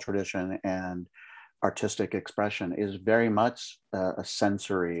on oral tradition and artistic expression is very much a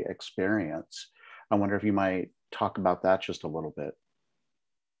sensory experience. I wonder if you might talk about that just a little bit.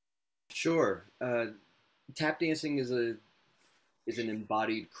 Sure. Tap dancing is an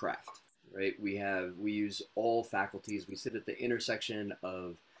embodied craft, right? We use all faculties. We sit at the intersection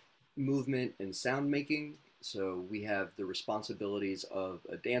of movement and sound making. So we have the responsibilities of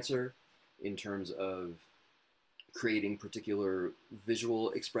a dancer in terms of creating particular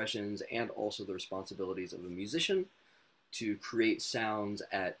visual expressions, and also the responsibilities of a musician to create sounds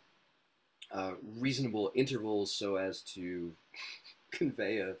at reasonable intervals so as to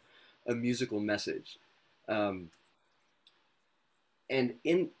convey a musical message. And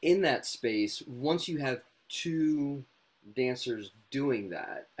in that space, once you have two dancers doing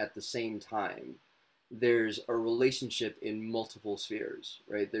that at the same time, there's a relationship in multiple spheres,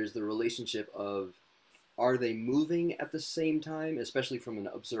 right? There's the relationship of, are they moving at the same time, especially from an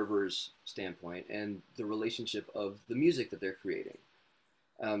observer's standpoint, and the relationship of the music that they're creating.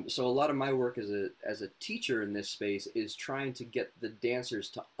 So a lot of my work as a teacher in this space is trying to get the dancers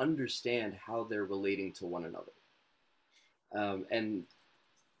to understand how they're relating to one another. And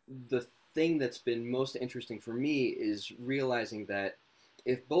the thing that's been most interesting for me is realizing that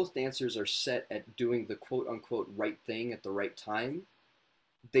if both dancers are set at doing the quote unquote right thing at the right time,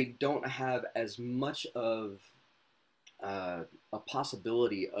 they don't have as much of a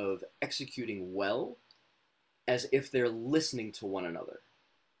possibility of executing well as if they're listening to one another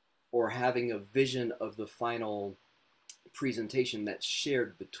or having a vision of the final presentation that's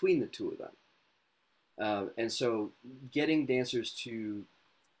shared between the two of them. And so getting dancers to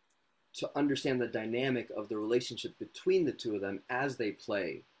understand the dynamic of the relationship between the two of them as they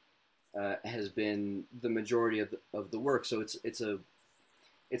play has been the majority of the work. So it's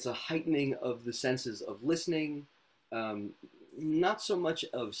a heightening of the senses of listening, not so much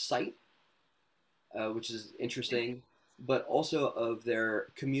of sight, which is interesting, but also of their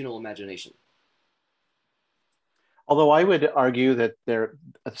communal imagination. Although I would argue that their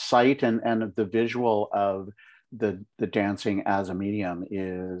sight and the visual of the dancing as a medium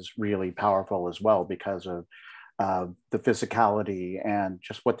is really powerful as well, because of the physicality and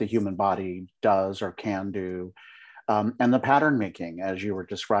just what the human body does or can do. And the pattern making, as you were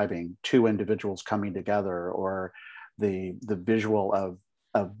describing, two individuals coming together, or the visual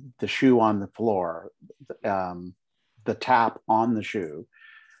of the shoe on the floor, the tap on the shoe,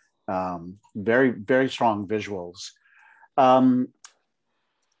 very, very strong visuals.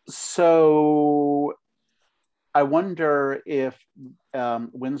 So I wonder if,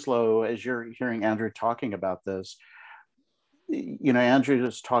 Winslow, as you're hearing Andrew talking about this, you know, Andrew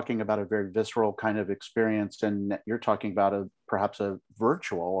is talking about a very visceral kind of experience, and you're talking about perhaps a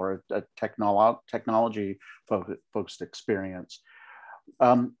virtual or a technology focused experience.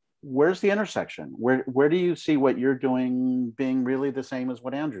 Where's the intersection? Where do you see what you're doing being really the same as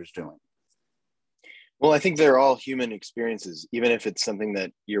what Andrew's doing? Well, I think they're all human experiences, even if it's something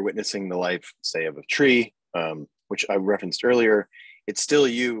that you're witnessing the life, say, of a tree, which I referenced earlier. It's still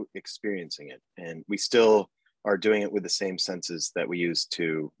you experiencing it, and we still are doing it with the same senses that we use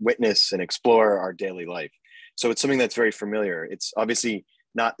to witness and explore our daily life. So it's something that's very familiar. It's obviously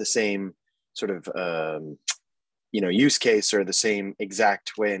not the same sort of use case or the same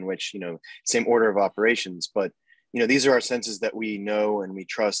exact way in which, same order of operations, but these are our senses that we know and we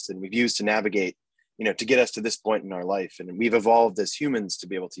trust and we've used to navigate, to get us to this point in our life. And we've evolved as humans to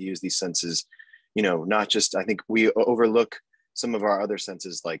be able to use these senses, not just, I think we overlook some of our other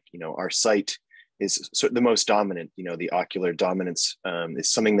senses, like, our sight is sort of the most dominant. The ocular dominance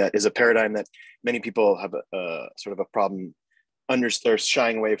is something that is a paradigm that many people have a sort of a problem or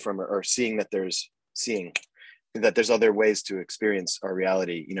shying away from, or seeing that there's other ways to experience our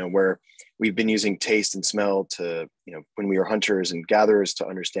reality, where we've been using taste and smell to, when we were hunters and gatherers, to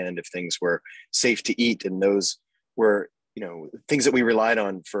understand if things were safe to eat. And those were, things that we relied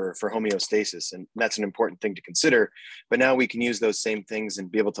on for homeostasis. And that's an important thing to consider. But now we can use those same things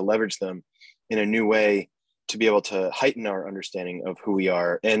and be able to leverage them in a new way to be able to heighten our understanding of who we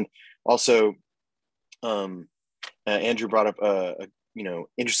are. And also, Andrew brought up a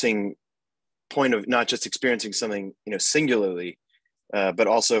interesting point of not just experiencing something, singularly, but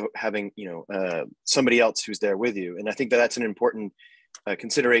also having, somebody else who's there with you. And I think that that's an important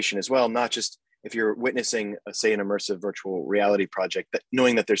consideration as well, not just if you're witnessing, say, an immersive virtual reality project, that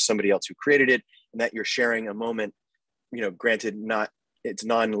knowing that there's somebody else who created it and that you're sharing a moment, granted, it's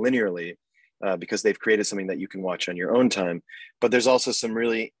non-linearly because they've created something that you can watch on your own time. But there's also some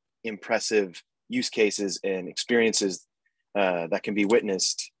really impressive use cases and experiences that can be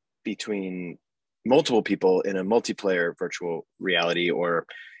witnessed between multiple people in a multiplayer virtual reality or,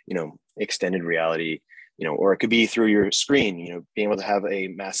 extended reality, or it could be through your screen, being able to have a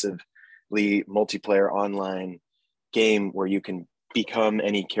massively multiplayer online game where you can become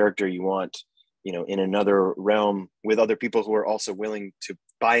any character you want, in another realm with other people who are also willing to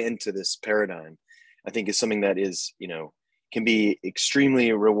buy into this paradigm, I think is something that is, can be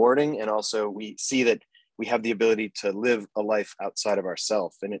extremely rewarding. And also we see that we have the ability to live a life outside of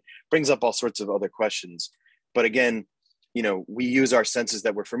ourselves. And it brings up all sorts of other questions. But again, we use our senses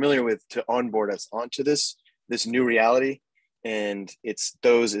that we're familiar with to onboard us onto this new reality. And it's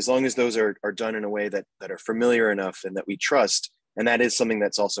those, as long as those are done in a way that are familiar enough and that we trust. And that is something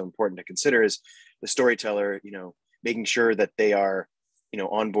that's also important to consider, is the storyteller, making sure that they are,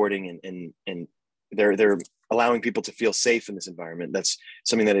 onboarding and they're allowing people to feel safe in this environment. That's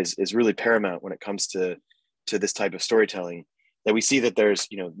something that is really paramount when it comes to this type of storytelling, that we see that there's,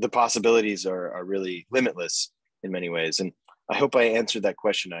 the possibilities are really limitless in many ways. And I hope I answered that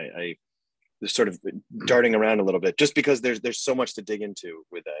question. I was sort of darting around a little bit just because there's so much to dig into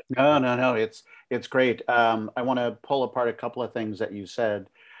with that. No, it's great. I want to pull apart a couple of things that you said.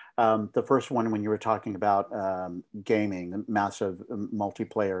 The first one, when you were talking about gaming, massive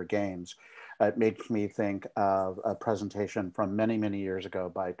multiplayer games, it made me think of a presentation from many, many years ago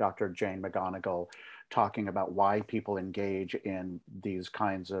by Dr. Jane McGonigal, talking about why people engage in these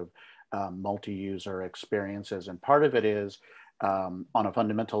kinds of multi-user experiences. And part of it is on a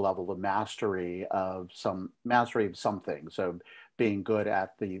fundamental level, the mastery of something. So being good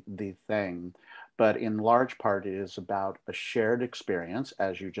at the thing. But in large part, it is about a shared experience,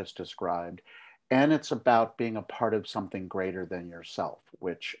 as you just described. And it's about being a part of something greater than yourself,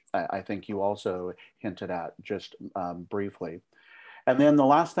 which I think you also hinted at just briefly. And then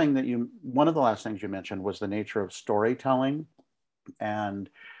one of the last things you mentioned was the nature of storytelling. And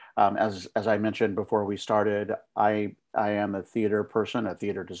as I mentioned before we started, I am a theater person, a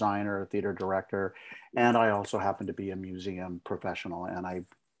theater designer, a theater director, and I also happen to be a museum professional, and I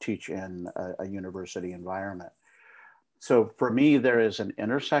teach in a university environment. So for me, there is an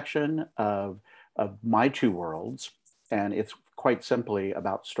intersection of my two worlds, and it's quite simply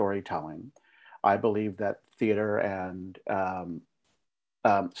about storytelling. I believe that theater and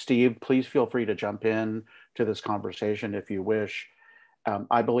Steve, please feel free to jump in to this conversation if you wish.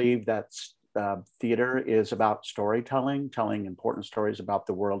 I believe that theater is about storytelling, telling important stories about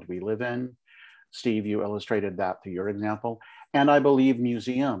the world we live in. Steve, you illustrated that through your example. And I believe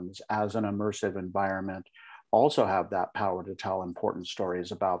museums as an immersive environment also have that power to tell important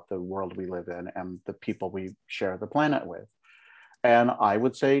stories about the world we live in and the people we share the planet with. And I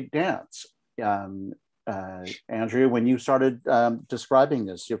would say dance. Andrea, when you started describing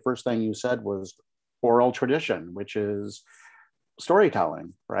this, your first thing you said was oral tradition, which is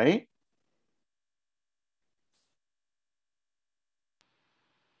storytelling, right?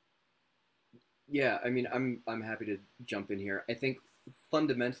 Yeah, I mean, I'm happy to jump in here. I think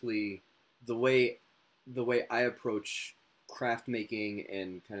fundamentally, the way I approach craft making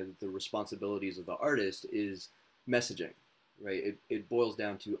and kind of the responsibilities of the artist is messaging, right? It boils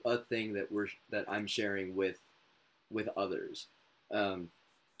down to a thing that I'm sharing with others, and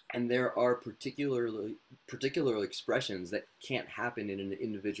there are particular expressions that can't happen in an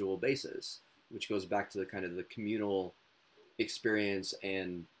individual basis, which goes back to the kind of the communal experience.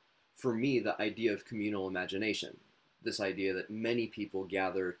 And for me, the idea of communal imagination, this idea that many people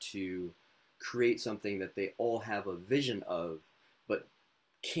gather to create something that they all have a vision of, but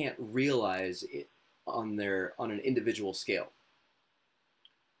can't realize it on an individual scale.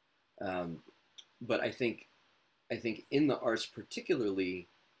 But I think in the arts, particularly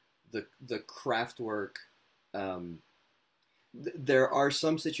the craft work, there are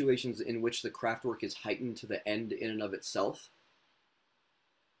some situations in which the craft work is heightened to the end in and of itself.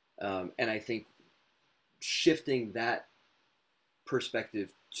 And I think shifting that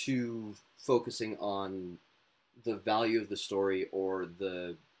perspective to focusing on the value of the story or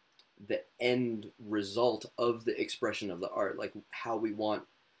the end result of the expression of the art, like how we want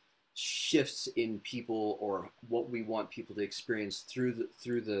shifts in people or what we want people to experience through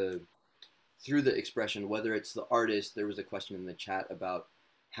the expression, whether it's the artist. There was a question in the chat about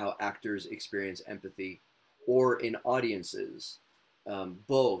how actors experience empathy, or in audiences,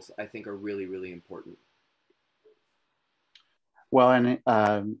 both I think are really, really important. Well, and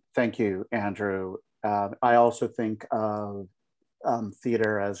thank you, Andrew. I also think of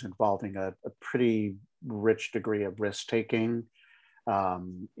theater as involving a pretty rich degree of risk-taking,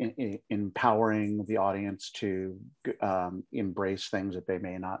 empowering the audience to embrace things that they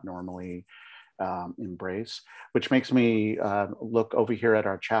may not normally embrace, which makes me look over here at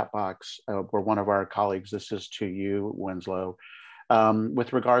our chat box where one of our colleagues, this is to you, Winslow,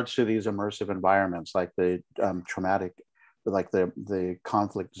 with regards to these immersive environments like the traumatic, like the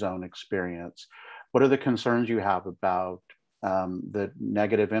conflict zone experience. What are the concerns you have about the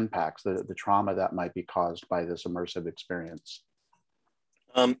negative impacts, the trauma that might be caused by this immersive experience?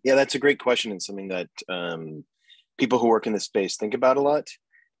 Yeah, that's a great question, and something that people who work in this space think about a lot.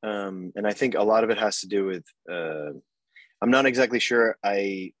 And I think a lot of it has to do with, I'm not exactly sure,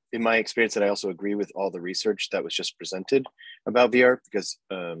 in my experience, that I also agree with all the research that was just presented about VR, because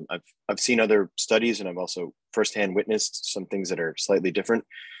I've seen other studies, and I've also firsthand witnessed some things that are slightly different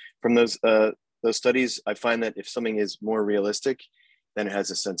from those studies. I find that if something is more realistic, then it has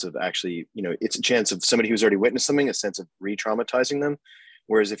a sense of actually, it's a chance of somebody who's already witnessed something, a sense of re-traumatizing them.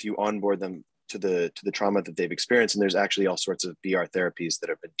 Whereas if you onboard them to the trauma that they've experienced, and there's actually all sorts of VR therapies that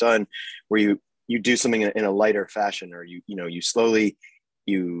have been done where you do something in a lighter fashion, or you slowly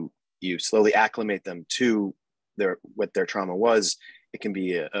acclimate them to what their trauma was, it can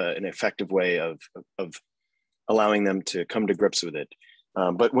be an effective way of allowing them to come to grips with it.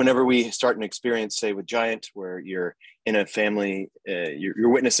 But whenever we start an experience, say with Giant, where you're in a family, you're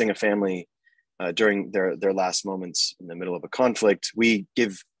witnessing a family during their last moments in the middle of a conflict, we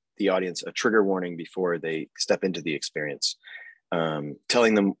give the audience a trigger warning before they step into the experience,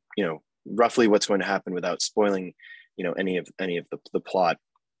 telling them, roughly what's going to happen without spoiling, any of the plot.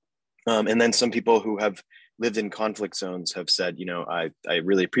 And then some people who have lived in conflict zones have said, I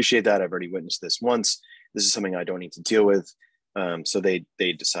really appreciate that. I've already witnessed this once. This is something I don't need to deal with. So they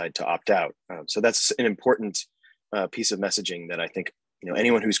decide to opt out. So that's an important piece of messaging that I think,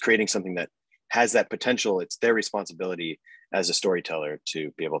 anyone who's creating something that has that potential, it's their responsibility as a storyteller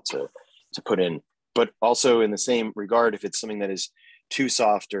to be able to put in. But also in the same regard, if it's something that is too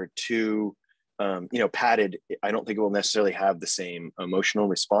soft or too padded, I don't think it will necessarily have the same emotional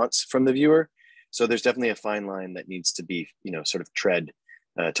response from the viewer. So there's definitely a fine line that needs to be sort of tread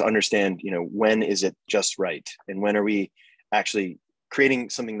to understand when is it just right, and when are we actually creating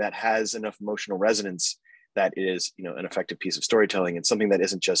something that has enough emotional resonance that is an effective piece of storytelling, and something that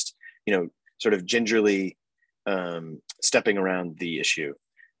isn't just sort of gingerly stepping around the issue.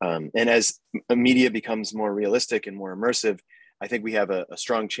 And as media becomes more realistic and more immersive, I think we have a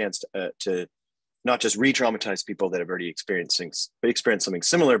strong chance to not just re-traumatize people that have already experienced something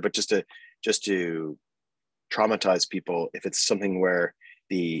similar, but just to traumatize people if it's something where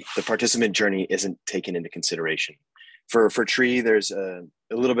the participant journey isn't taken into consideration. For Tree, there's a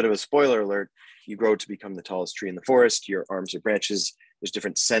little bit of a spoiler alert. You grow to become the tallest tree in the forest. Your arms are branches. There's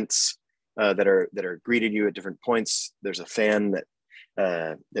different scents that are greeted you at different points. There's a fan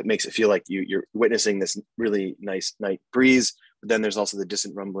that makes it feel like you're witnessing this really nice night breeze. But then there's also the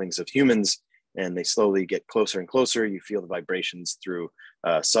distant rumblings of humans, and they slowly get closer and closer. You feel the vibrations through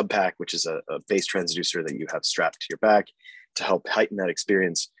Subpack, which is a bass transducer that you have strapped to your back to help heighten that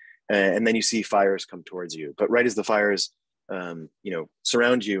experience. And then you see fires come towards you. But right as the fires,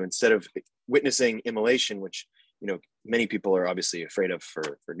 surround you, instead of witnessing immolation, which many people are obviously afraid of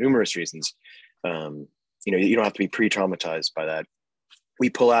for numerous reasons, you don't have to be pre-traumatized by that. We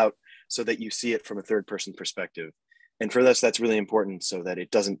pull out so that you see it from a third-person perspective, and for us, that's really important, so that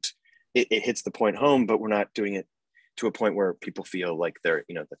it hits the point home, but we're not doing it to a point where people feel like they're,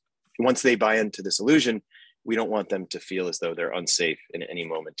 once they buy into this illusion, we don't want them to feel as though they're unsafe in any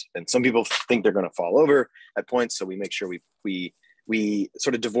moment. And some people think they're going to fall over at points, so we make sure we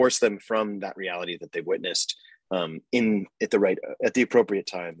sort of divorce them from that reality that they've witnessed at the appropriate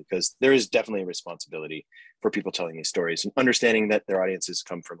time, because there is definitely a responsibility for people telling these stories and understanding that their audiences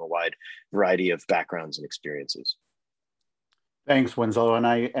come from a wide variety of backgrounds and experiences. Thanks, Winslow.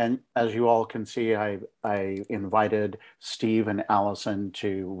 And as you all can see, I invited Steve and Allison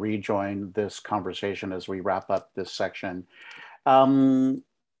to rejoin this conversation as we wrap up this section. Allison,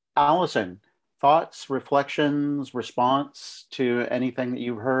 thoughts, reflections, response to anything that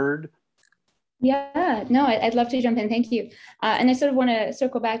you've heard? Yeah, no, I'd love to jump in. Thank you. And I sort of want to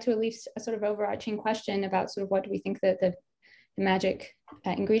circle back to Elif's sort of overarching question about sort of what do we think that the magic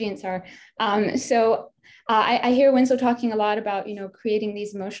ingredients are. I hear Winslow talking a lot about, creating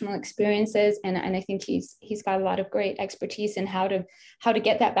these emotional experiences, and I think he's got a lot of great expertise in how to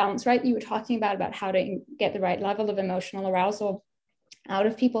get that balance right. You were talking about how to get the right level of emotional arousal out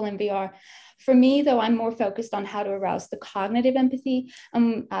of people in VR. For me, though, I'm more focused on how to arouse the cognitive empathy.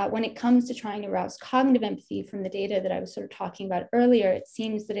 When it comes to trying to arouse cognitive empathy from the data that I was sort of talking about earlier, it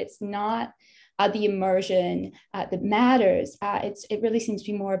seems that it's not the immersion that matters. It really seems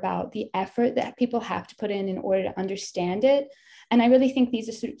to be more about the effort that people have to put in order to understand it. And I really think these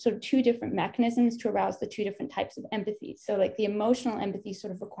are sort of two different mechanisms to arouse the two different types of empathy. So like the emotional empathy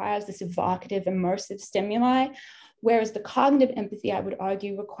sort of requires this evocative, immersive stimuli, whereas the cognitive empathy, I would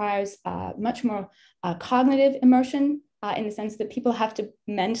argue, requires much more cognitive immersion in the sense that people have to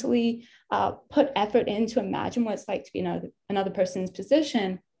mentally put effort in to imagine what it's like to be another person's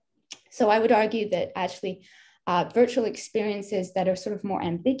position. So I would argue that actually virtual experiences that are sort of more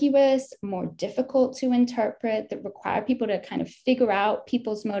ambiguous, more difficult to interpret, that require people to kind of figure out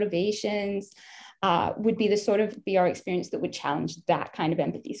people's motivations, would be the sort of VR experience that would challenge that kind of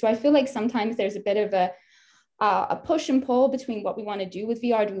empathy. So I feel like sometimes there's a bit of a push and pull between what we want to do with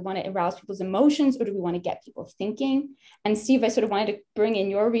VR. Do we want to arouse people's emotions, or do we want to get people thinking? And Steve, I sort of wanted to bring in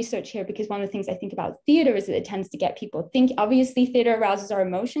your research here, because one of the things I think about theater is that it tends to get people thinking. Obviously, theater arouses our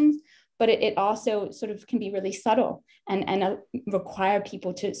emotions, but it also sort of can be really subtle and require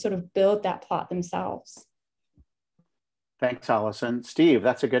people to sort of build that plot themselves. Thanks, Allison. Steve,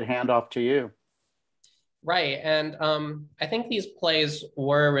 that's a good handoff to you. Right, and I think these plays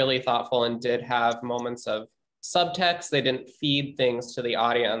were really thoughtful and did have moments of subtext. They didn't feed things to the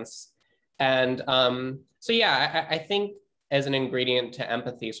audience. And so yeah, I think as an ingredient to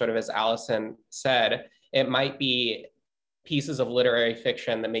empathy, sort of as Allison said, it might be pieces of literary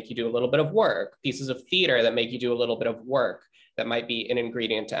fiction that make you do a little bit of work, pieces of theater that make you do a little bit of work that might be an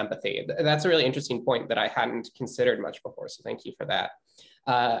ingredient to empathy. That's a really interesting point that I hadn't considered much before, so thank you for that.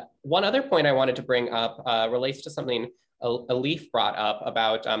 One other point I wanted to bring up relates to something Elif brought up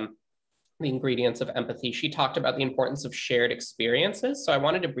about the ingredients of empathy. She talked about the importance of shared experiences, so I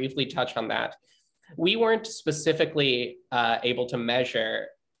wanted to briefly touch on that. We weren't specifically able to measure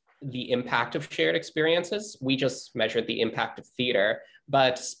the impact of shared experiences. We just measured the impact of theater.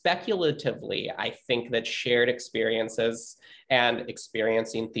 But speculatively, I think that shared experiences and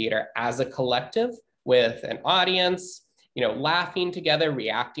experiencing theater as a collective with an audience, laughing together,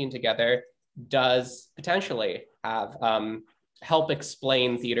 reacting together, does potentially have help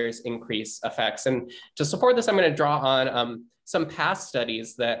explain theater's increased effects. And to support this, I'm going to draw on some past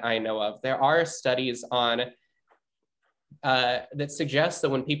studies that I know of. There are studies on that suggests that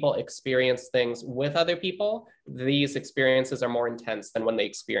when people experience things with other people, these experiences are more intense than when they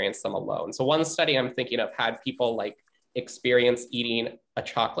experience them alone. So one study I'm thinking of had people like experience eating a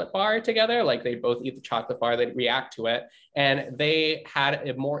chocolate bar together, like they both eat the chocolate bar, they'd react to it, and they had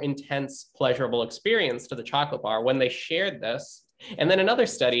a more intense, pleasurable experience to the chocolate bar when they shared this. And then another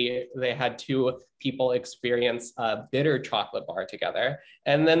study, they had two people experience a bitter chocolate bar together,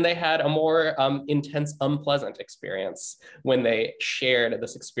 and then they had a more intense, unpleasant experience when they shared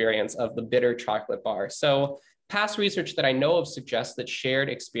this experience of the bitter chocolate bar. So past research that I know of suggests that shared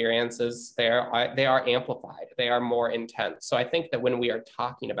experiences, they are amplified, they are more intense. So I think that when we are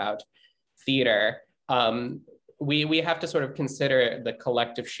talking about theater, we have to sort of consider the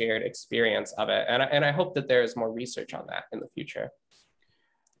collective shared experience of it. And I hope that there is more research on that in the future.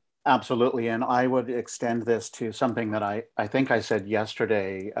 Absolutely, and I would extend this to something that I think I said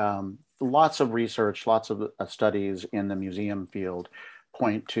yesterday. Lots of research, lots of studies in the museum field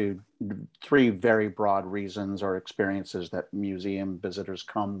point to three very broad reasons or experiences that museum visitors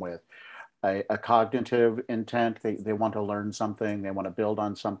come with. A cognitive intent, they want to learn something, they want to build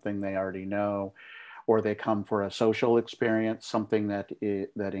on something they already know, or they come for a social experience, something that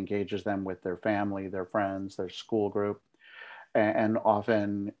engages them with their family, their friends, their school group, and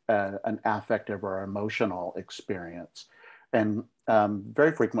often an affective or emotional experience. And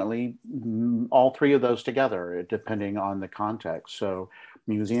very frequently, all three of those together, depending on the context. So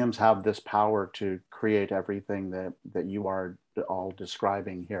museums have this power to create everything that you are all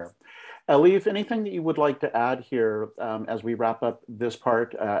describing here. Elif, anything that you would like to add here as we wrap up this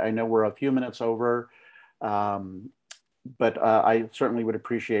part? I know we're a few minutes over, but I certainly would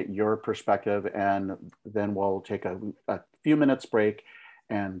appreciate your perspective, and then we'll take a few minutes break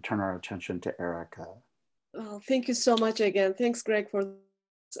and turn our attention to Erica. Well, thank you so much again. Thanks, Greg, for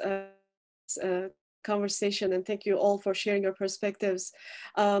this conversation, and thank you all for sharing your perspectives.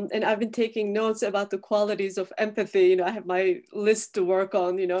 And I've been taking notes about the qualities of empathy. I have my list to work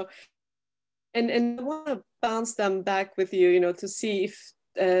on, and I want to bounce them back with you, to see if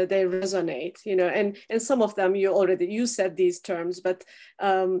they resonate, and some of them you said these terms, but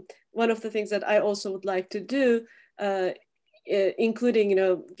one of the things that I also would like to do, including,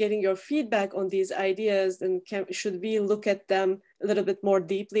 getting your feedback on these ideas, and should we look at them a little bit more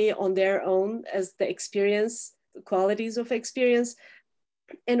deeply on their own as the experience, the qualities of experience.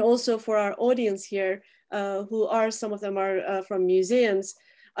 And also for our audience here, who are, some of them are from museums,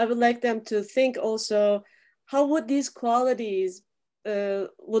 I would like them to think also, how would these qualities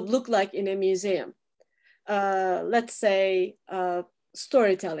would look like in a museum? Let's say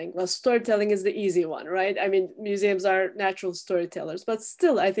storytelling. Well, storytelling is the easy one, right? I mean, museums are natural storytellers, but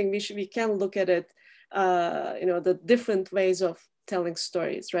still, I think we can look at it, you know, the different ways of telling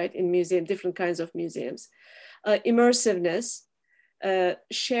stories, right? In museum, different kinds of museums. Immersiveness,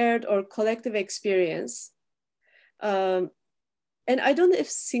 shared or collective experience. And I don't know if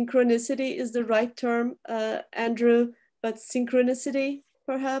synchronicity is the right term, Andrew, but synchronicity,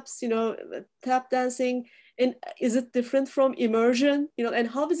 perhaps, you know, tap dancing. And is it different from immersion? You know, and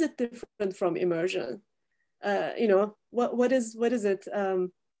how is it different from immersion? You know, what is it?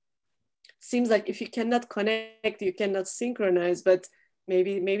 Seems like if you cannot connect, you cannot synchronize, but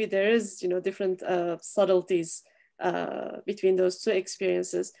maybe there is, you know, different subtleties between those two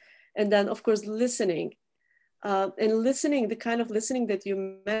experiences. And then of course, listening. And listening, the kind of listening that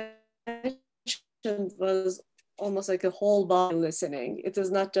you mentioned was almost like a whole body listening. It is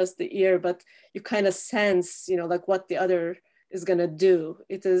not just the ear, but you kind of sense, you know, like what the other is gonna do.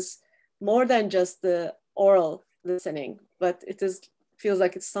 It is more than just the oral listening, but it feels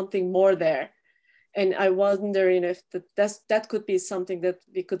like it's something more there. And I wonder, you know, if that could be something that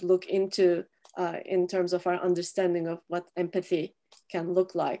we could look into in terms of our understanding of what empathy can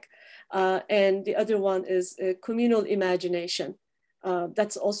look like. And the other one is communal imagination.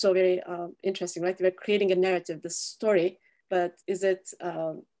 That's also very interesting, right? We're creating a narrative, the story, but is it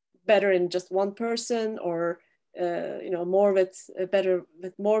better in just one person, or you know, more better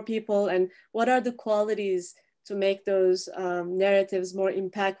with more people? And what are the qualities to make those narratives more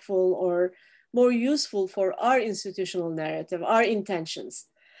impactful or more useful for our institutional narrative, our intentions?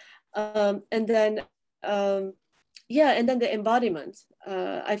 And then yeah, and then the embodiment.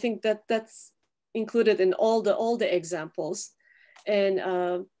 I think that's included in all the examples. And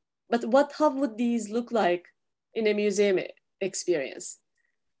but how would these look like in a museum experience?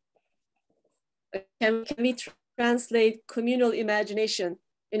 Can we translate communal imagination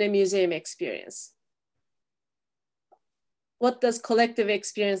in a museum experience? What does collective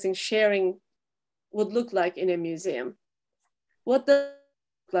experiencing, sharing would look like in a museum? What does it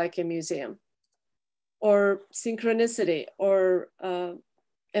look like in a museum? Or synchronicity, or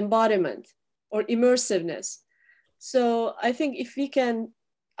embodiment, or immersiveness. So I think if we can,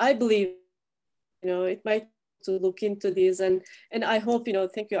 I believe, you know, it might to look into these, and I hope, you know,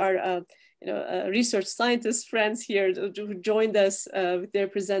 thank you our you know, research scientist friends here who joined us with their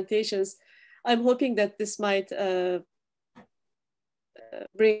presentations. I'm hoping that this might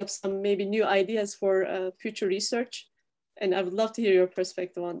bring up some maybe new ideas for future research, and I would love to hear your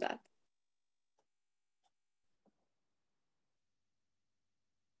perspective on that.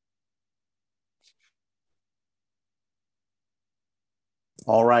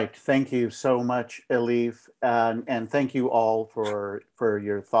 All right, thank you so much, Elif, and thank you all for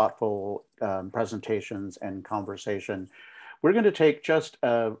your thoughtful presentations and conversation. We're going to take just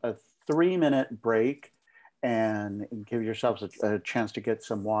a 3-minute break and give yourselves a chance to get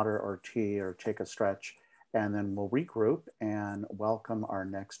some water or tea or take a stretch, and then we'll regroup and welcome our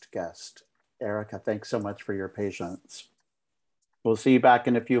next guest. Erica, thanks so much for your patience. We'll see you back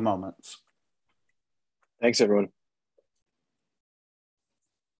in a few moments. Thanks, everyone.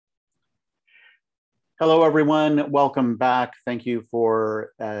 Hello, everyone. Welcome back. Thank you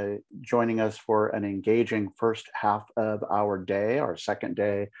for joining us for an engaging first half of our day, our second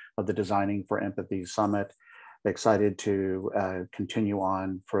day of the Designing for Empathy Summit. Excited to continue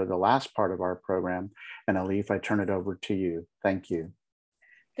on for the last part of our program. And Elif, I turn it over to you. Thank you.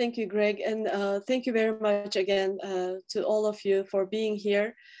 Thank you, Greg. And thank you very much again to all of you for being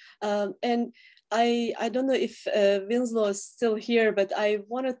here. And I don't know if Winslow is still here, but I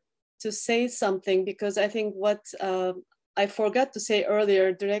wanted to say something, because I think what I forgot to say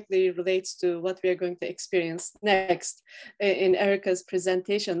earlier directly relates to what we are going to experience next in Erica's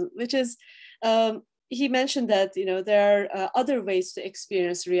presentation, which is he mentioned that, you know, there are other ways to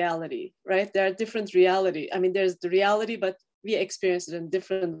experience reality, right? There are different reality. I mean, there's the reality, but we experience it in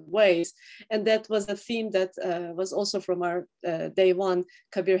different ways. And that was a theme that was also from our day one.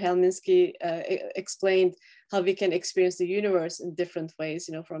 Kabir Helminski explained how we can experience the universe in different ways,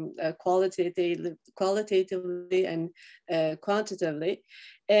 you know, from qualitatively and quantitatively.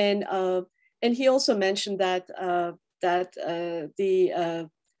 And he also mentioned that that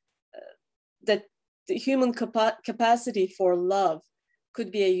the human capacity for love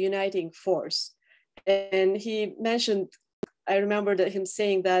could be a uniting force. And he mentioned I remember him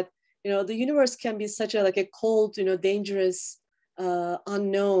saying that, the universe can be such a, like a cold, dangerous,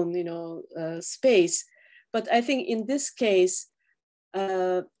 unknown, space. But I think in this case,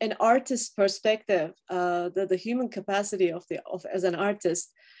 an artist's perspective, the human capacity of as an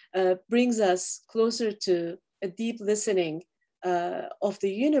artist brings us closer to a deep listening of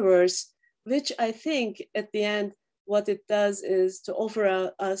the universe, which I think at the end, what it does is to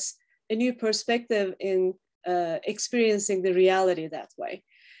offer us a new perspective in experiencing the reality that way.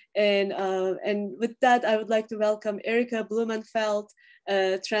 And with that, I would like to welcome Erika Blumenfeld,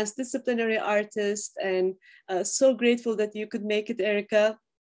 a transdisciplinary artist, and so grateful that you could make it, Erika.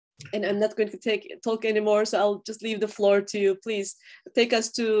 And I'm not going to talk anymore, so I'll just leave the floor to you. Please take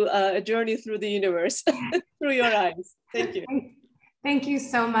us to a journey through the universe, through your eyes. Thank you. Thank you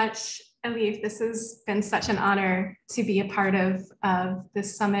so much, Elif. This has been such an honor to be a part of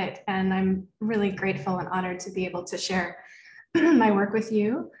this summit, and I'm really grateful and honored to be able to share my work with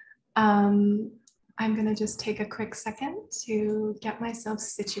you. I'm going to just take a quick second to get myself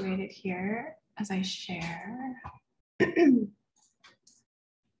situated here as I share.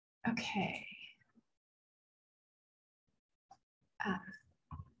 Okay.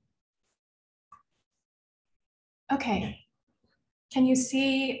 Okay. Can you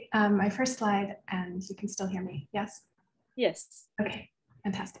see my first slide and you can still hear me? Yes? Yes. Okay,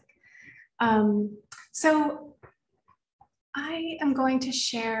 fantastic. So I am going to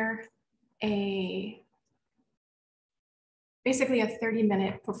share basically a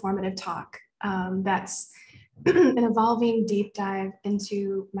 30-minute performative talk that's an evolving deep dive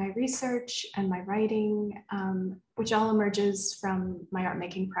into my research and my writing, which all emerges from my art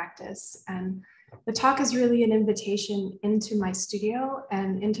making practice. And the talk is really an invitation into my studio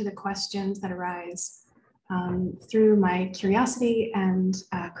and into the questions that arise through my curiosity and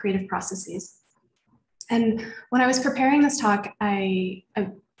creative processes. And when I was preparing this talk, I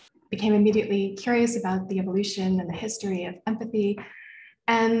became immediately curious about the evolution and the history of empathy.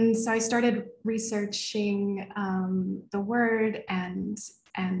 And so I started researching the word and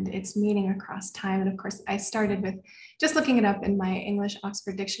its meaning across time. And of course, I started with just looking it up in my English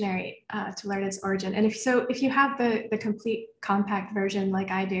Oxford Dictionary to learn its origin. And if you have the complete compact version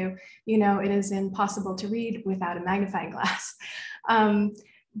like I do, it is impossible to read without a magnifying glass.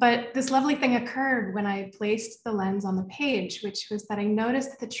 But this lovely thing occurred when I placed the lens on the page, which was that I noticed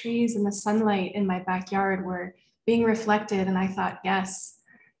that the trees and the sunlight in my backyard were being reflected. And I thought, yes,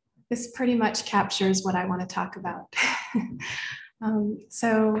 this pretty much captures what I want to talk about.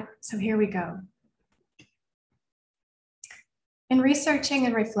 So here we go. In researching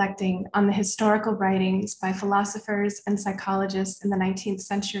and reflecting on the historical writings by philosophers and psychologists in the 19th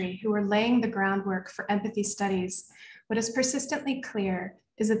century who were laying the groundwork for empathy studies, what is persistently clear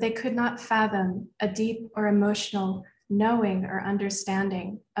is that they could not fathom a deep or emotional knowing or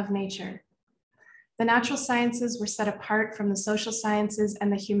understanding of nature. The natural sciences were set apart from the social sciences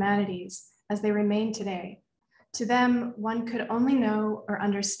and the humanities as they remain today. To them, one could only know or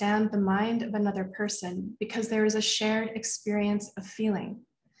understand the mind of another person because there is a shared experience of feeling.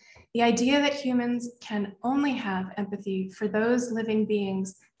 The idea that humans can only have empathy for those living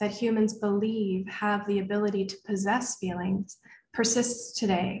beings that humans believe have the ability to possess feelings persists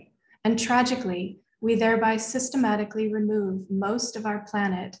today. And tragically, we thereby systematically remove most of our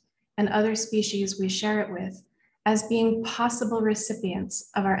planet and other species we share it with as being possible recipients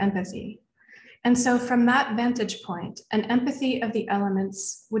of our empathy. And so from that vantage point, an empathy of the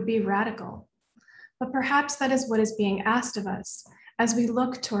elements would be radical. But perhaps that is what is being asked of us as we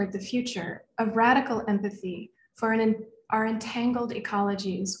look toward the future, a radical empathy for our entangled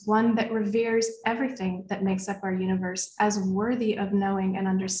ecologies, one that reveres everything that makes up our universe as worthy of knowing and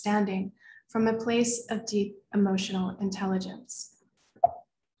understanding from a place of deep emotional intelligence.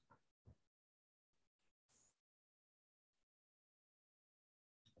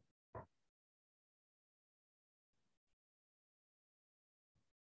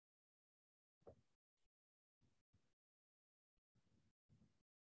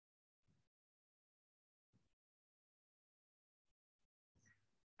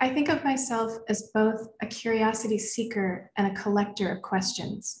 I think of myself as both a curiosity seeker and a collector of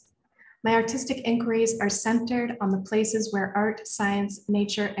questions. My artistic inquiries are centered on the places where art, science,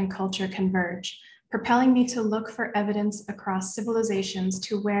 nature, and culture converge, propelling me to look for evidence across civilizations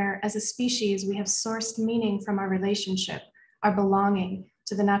to where, as a species, we have sourced meaning from our relationship, our belonging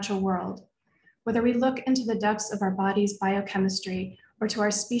to the natural world. Whether we look into the depths of our body's biochemistry or to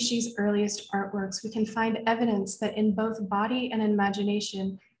our species' earliest artworks, we can find evidence that in both body and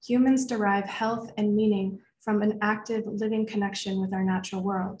imagination, humans derive health and meaning from an active living connection with our natural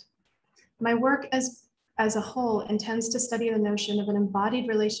world. My work as as a whole intends to study the notion of an embodied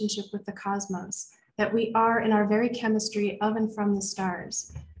relationship with the cosmos, that we are in our very chemistry of and from the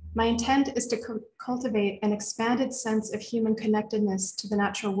stars. My intent is to cultivate an expanded sense of human connectedness to the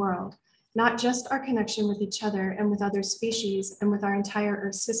natural world, not just our connection with each other and with other species and with our entire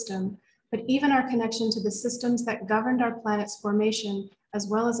Earth system, but even our connection to the systems that governed our planet's formation, as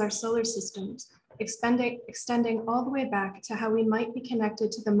well as our solar systems, extending all the way back to how we might be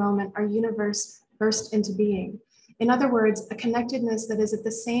connected to the moment our universe burst into being. In other words, a connectedness that is at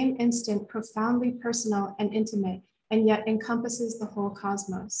the same instant profoundly personal and intimate, and yet encompasses the whole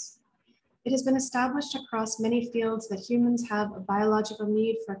cosmos. It has been established across many fields that humans have a biological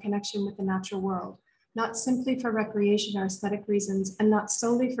need for a connection with the natural world, not simply for recreation or aesthetic reasons, and not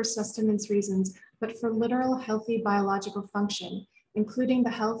solely for sustenance reasons, but for literal healthy biological function, including the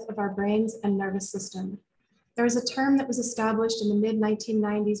health of our brains and nervous system. There is a term that was established in the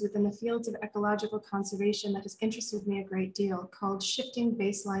mid-1990s within the fields of ecological conservation that has interested me a great deal, called shifting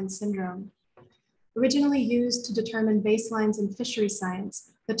baseline syndrome. Originally used to determine baselines in fishery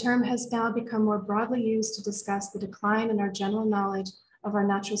science, the term has now become more broadly used to discuss the decline in our general knowledge of our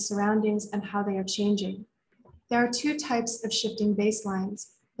natural surroundings and how they are changing. There are two types of shifting baselines.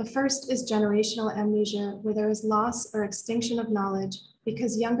 The first is generational amnesia, where there is loss or extinction of knowledge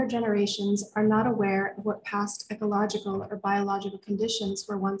because younger generations are not aware of what past ecological or biological conditions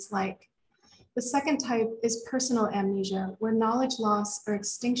were once like. The second type is personal amnesia, where knowledge loss or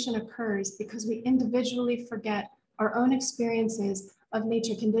extinction occurs because we individually forget our own experiences of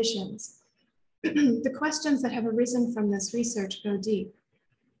nature conditions. The questions that have arisen from this research go deep.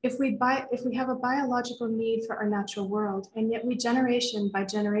 If we have a biological need for our natural world, and yet we generation by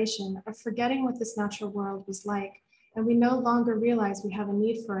generation are forgetting what this natural world was like, and we no longer realize we have a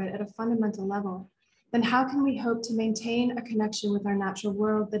need for it at a fundamental level, then how can we hope to maintain a connection with our natural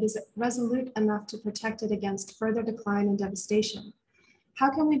world that is resolute enough to protect it against further decline and devastation? How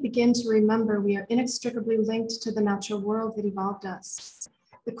can we begin to remember we are inextricably linked to the natural world that evolved us?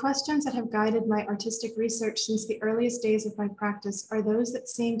 The questions that have guided my artistic research since the earliest days of my practice are those that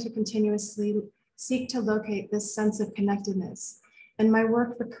seem to continuously seek to locate this sense of connectedness. And my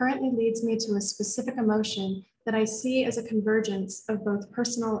work recurrently leads me to a specific emotion that I see as a convergence of both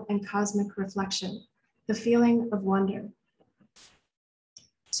personal and cosmic reflection, the feeling of wonder.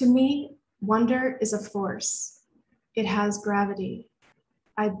 To me, wonder is a force. It has gravity.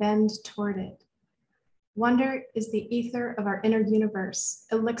 I bend toward it. Wonder is the ether of our inner universe,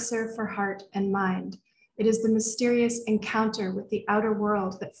 elixir for heart and mind. It is the mysterious encounter with the outer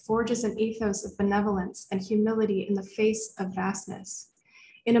world that forges an ethos of benevolence and humility in the face of vastness.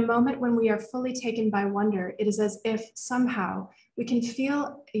 In a moment when we are fully taken by wonder, it is as if somehow we can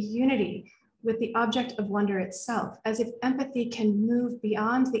feel a unity with the object of wonder itself, as if empathy can move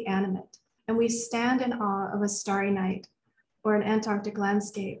beyond the animate, and we stand in awe of a starry night, or an Antarctic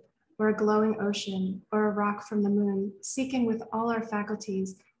landscape, or a glowing ocean, or a rock from the moon, seeking with all our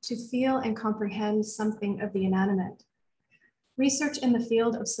faculties to feel and comprehend something of the inanimate. Research in the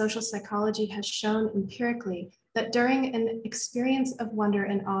field of social psychology has shown empirically that during an experience of wonder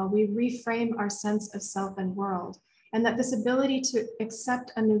and awe, we reframe our sense of self and world, and that this ability to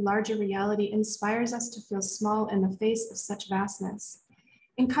accept a new larger reality inspires us to feel small in the face of such vastness.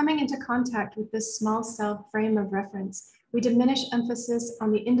 In coming into contact with this small self frame of reference, we diminish emphasis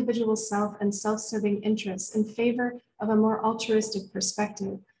on the individual self and self-serving interests in favor of a more altruistic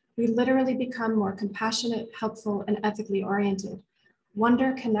perspective. We literally become more compassionate, helpful, and ethically oriented.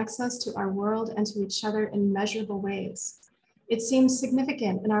 Wonder connects us to our world and to each other in measurable ways. It seems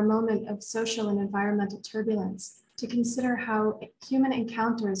significant in our moment of social and environmental turbulence to consider how human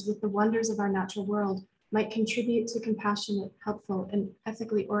encounters with the wonders of our natural world might contribute to compassionate, helpful, and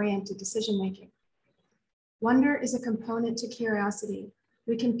ethically oriented decision-making. Wonder is a component to curiosity.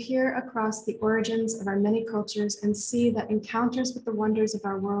 We can peer across the origins of our many cultures and see that encounters with the wonders of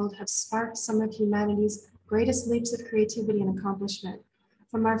our world have sparked some of humanity's greatest leaps of creativity and accomplishment,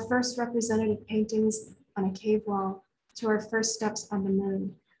 from our first representative paintings on a cave wall to our first steps on the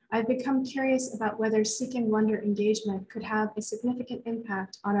moon. I've become curious about whether seeking wonder engagement could have a significant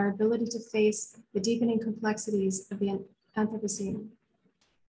impact on our ability to face the deepening complexities of the Anthropocene.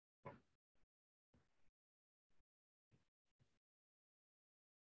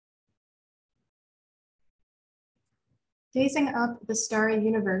 Gazing up the starry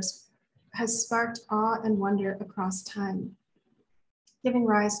universe has sparked awe and wonder across time, giving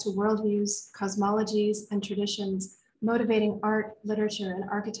rise to worldviews, cosmologies, and traditions, motivating art, literature, and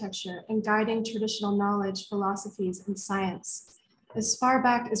architecture, and guiding traditional knowledge, philosophies, and science. As far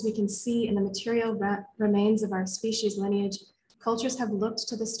back as we can see in the material remains of our species lineage, cultures have looked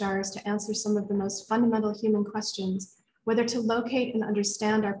to the stars to answer some of the most fundamental human questions, whether to locate and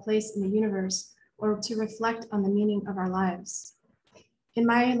understand our place in the universe or to reflect on the meaning of our lives. In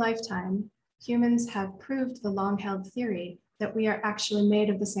my lifetime, humans have proved the long-held theory that we are actually made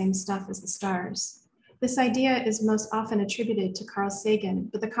of the same stuff as the stars. This idea is most often attributed to Carl Sagan,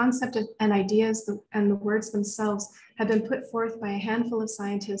 but the concept and ideas and the words themselves have been put forth by a handful of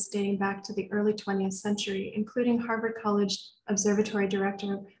scientists dating back to the early 20th century, including Harvard College Observatory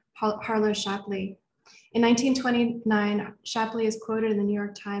Director Harlow Shapley. In 1929, Shapley is quoted in the New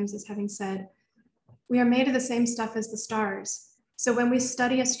York Times as having said, "We are made of the same stuff as the stars. So when we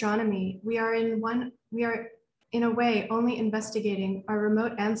study astronomy, we are in a way only investigating our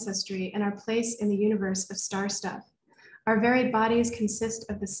remote ancestry and our place in the universe of star stuff. Our varied bodies consist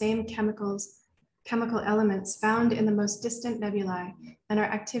of the same chemical elements found in the most distant nebulae, and our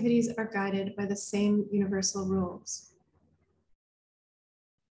activities are guided by the same universal rules."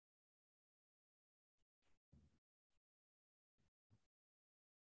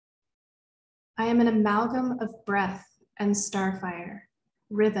 I am an amalgam of breath and starfire,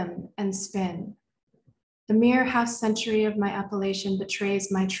 rhythm and spin. The mere half century of my appellation betrays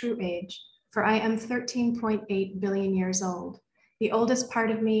my true age, for I am 13.8 billion years old, the oldest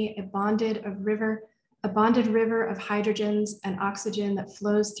part of me, a bonded river of hydrogens and oxygen that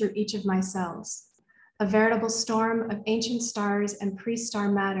flows through each of my cells, a veritable storm of ancient stars and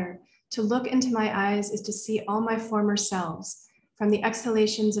pre-star matter. To look into my eyes is to see all my former selves, from the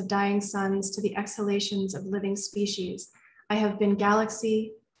exhalations of dying suns to the exhalations of living species. I have been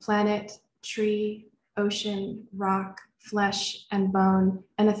galaxy, planet, tree, ocean, rock, flesh, and bone,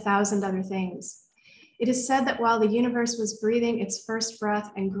 and 1,000 other things. It is said that while the universe was breathing its first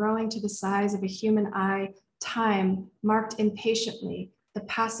breath and growing to the size of a human eye, time marked impatiently the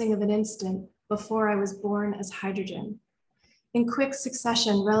passing of an instant before I was born as hydrogen. In quick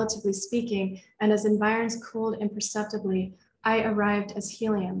succession, relatively speaking, and as environs cooled imperceptibly, I arrived as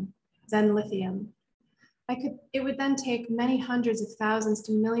helium, then lithium. It would then take many hundreds of thousands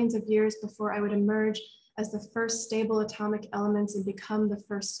to millions of years before I would emerge as the first stable atomic elements and become the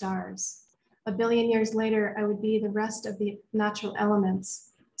first stars. A billion years later, I would be the rest of the natural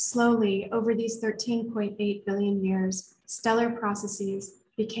elements. Slowly, over these 13.8 billion years, stellar processes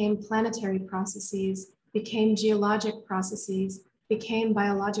became planetary processes, became geologic processes, became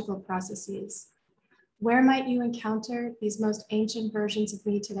biological processes. Where might you encounter these most ancient versions of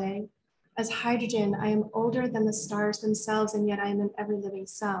me today? As hydrogen, I am older than the stars themselves, and yet I am in every living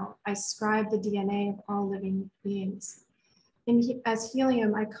cell. I scribe the DNA of all living beings. As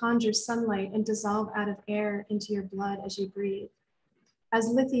helium, I conjure sunlight and dissolve out of air into your blood as you breathe. As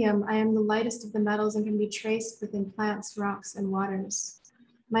lithium, I am the lightest of the metals and can be traced within plants, rocks, and waters.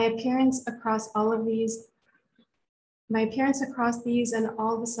 My appearance across these and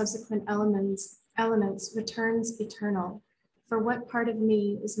all the subsequent elements returns eternal. For what part of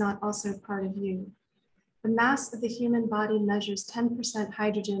me is not also part of you? The mass of the human body measures 10%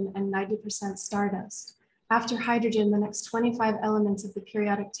 hydrogen and 90% stardust. After hydrogen, the next 25 elements of the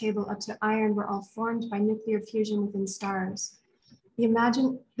periodic table up to iron were all formed by nuclear fusion within stars. The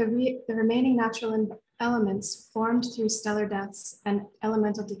remaining natural elements formed through stellar deaths and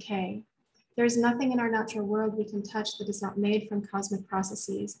elemental decay. There is nothing in our natural world we can touch that is not made from cosmic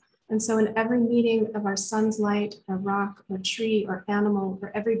processes. And so in every meeting of our sun's light, or rock, or tree, or animal,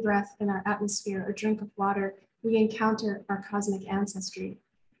 or every breath in our atmosphere or drink of water, we encounter our cosmic ancestry.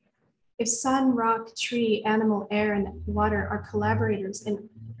 If sun, rock, tree, animal, air, and water are collaborators in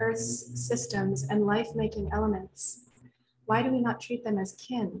Earth's systems and life-making elements, why do we not treat them as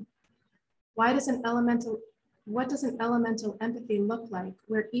kin? What does an elemental empathy look like,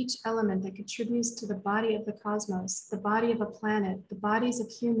 where each element that contributes to the body of the cosmos, the body of a planet, the bodies of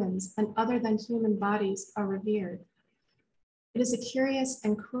humans, and other than human bodies are revered? It is a curious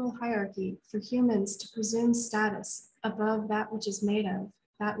and cruel hierarchy for humans to presume status above that which is made of,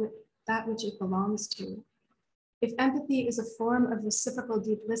 that which it belongs to. If empathy is a form of reciprocal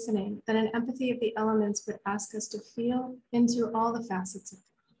deep listening, then an empathy of the elements would ask us to feel into all the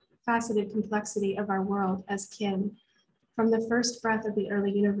faceted complexity of our world as kin, from the first breath of the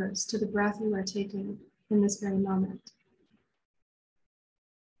early universe to the breath you are taking in this very moment.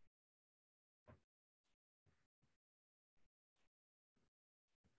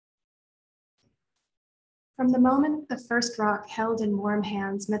 From the moment the first rock held in warm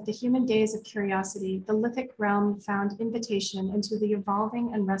hands met the human gaze of curiosity, the lithic realm found invitation into the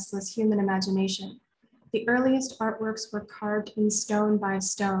evolving and restless human imagination. The earliest artworks were carved in stone by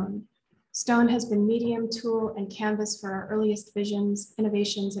stone. Stone has been medium, tool, and canvas for our earliest visions,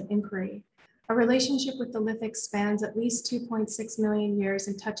 innovations, and inquiry. Our relationship with the lithic spans at least 2.6 million years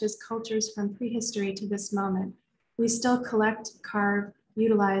and touches cultures from prehistory to this moment. We still collect, carve,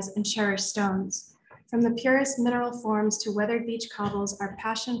 utilize, and cherish stones. From the purest mineral forms to weathered beach cobbles, our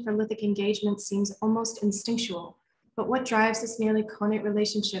passion for lithic engagement seems almost instinctual. But what drives this nearly connate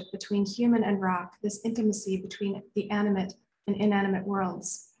relationship between human and rock, this intimacy between the animate and inanimate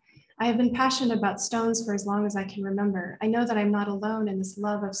worlds? I have been passionate about stones for as long as I can remember. I know that I'm not alone in this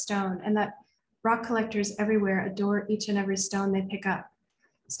love of stone and that rock collectors everywhere adore each and every stone they pick up.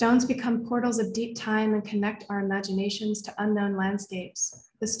 Stones become portals of deep time and connect our imaginations to unknown landscapes.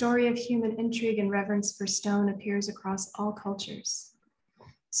 The story of human intrigue and reverence for stone appears across all cultures.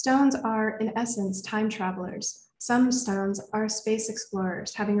 Stones are, in essence, time travelers. Some stones are space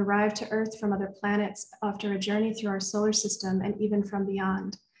explorers, having arrived to Earth from other planets after a journey through our solar system and even from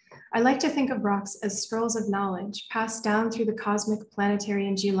beyond. I like to think of rocks as scrolls of knowledge passed down through the cosmic, planetary,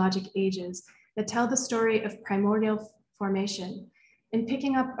 and geologic ages that tell the story of primordial formation. In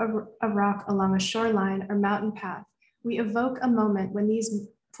picking up a rock along a shoreline or mountain path, we evoke a moment when these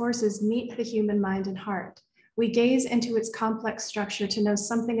forces meet the human mind and heart. We gaze into its complex structure to know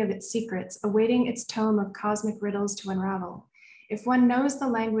something of its secrets, awaiting its tome of cosmic riddles to unravel. If one knows the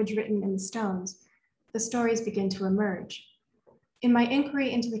language written in the stones, the stories begin to emerge. In my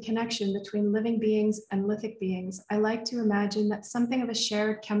inquiry into the connection between living beings and lithic beings, I like to imagine that something of a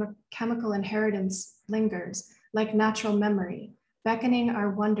shared chemical inheritance lingers, like natural memory, beckoning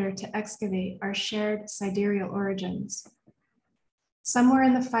our wonder to excavate our shared sidereal origins. Somewhere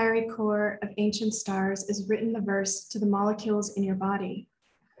in the fiery core of ancient stars is written the verse to the molecules in your body.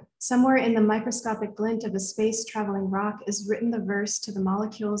 Somewhere in the microscopic glint of a space-traveling rock is written the verse to the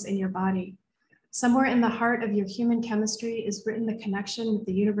molecules in your body. Somewhere in the heart of your human chemistry is written the connection with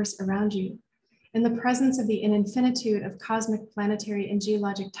the universe around you. In the presence of the infinitude of cosmic, planetary, and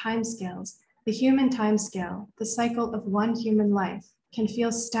geologic timescales, the human timescale, the cycle of one human life, can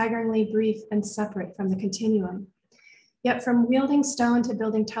feel staggeringly brief and separate from the continuum. Yet from wielding stone to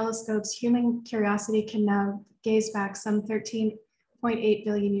building telescopes, human curiosity can now gaze back some 13.8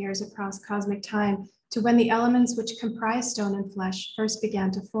 billion years across cosmic time to when the elements which comprise stone and flesh first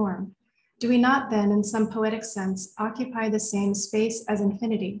began to form. Do we not then, in some poetic sense, occupy the same space as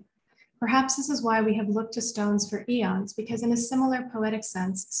infinity? Perhaps this is why we have looked to stones for eons, because in a similar poetic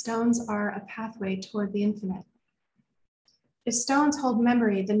sense, stones are a pathway toward the infinite. If stones hold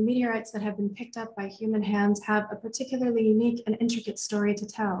memory, then meteorites that have been picked up by human hands have a particularly unique and intricate story to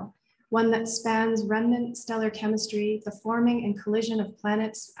tell, one that spans remnant stellar chemistry, the forming and collision of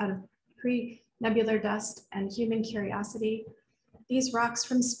planets out of pre-nebular dust, and human curiosity. These rocks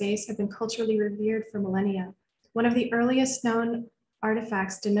from space have been culturally revered for millennia. One of the earliest known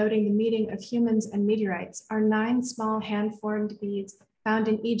artifacts denoting the meeting of humans and meteorites are 9 small hand-formed beads found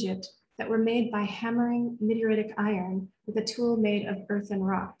in Egypt that were made by hammering meteoritic iron with a tool made of earth and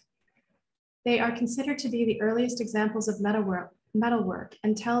rock. They are considered to be the earliest examples of metalwork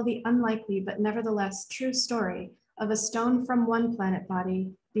and tell the unlikely but nevertheless true story of a stone from one planet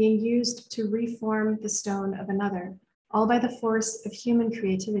body being used to reform the stone of another, all by the force of human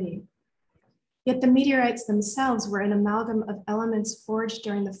creativity. Yet the meteorites themselves were an amalgam of elements forged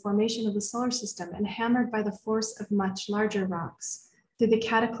during the formation of the solar system and hammered by the force of much larger rocks through the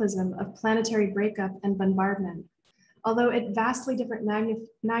cataclysm of planetary breakup and bombardment. Although at vastly different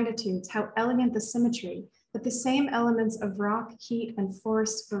magnitudes, how elegant the symmetry, that the same elements of rock, heat, and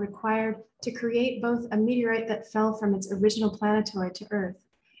force were required to create both a meteorite that fell from its original planetoid to Earth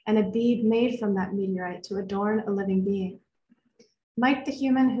and a bead made from that meteorite to adorn a living being. Might the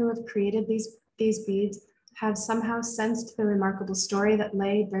human who have created these beads have somehow sensed the remarkable story that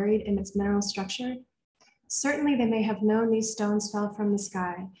lay buried in its mineral structure? Certainly they may have known these stones fell from the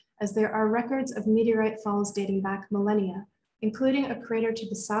sky, as there are records of meteorite falls dating back millennia, including a crater to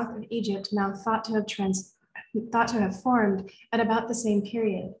the south of Egypt now thought to have formed at about the same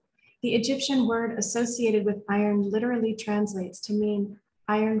period. The Egyptian word associated with iron literally translates to mean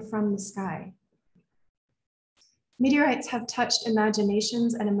iron from the sky. Meteorites have touched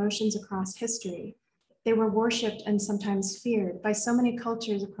imaginations and emotions across history. They were worshipped and sometimes feared by so many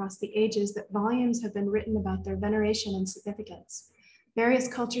cultures across the ages that volumes have been written about their veneration and significance. Various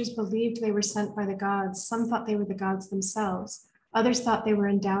cultures believed they were sent by the gods. Some thought they were the gods themselves. Others thought they were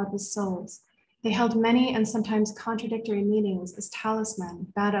endowed with souls. They held many and sometimes contradictory meanings as talisman,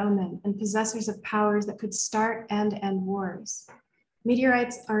 bad omen, and possessors of powers that could start and end wars.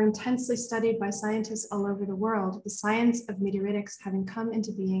 Meteorites are intensely studied by scientists all over the world, the science of meteoritics having come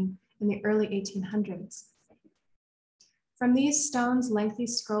into being in the early 1800s. From these stones, lengthy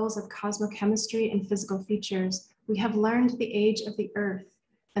scrolls of cosmochemistry and physical features, we have learned the age of the Earth,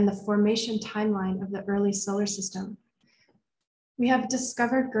 and the formation timeline of the early solar system. We have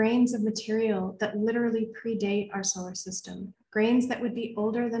discovered grains of material that literally predate our solar system, grains that would be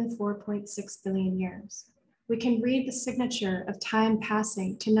older than 4.6 billion years. We can read the signature of time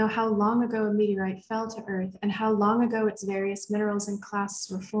passing to know how long ago a meteorite fell to Earth and how long ago its various minerals and clasts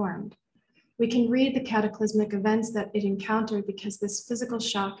were formed. We can read the cataclysmic events that it encountered because this physical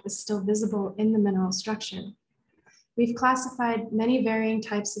shock is still visible in the mineral structure. We've classified many varying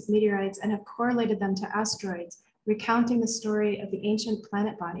types of meteorites and have correlated them to asteroids, recounting the story of the ancient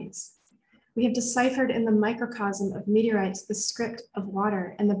planet bodies. We have deciphered in the microcosm of meteorites the script of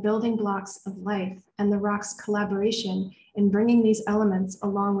water and the building blocks of life and the rock's collaboration in bringing these elements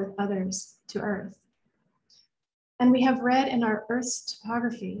along with others to Earth. And we have read in our Earth's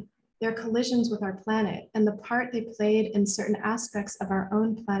topography their collisions with our planet and the part they played in certain aspects of our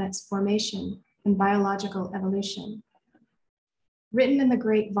own planet's formation and biological evolution. Written in the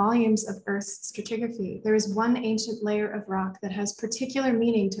great volumes of Earth's stratigraphy, there is one ancient layer of rock that has particular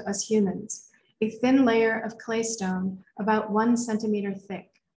meaning to us humans, a thin layer of claystone about 1 centimeter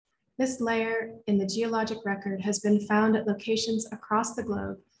thick. This layer in the geologic record has been found at locations across the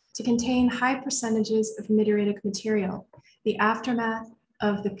globe to contain high percentages of meteoritic material, the aftermath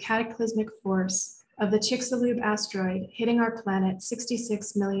of the cataclysmic force of the Chicxulub asteroid hitting our planet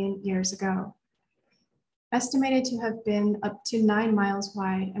 66 million years ago. Estimated to have been up to 9 miles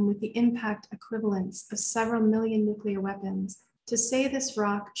wide and with the impact equivalents of several million nuclear weapons, to say this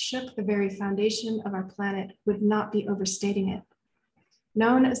rock shook the very foundation of our planet would not be overstating it.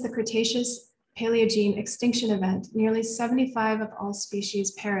 Known as the Cretaceous Paleogene extinction event, nearly 75 of all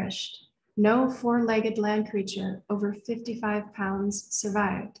species perished. No 4-legged land creature over 55 pounds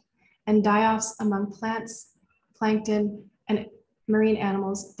survived, and die-offs among plants, plankton, and marine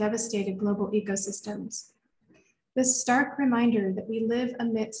animals devastated global ecosystems. This stark reminder that we live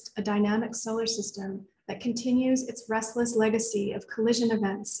amidst a dynamic solar system that continues its restless legacy of collision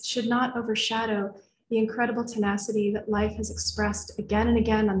events should not overshadow the incredible tenacity that life has expressed again and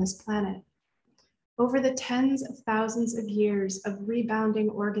again on this planet. Over the tens of thousands of years of rebounding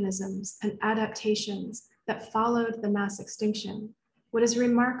organisms and adaptations that followed the mass extinction, what is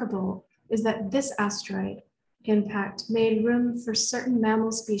remarkable is that this asteroid impact made room for certain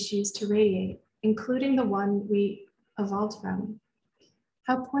mammal species to radiate, including the one we evolved from.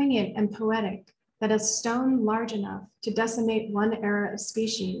 How poignant and poetic that a stone large enough to decimate one era of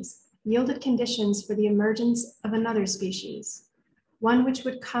species yielded conditions for the emergence of another species, one which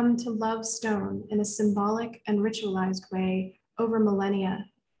would come to love stone in a symbolic and ritualized way over millennia,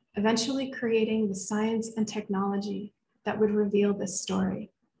 eventually creating the science and technology that would reveal this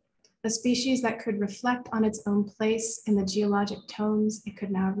story. A species that could reflect on its own place in the geologic tomes it could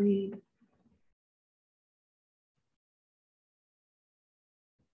now read.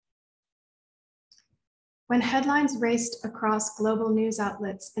 When headlines raced across global news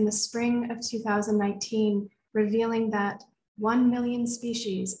outlets in the spring of 2019, revealing that 1 million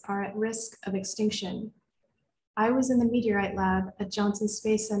species are at risk of extinction, I was in the meteorite lab at Johnson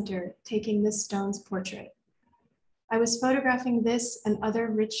Space Center taking this stone's portrait. I was photographing this and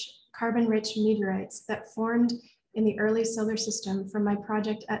other carbon-rich meteorites that formed in the early solar system from my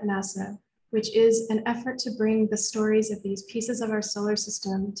project at NASA, which is an effort to bring the stories of these pieces of our solar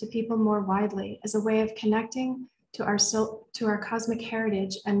system to people more widely as a way of connecting to our cosmic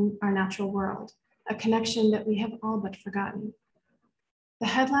heritage and our natural world, a connection that we have all but forgotten. The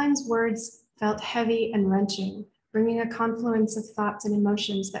headline's words felt heavy and wrenching, bringing a confluence of thoughts and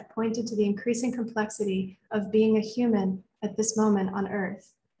emotions that pointed to the increasing complexity of being a human at this moment on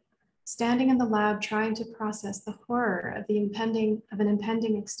Earth. Standing in the lab trying to process the horror of an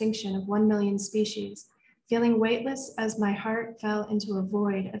impending extinction of 1 million species, feeling weightless as my heart fell into a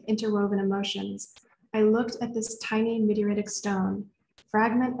void of interwoven emotions, I looked at this tiny meteoritic stone,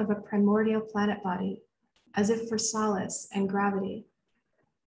 fragment of a primordial planet body, as if for solace and gravity.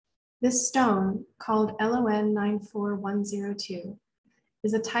 This stone, called LON 94102,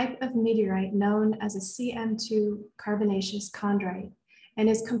 is a type of meteorite known as a CM2 carbonaceous chondrite, and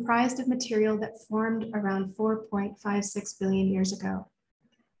is comprised of material that formed around 4.56 billion years ago.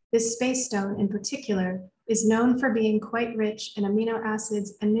 This space stone in particular is known for being quite rich in amino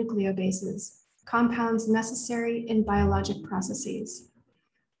acids and nucleobases, compounds necessary in biologic processes.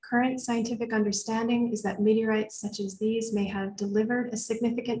 Current scientific understanding is that meteorites such as these may have delivered a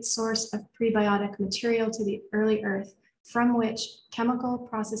significant source of prebiotic material to the early Earth from which chemical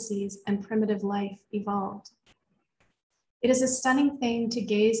processes and primitive life evolved. It is a stunning thing to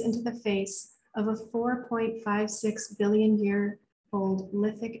gaze into the face of a 4.56 billion year old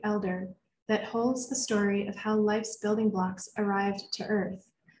lithic elder that holds the story of how life's building blocks arrived to Earth,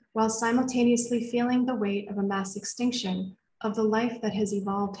 while simultaneously feeling the weight of a mass extinction of the life that has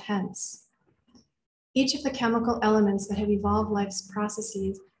evolved hence. Each of the chemical elements that have evolved life's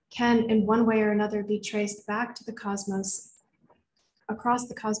processes can, in one way or another, be traced back to the cosmos, across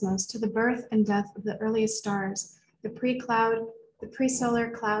the cosmos, to the birth and death of the earliest stars, the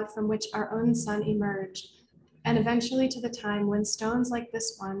pre-solar cloud from which our own sun emerged, and eventually to the time when stones like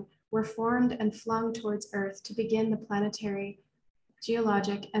this one were formed and flung towards Earth to begin the planetary,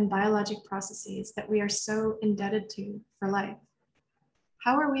 geologic, and biologic processes that we are so indebted to for life.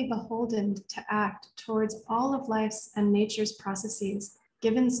 How are we beholden to act towards all of life's and nature's processes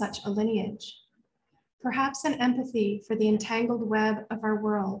given such a lineage? Perhaps an empathy for the entangled web of our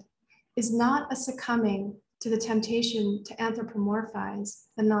world is not a succumbing to the temptation to anthropomorphize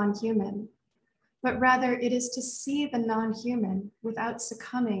the non-human, but rather it is to see the non-human without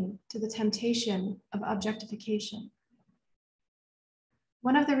succumbing to the temptation of objectification.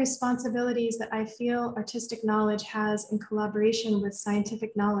 One of the responsibilities that I feel artistic knowledge has in collaboration with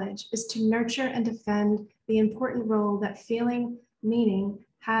scientific knowledge is to nurture and defend the important role that feeling meaning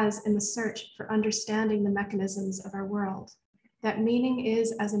has in the search for understanding the mechanisms of our world. That meaning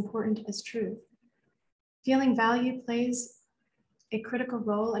is as important as truth. Feeling value plays a critical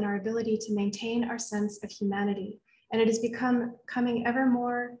role in our ability to maintain our sense of humanity, and it is becoming ever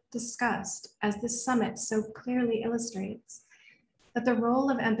more discussed, as this summit so clearly illustrates, that the role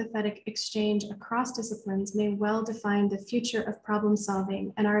of empathetic exchange across disciplines may well define the future of problem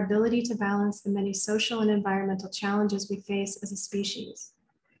solving and our ability to balance the many social and environmental challenges we face as a species.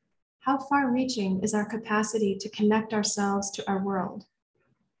 How far-reaching is our capacity to connect ourselves to our world?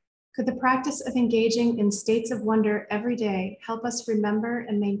 Could the practice of engaging in states of wonder every day help us remember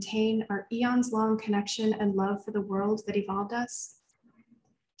and maintain our eons-long connection and love for the world that evolved us?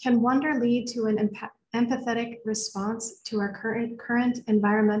 Can wonder lead to an empathetic response to our current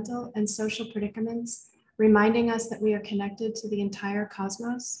environmental and social predicaments, reminding us that we are connected to the entire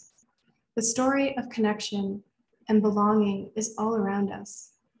cosmos? The story of connection and belonging is all around us,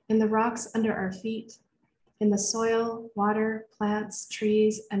 in the rocks under our feet, in the soil, water, plants,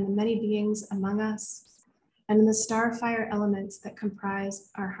 trees, and the many beings among us, and in the star-fire elements that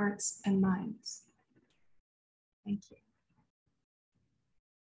comprise our hearts and minds. Thank you.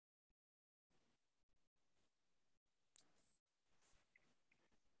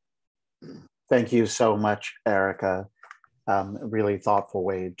 Thank you so much, Erica. A really thoughtful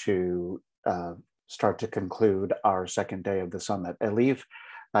way to start to conclude our second day of the summit. Elif,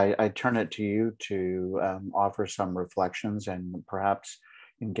 I turn it to you to offer some reflections and perhaps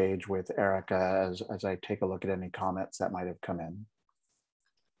engage with Erica as I take a look at any comments that might have come in.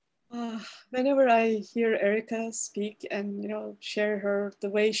 Whenever I hear Erica speak and share the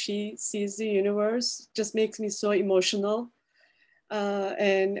way she sees the universe, just makes me so emotional.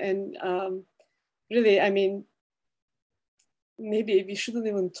 Really, I mean, maybe we shouldn't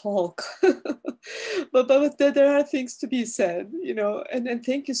even talk, but there are things to be said, and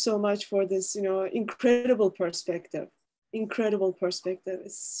thank you so much for this, incredible perspective.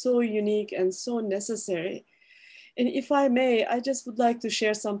 It's so unique and so necessary. And if I may, I just would like to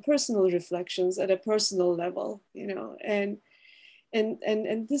share some personal reflections at a personal level, and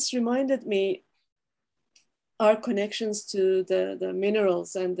this reminded me our connections to the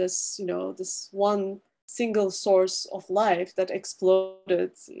minerals and this, this one single source of life that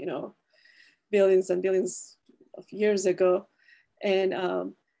exploded, billions and billions of years ago. And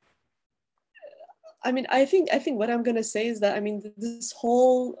I mean, I think what I'm gonna say is that, I mean, this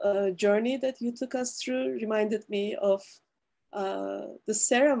whole journey that you took us through reminded me of the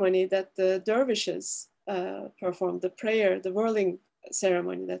ceremony that the dervishes performed, the prayer, the whirling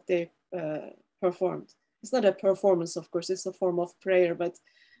ceremony that they performed. It's not a performance, of course, it's a form of prayer, but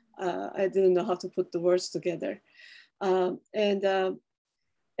I didn't know how to put the words together. And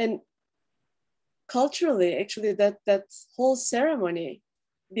culturally, actually, that whole ceremony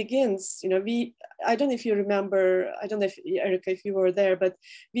begins, I don't know if you remember, I don't know if Erica, if you were there, but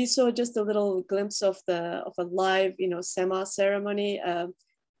we saw just a little glimpse of a live, Sema ceremony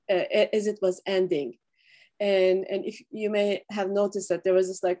as it was ending. And if you may have noticed that there was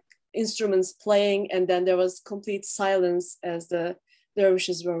this like instruments playing, and then there was complete silence as the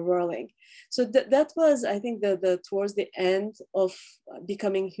dervishes were whirling. So that was, I think, towards the end of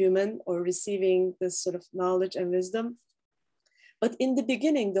becoming human or receiving this sort of knowledge and wisdom. But in the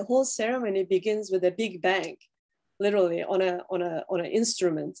beginning, the whole ceremony begins with a big bang, literally on an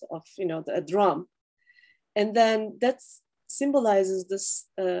instrument of a drum, and then that symbolizes this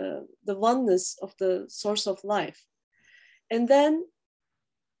the oneness of the source of life. And then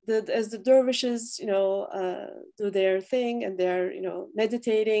as the dervishes, do their thing and they're,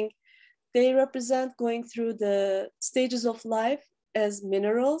 meditating, they represent going through the stages of life as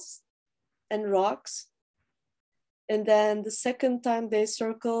minerals and rocks. And then the second time they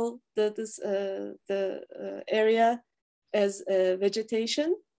circle the area as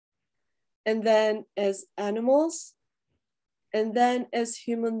vegetation, and then as animals, and then as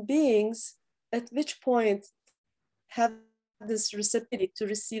human beings, at which point have this receptivity to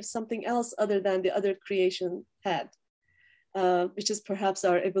receive something else other than the other creation had, which is perhaps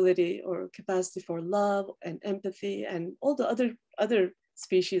our ability or capacity for love and empathy, and all the other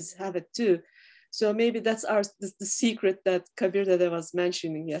species have it too. So maybe that's the secret that Kabir Dede was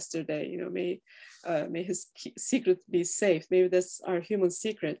mentioning yesterday. May his secret be safe. Maybe that's our human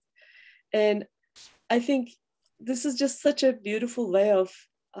secret. And I think this is just such a beautiful way of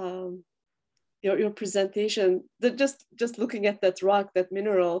your presentation. That just looking at that rock, that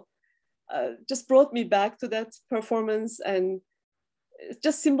mineral, just brought me back to that performance, and it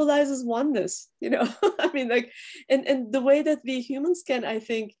just symbolizes oneness. I mean, like, and the way that we humans can, I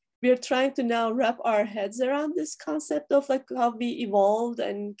think, we are trying to now wrap our heads around this concept of like how we evolved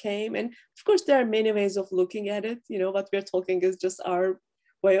and came. And of course, there are many ways of looking at it. What we're talking is just our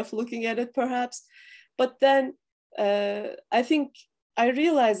way of looking at it, perhaps. But then I think I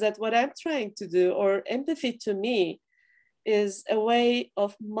realized that what I'm trying to do, or empathy to me, is a way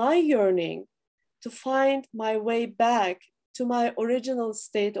of my yearning to find my way back to my original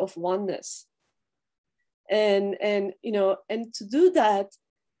state of oneness. And to do that,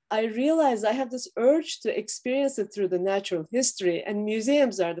 I realized I have this urge to experience it through the natural history, and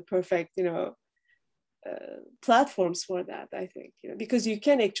museums are the perfect, platforms for that, I think, because you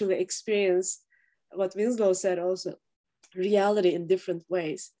can actually experience what Winslow said also, reality in different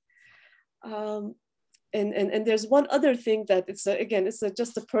ways. And there's one other thing that it's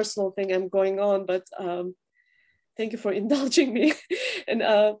just a personal thing I'm going on, but thank you for indulging me. And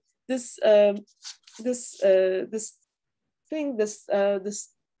this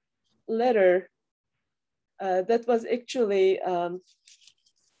letter that was actually,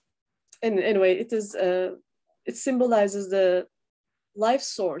 and anyway, it symbolizes the life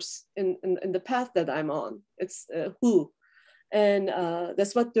source in the path that I'm on. It's who, and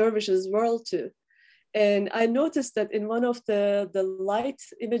that's what dervishes whirl to. And I noticed that in one of the light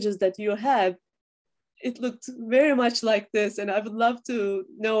images that you have, it looked very much like this, and I would love to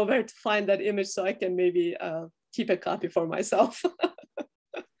know where to find that image so I can maybe keep a copy for myself.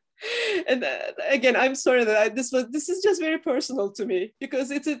 And again, I'm sorry that this is just very personal to me, because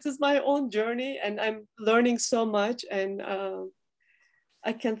it is my own journey, and I'm learning so much, and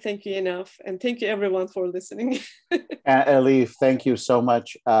I can't thank you enough. And thank you everyone for listening. Elif, thank you so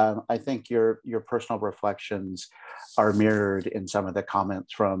much. I think your personal reflections are mirrored in some of the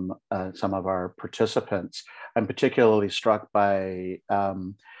comments from some of our participants. I'm particularly struck by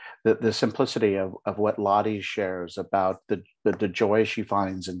the simplicity of what Lottie shares about the joy she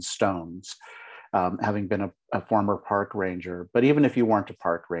finds in stones, having been a former park ranger. But even if you weren't a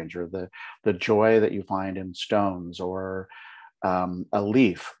park ranger, the joy that you find in stones, or a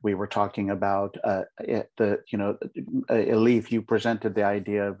leaf. We were talking about a leaf. You presented the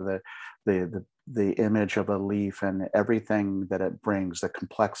idea of the image of a leaf and everything that it brings, the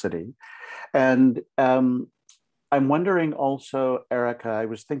complexity. And I'm wondering also, Erica, I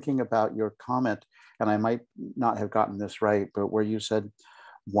was thinking about your comment, and I might not have gotten this right, but where you said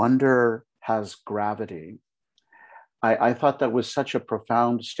wonder has gravity. I thought that was such a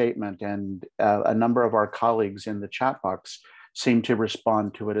profound statement, and a number of our colleagues in the chat box seem to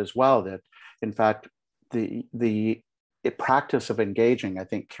respond to it as well, that in fact, the practice of engaging, I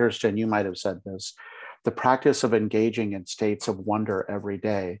think Kirsten, you might have said this, the practice of engaging in states of wonder every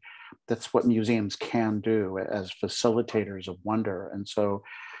day, that's what museums can do as facilitators of wonder. And so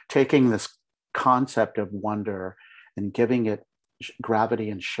taking this concept of wonder and giving it gravity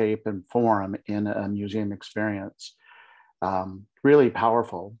and shape and form in a museum experience, really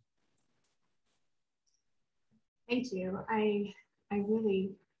powerful. Thank you. I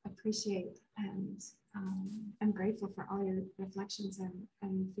really appreciate, and I'm grateful for all your reflections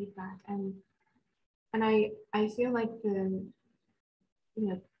and feedback. And I feel like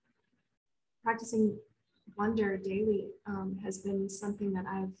practicing wonder daily has been something that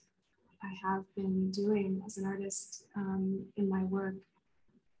I have been doing as an artist in my work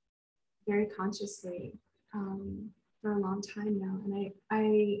very consciously for a long time now.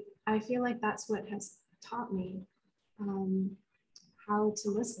 And I feel like that's what has taught me how to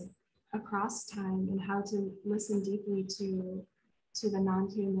listen across time, and how to listen deeply to the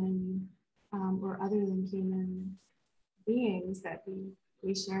non-human or other than human beings that we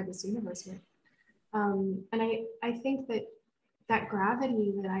share this universe with. And I think that that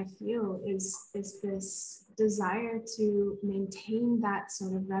gravity that I feel is this desire to maintain that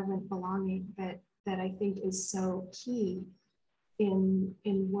sort of reverent belonging that I think is so key in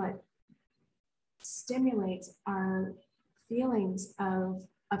what stimulates our feelings of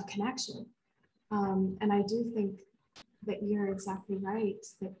connection. And I do think that you're exactly right,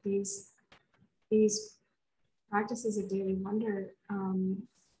 that these practices of daily wonder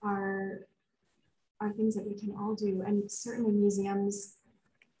are things that we can all do. And certainly museums,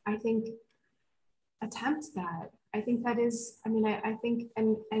 I think, attempt that. I think that is, I mean, I think,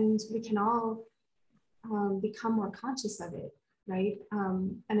 and we can all become more conscious of it, right?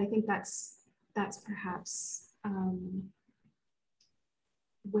 And I think that's perhaps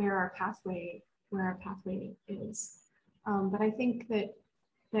where our pathway is. But I think that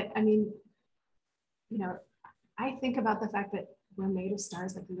I mean, you know, I think about the fact that we're made of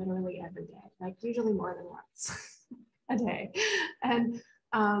stars like literally every day, like usually more than once a day. And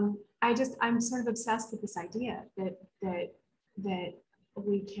I'm sort of obsessed with this idea that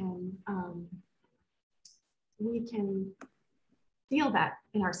we can feel that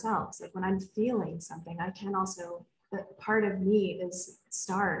in ourselves. Like when I'm feeling something, I can also, that part of me is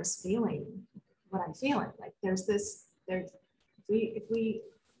stars feeling what I'm feeling. Like if we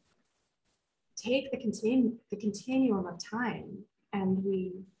take the continuum of time and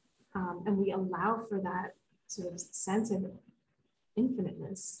we allow for that sort of sense of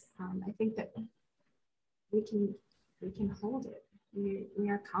infiniteness, I think that we can hold it. We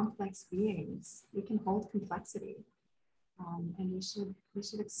are complex beings. We can hold complexity, and we should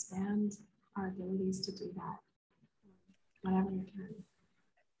expand our abilities to do that whenever we can.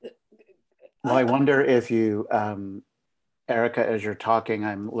 Well, I wonder if you, Erica, as you're talking,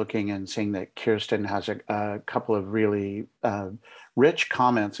 I'm looking and seeing that Kirsten has a couple of really rich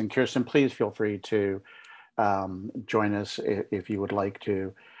comments. And Kirsten, please feel free to join us if you would like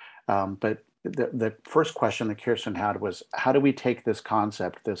to. But the first question that Kirsten had was, how do we take this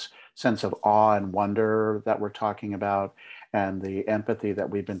concept, this sense of awe and wonder that we're talking about, and the empathy that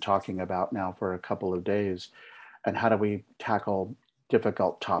we've been talking about now for a couple of days, and how do we tackle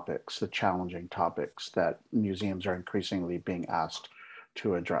difficult topics, the challenging topics that museums are increasingly being asked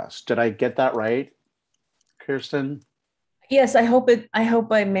to address? Did I get that right, Kirsten? Yes, I hope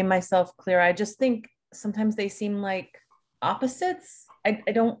I made myself clear. I just think sometimes they seem like opposites. I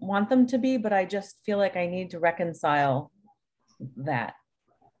don't want them to be, but I just feel like I need to reconcile that.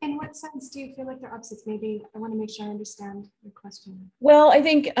 In what sense do you feel like they're opposites? Maybe I want to make sure I understand your question. Well, I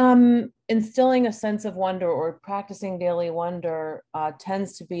think instilling a sense of wonder or practicing daily wonder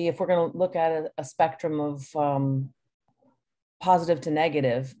tends to be, if we're going to look at a spectrum of positive to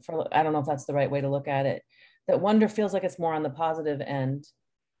negative, I don't know if that's the right way to look at it, that wonder feels like it's more on the positive end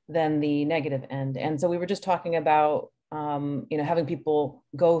than the negative end. And so we were just talking about having people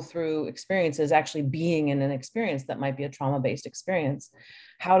go through experiences, actually being in an experience that might be a trauma-based experience.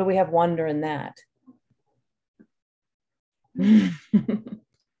 How do we have wonder in that?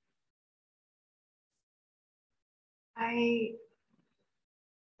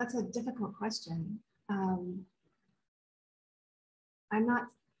 That's a difficult question. I'm not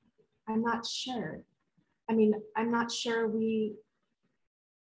sure. I mean, I'm not sure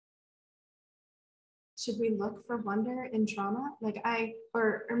should we look for wonder in trauma? Like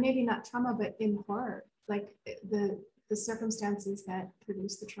or maybe not trauma, but in horror, like the circumstances that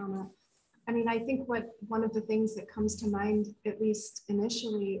produce the trauma. I mean, I think one of the things that comes to mind, at least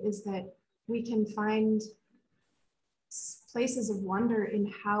initially, is that we can find places of wonder in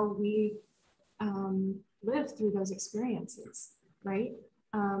how we live through those experiences, right?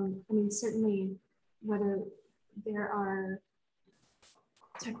 I mean, certainly whether there are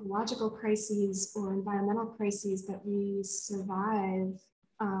technological crises or environmental crises that we survive,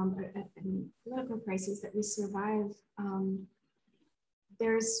 and political crises that we survive,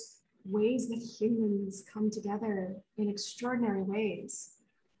 there's ways that humans come together in extraordinary ways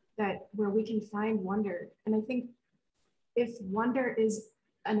where we can find wonder. And I think if wonder is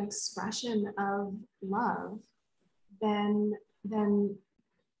an expression of love, then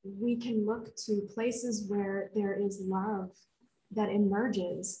we can look to places where there is love that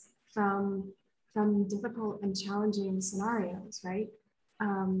emerges from difficult and challenging scenarios, right?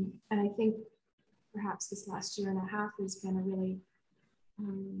 And I think perhaps this last year and a half has been a really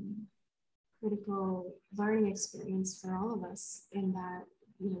critical learning experience for all of us in that,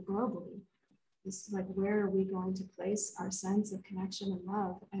 globally. This is like, where are we going to place our sense of connection and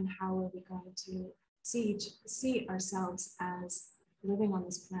love, and how are we going to see ourselves as living on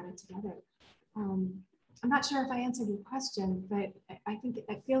this planet together? I'm not sure if I answered your question, but I think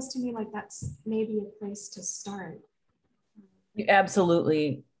it feels to me like that's maybe a place to start. You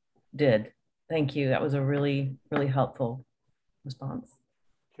absolutely did. Thank you. That was a really, really helpful response.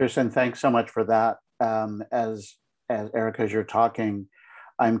 Kirsten, thanks so much for that. As Erica, as you're talking,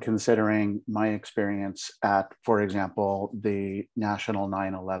 I'm considering my experience at, for example, the National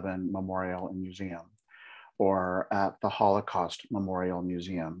 9/11 Memorial and Museum, or at the Holocaust Memorial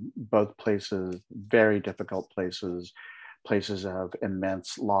Museum, both places, very difficult places, places of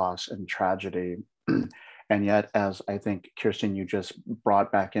immense loss and tragedy. And yet, as I think, Kirsten, you just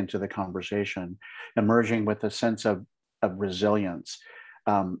brought back into the conversation, emerging with a sense of resilience,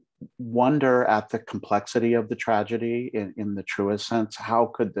 wonder at the complexity of the tragedy in the truest sense. How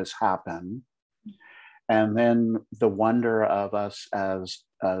could this happen? And then the wonder of us as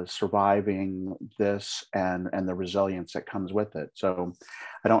surviving this and the resilience that comes with it. So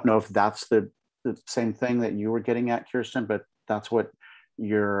I don't know if that's the same thing that you were getting at, Kirsten, but that's what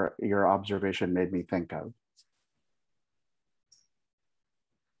your observation made me think of.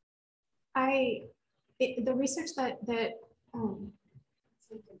 The research that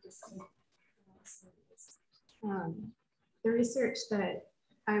the research that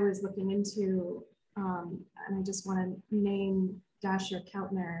I was looking into, and I just want to name Dasher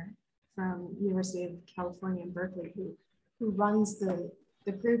Keltner from University of California in Berkeley, who runs the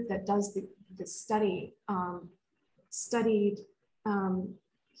group that does the study,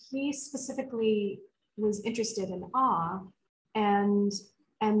 he specifically was interested in awe, and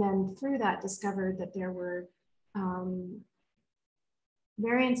then through that discovered that there were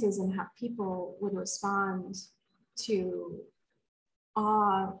variances in how people would respond to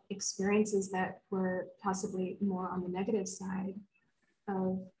awe experiences that were possibly more on the negative side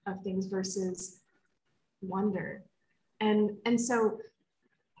of things versus wonder. And so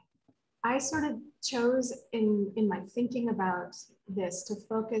I sort of chose in my thinking about this to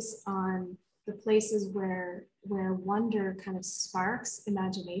focus on the places where wonder kind of sparks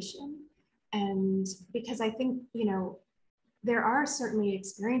imagination. And because I think, you know, there are certainly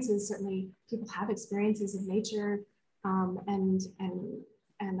experiences, certainly people have experiences of nature and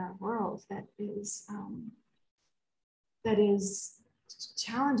our world that is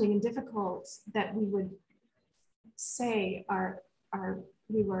challenging and difficult, that we would say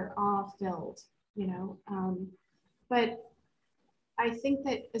we were awe-filled, you know. But I think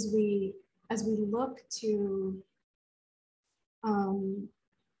that as we look to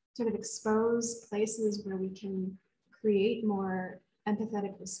sort of expose places where we can create more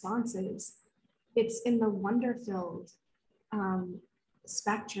empathetic responses, it's in the wonder-filled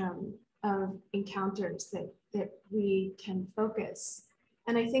spectrum of encounters that we can focus.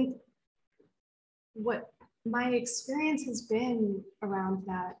 And I think what my experience has been around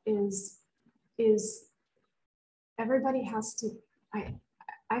that is everybody has to,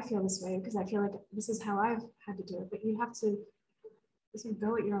 I feel this way because I feel like this is how I've had to do it, but you have to sort of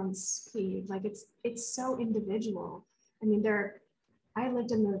go at your own speed. Like it's so individual. I mean, I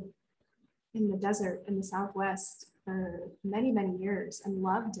lived in the desert in the Southwest for many, many years and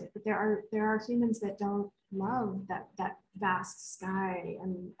loved it. But there are humans that don't love that vast sky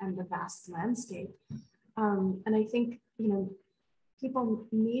and the vast landscape. And I think, you know, people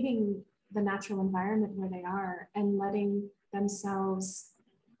meeting the natural environment where they are and letting themselves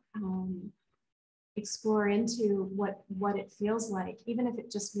explore into what it feels like, even if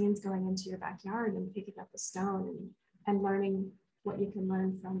it just means going into your backyard and picking up a stone and learning what you can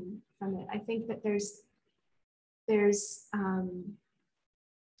learn from it. I think that there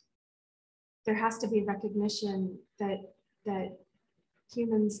has to be recognition that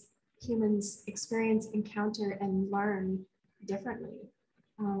humans experience, encounter, and learn differently.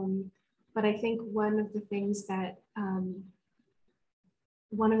 But I think one of the things that I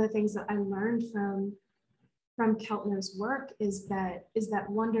learned from Keltner's work is that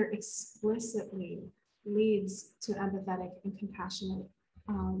wonder explicitly leads to empathetic and compassionate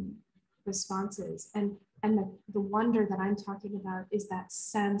responses. And the wonder that I'm talking about is that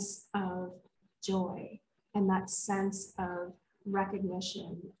sense of joy and that sense of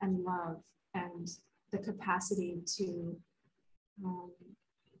recognition and love and the capacity to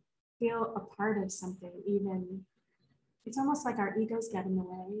feel a part of something. Even it's almost like our egos get in the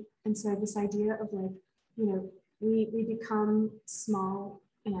way. And so this idea of, like, you know, we become small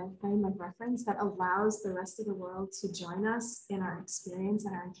in a frame of reference that allows the rest of the world to join us in our experience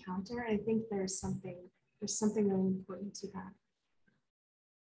and our encounter. I think there's something really important to that.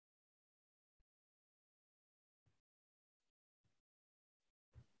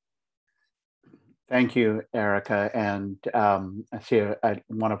 Thank you, Erica. And I see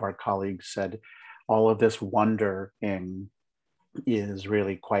one of our colleagues said all of this wondering is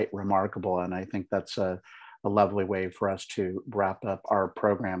really quite remarkable. And I think that's a lovely way for us to wrap up our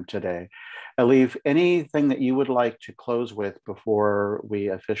program today. Elif, anything that you would like to close with before we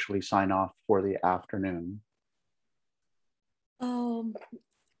officially sign off for the afternoon?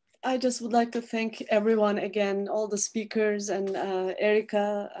 I just would like to thank everyone again, all the speakers, and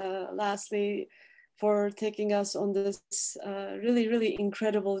Erica, lastly, for taking us on this really, really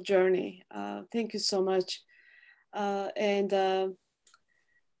incredible journey. Thank you so much. And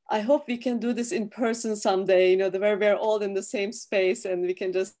I hope we can do this in person someday, where we're all in the same space and we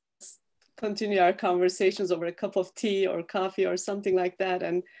can just continue our conversations over a cup of tea or coffee or something like that.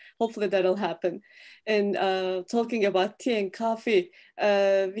 And hopefully that'll happen. And talking about tea and coffee,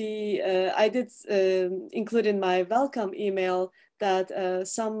 I did include in my welcome email that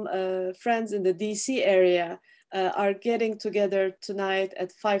some friends in the DC area are getting together tonight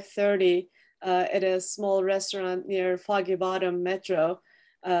at 5:30 at a small restaurant near Foggy Bottom Metro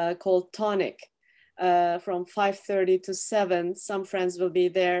called Tonic. From 5:30 to 7, some friends will be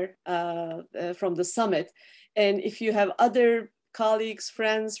there from the summit. And if you have other colleagues,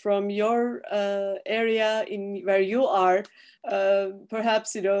 friends from your area where you are,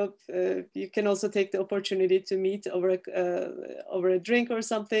 perhaps you can also take the opportunity to meet over a drink or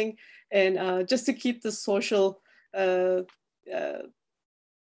something, and just to keep the social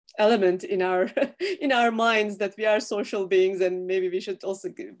element in our minds that we are social beings, and maybe we should also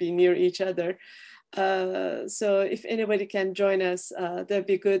be near each other. So if anybody can join us, that'd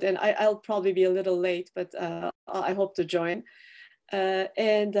be good. And I'll probably be a little late, but I hope to join.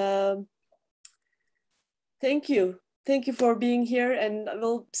 And thank you. Thank you for being here, and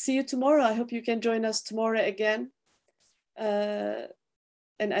we'll see you tomorrow. I hope you can join us tomorrow again.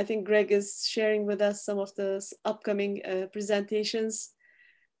 And I think Greg is sharing with us some of the upcoming presentations.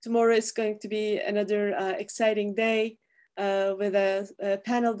 Tomorrow is going to be another exciting day with a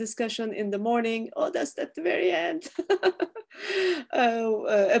panel discussion in the morning. Oh, that's at the very end.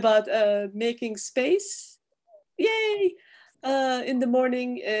 About making space. Yay! In the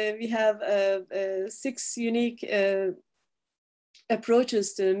morning, we have 6 unique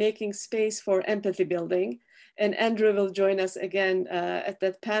approaches to making space for empathy building. And Andrew will join us again at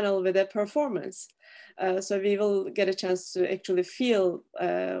that panel with a performance. So we will get a chance to actually feel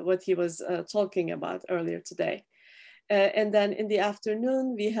what he was talking about earlier today. And then in the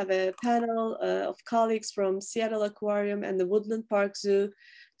afternoon, we have a panel of colleagues from Seattle Aquarium and the Woodland Park Zoo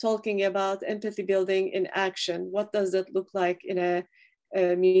talking about empathy building in action. What does that look like in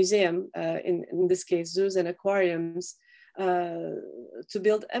a museum, in this case, zoos and aquariums, to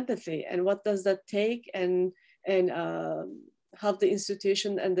build empathy? And what does that take? And how the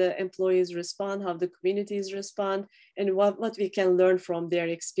institution and the employees respond, how the communities respond, and what we can learn from their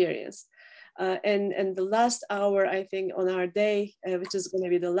experience. And the last hour, I think, on our day, which is going to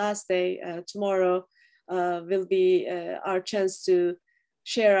be the last day tomorrow, will be our chance to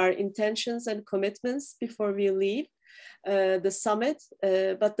share our intentions and commitments before we leave the summit.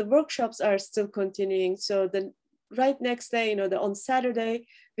 But the workshops are still continuing. So the right next day, on Saturday,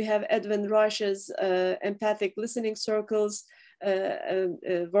 we have Edwin Rush's Empathic Listening Circles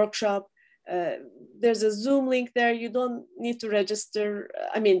workshop. There's a Zoom link there. You don't need to register.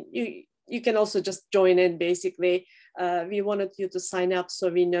 I mean, you can also just join in, basically. We wanted you to sign up so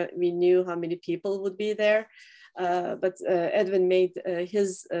we knew how many people would be there. But Edwin made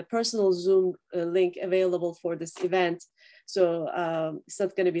his personal Zoom link available for this event. So it's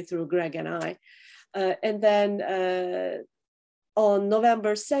not going to be through Greg and I. And then on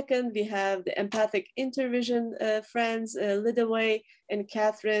November 2nd, we have the Empathic Intervision friends, Lidaway and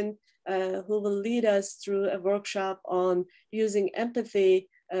Catherine, who will lead us through a workshop on using empathy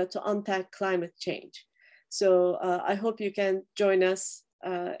to unpack climate change. So I hope you can join us,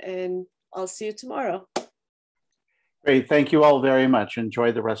 and I'll see you tomorrow. Great, thank you all very much.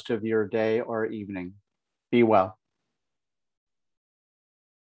 Enjoy the rest of your day or evening. Be well.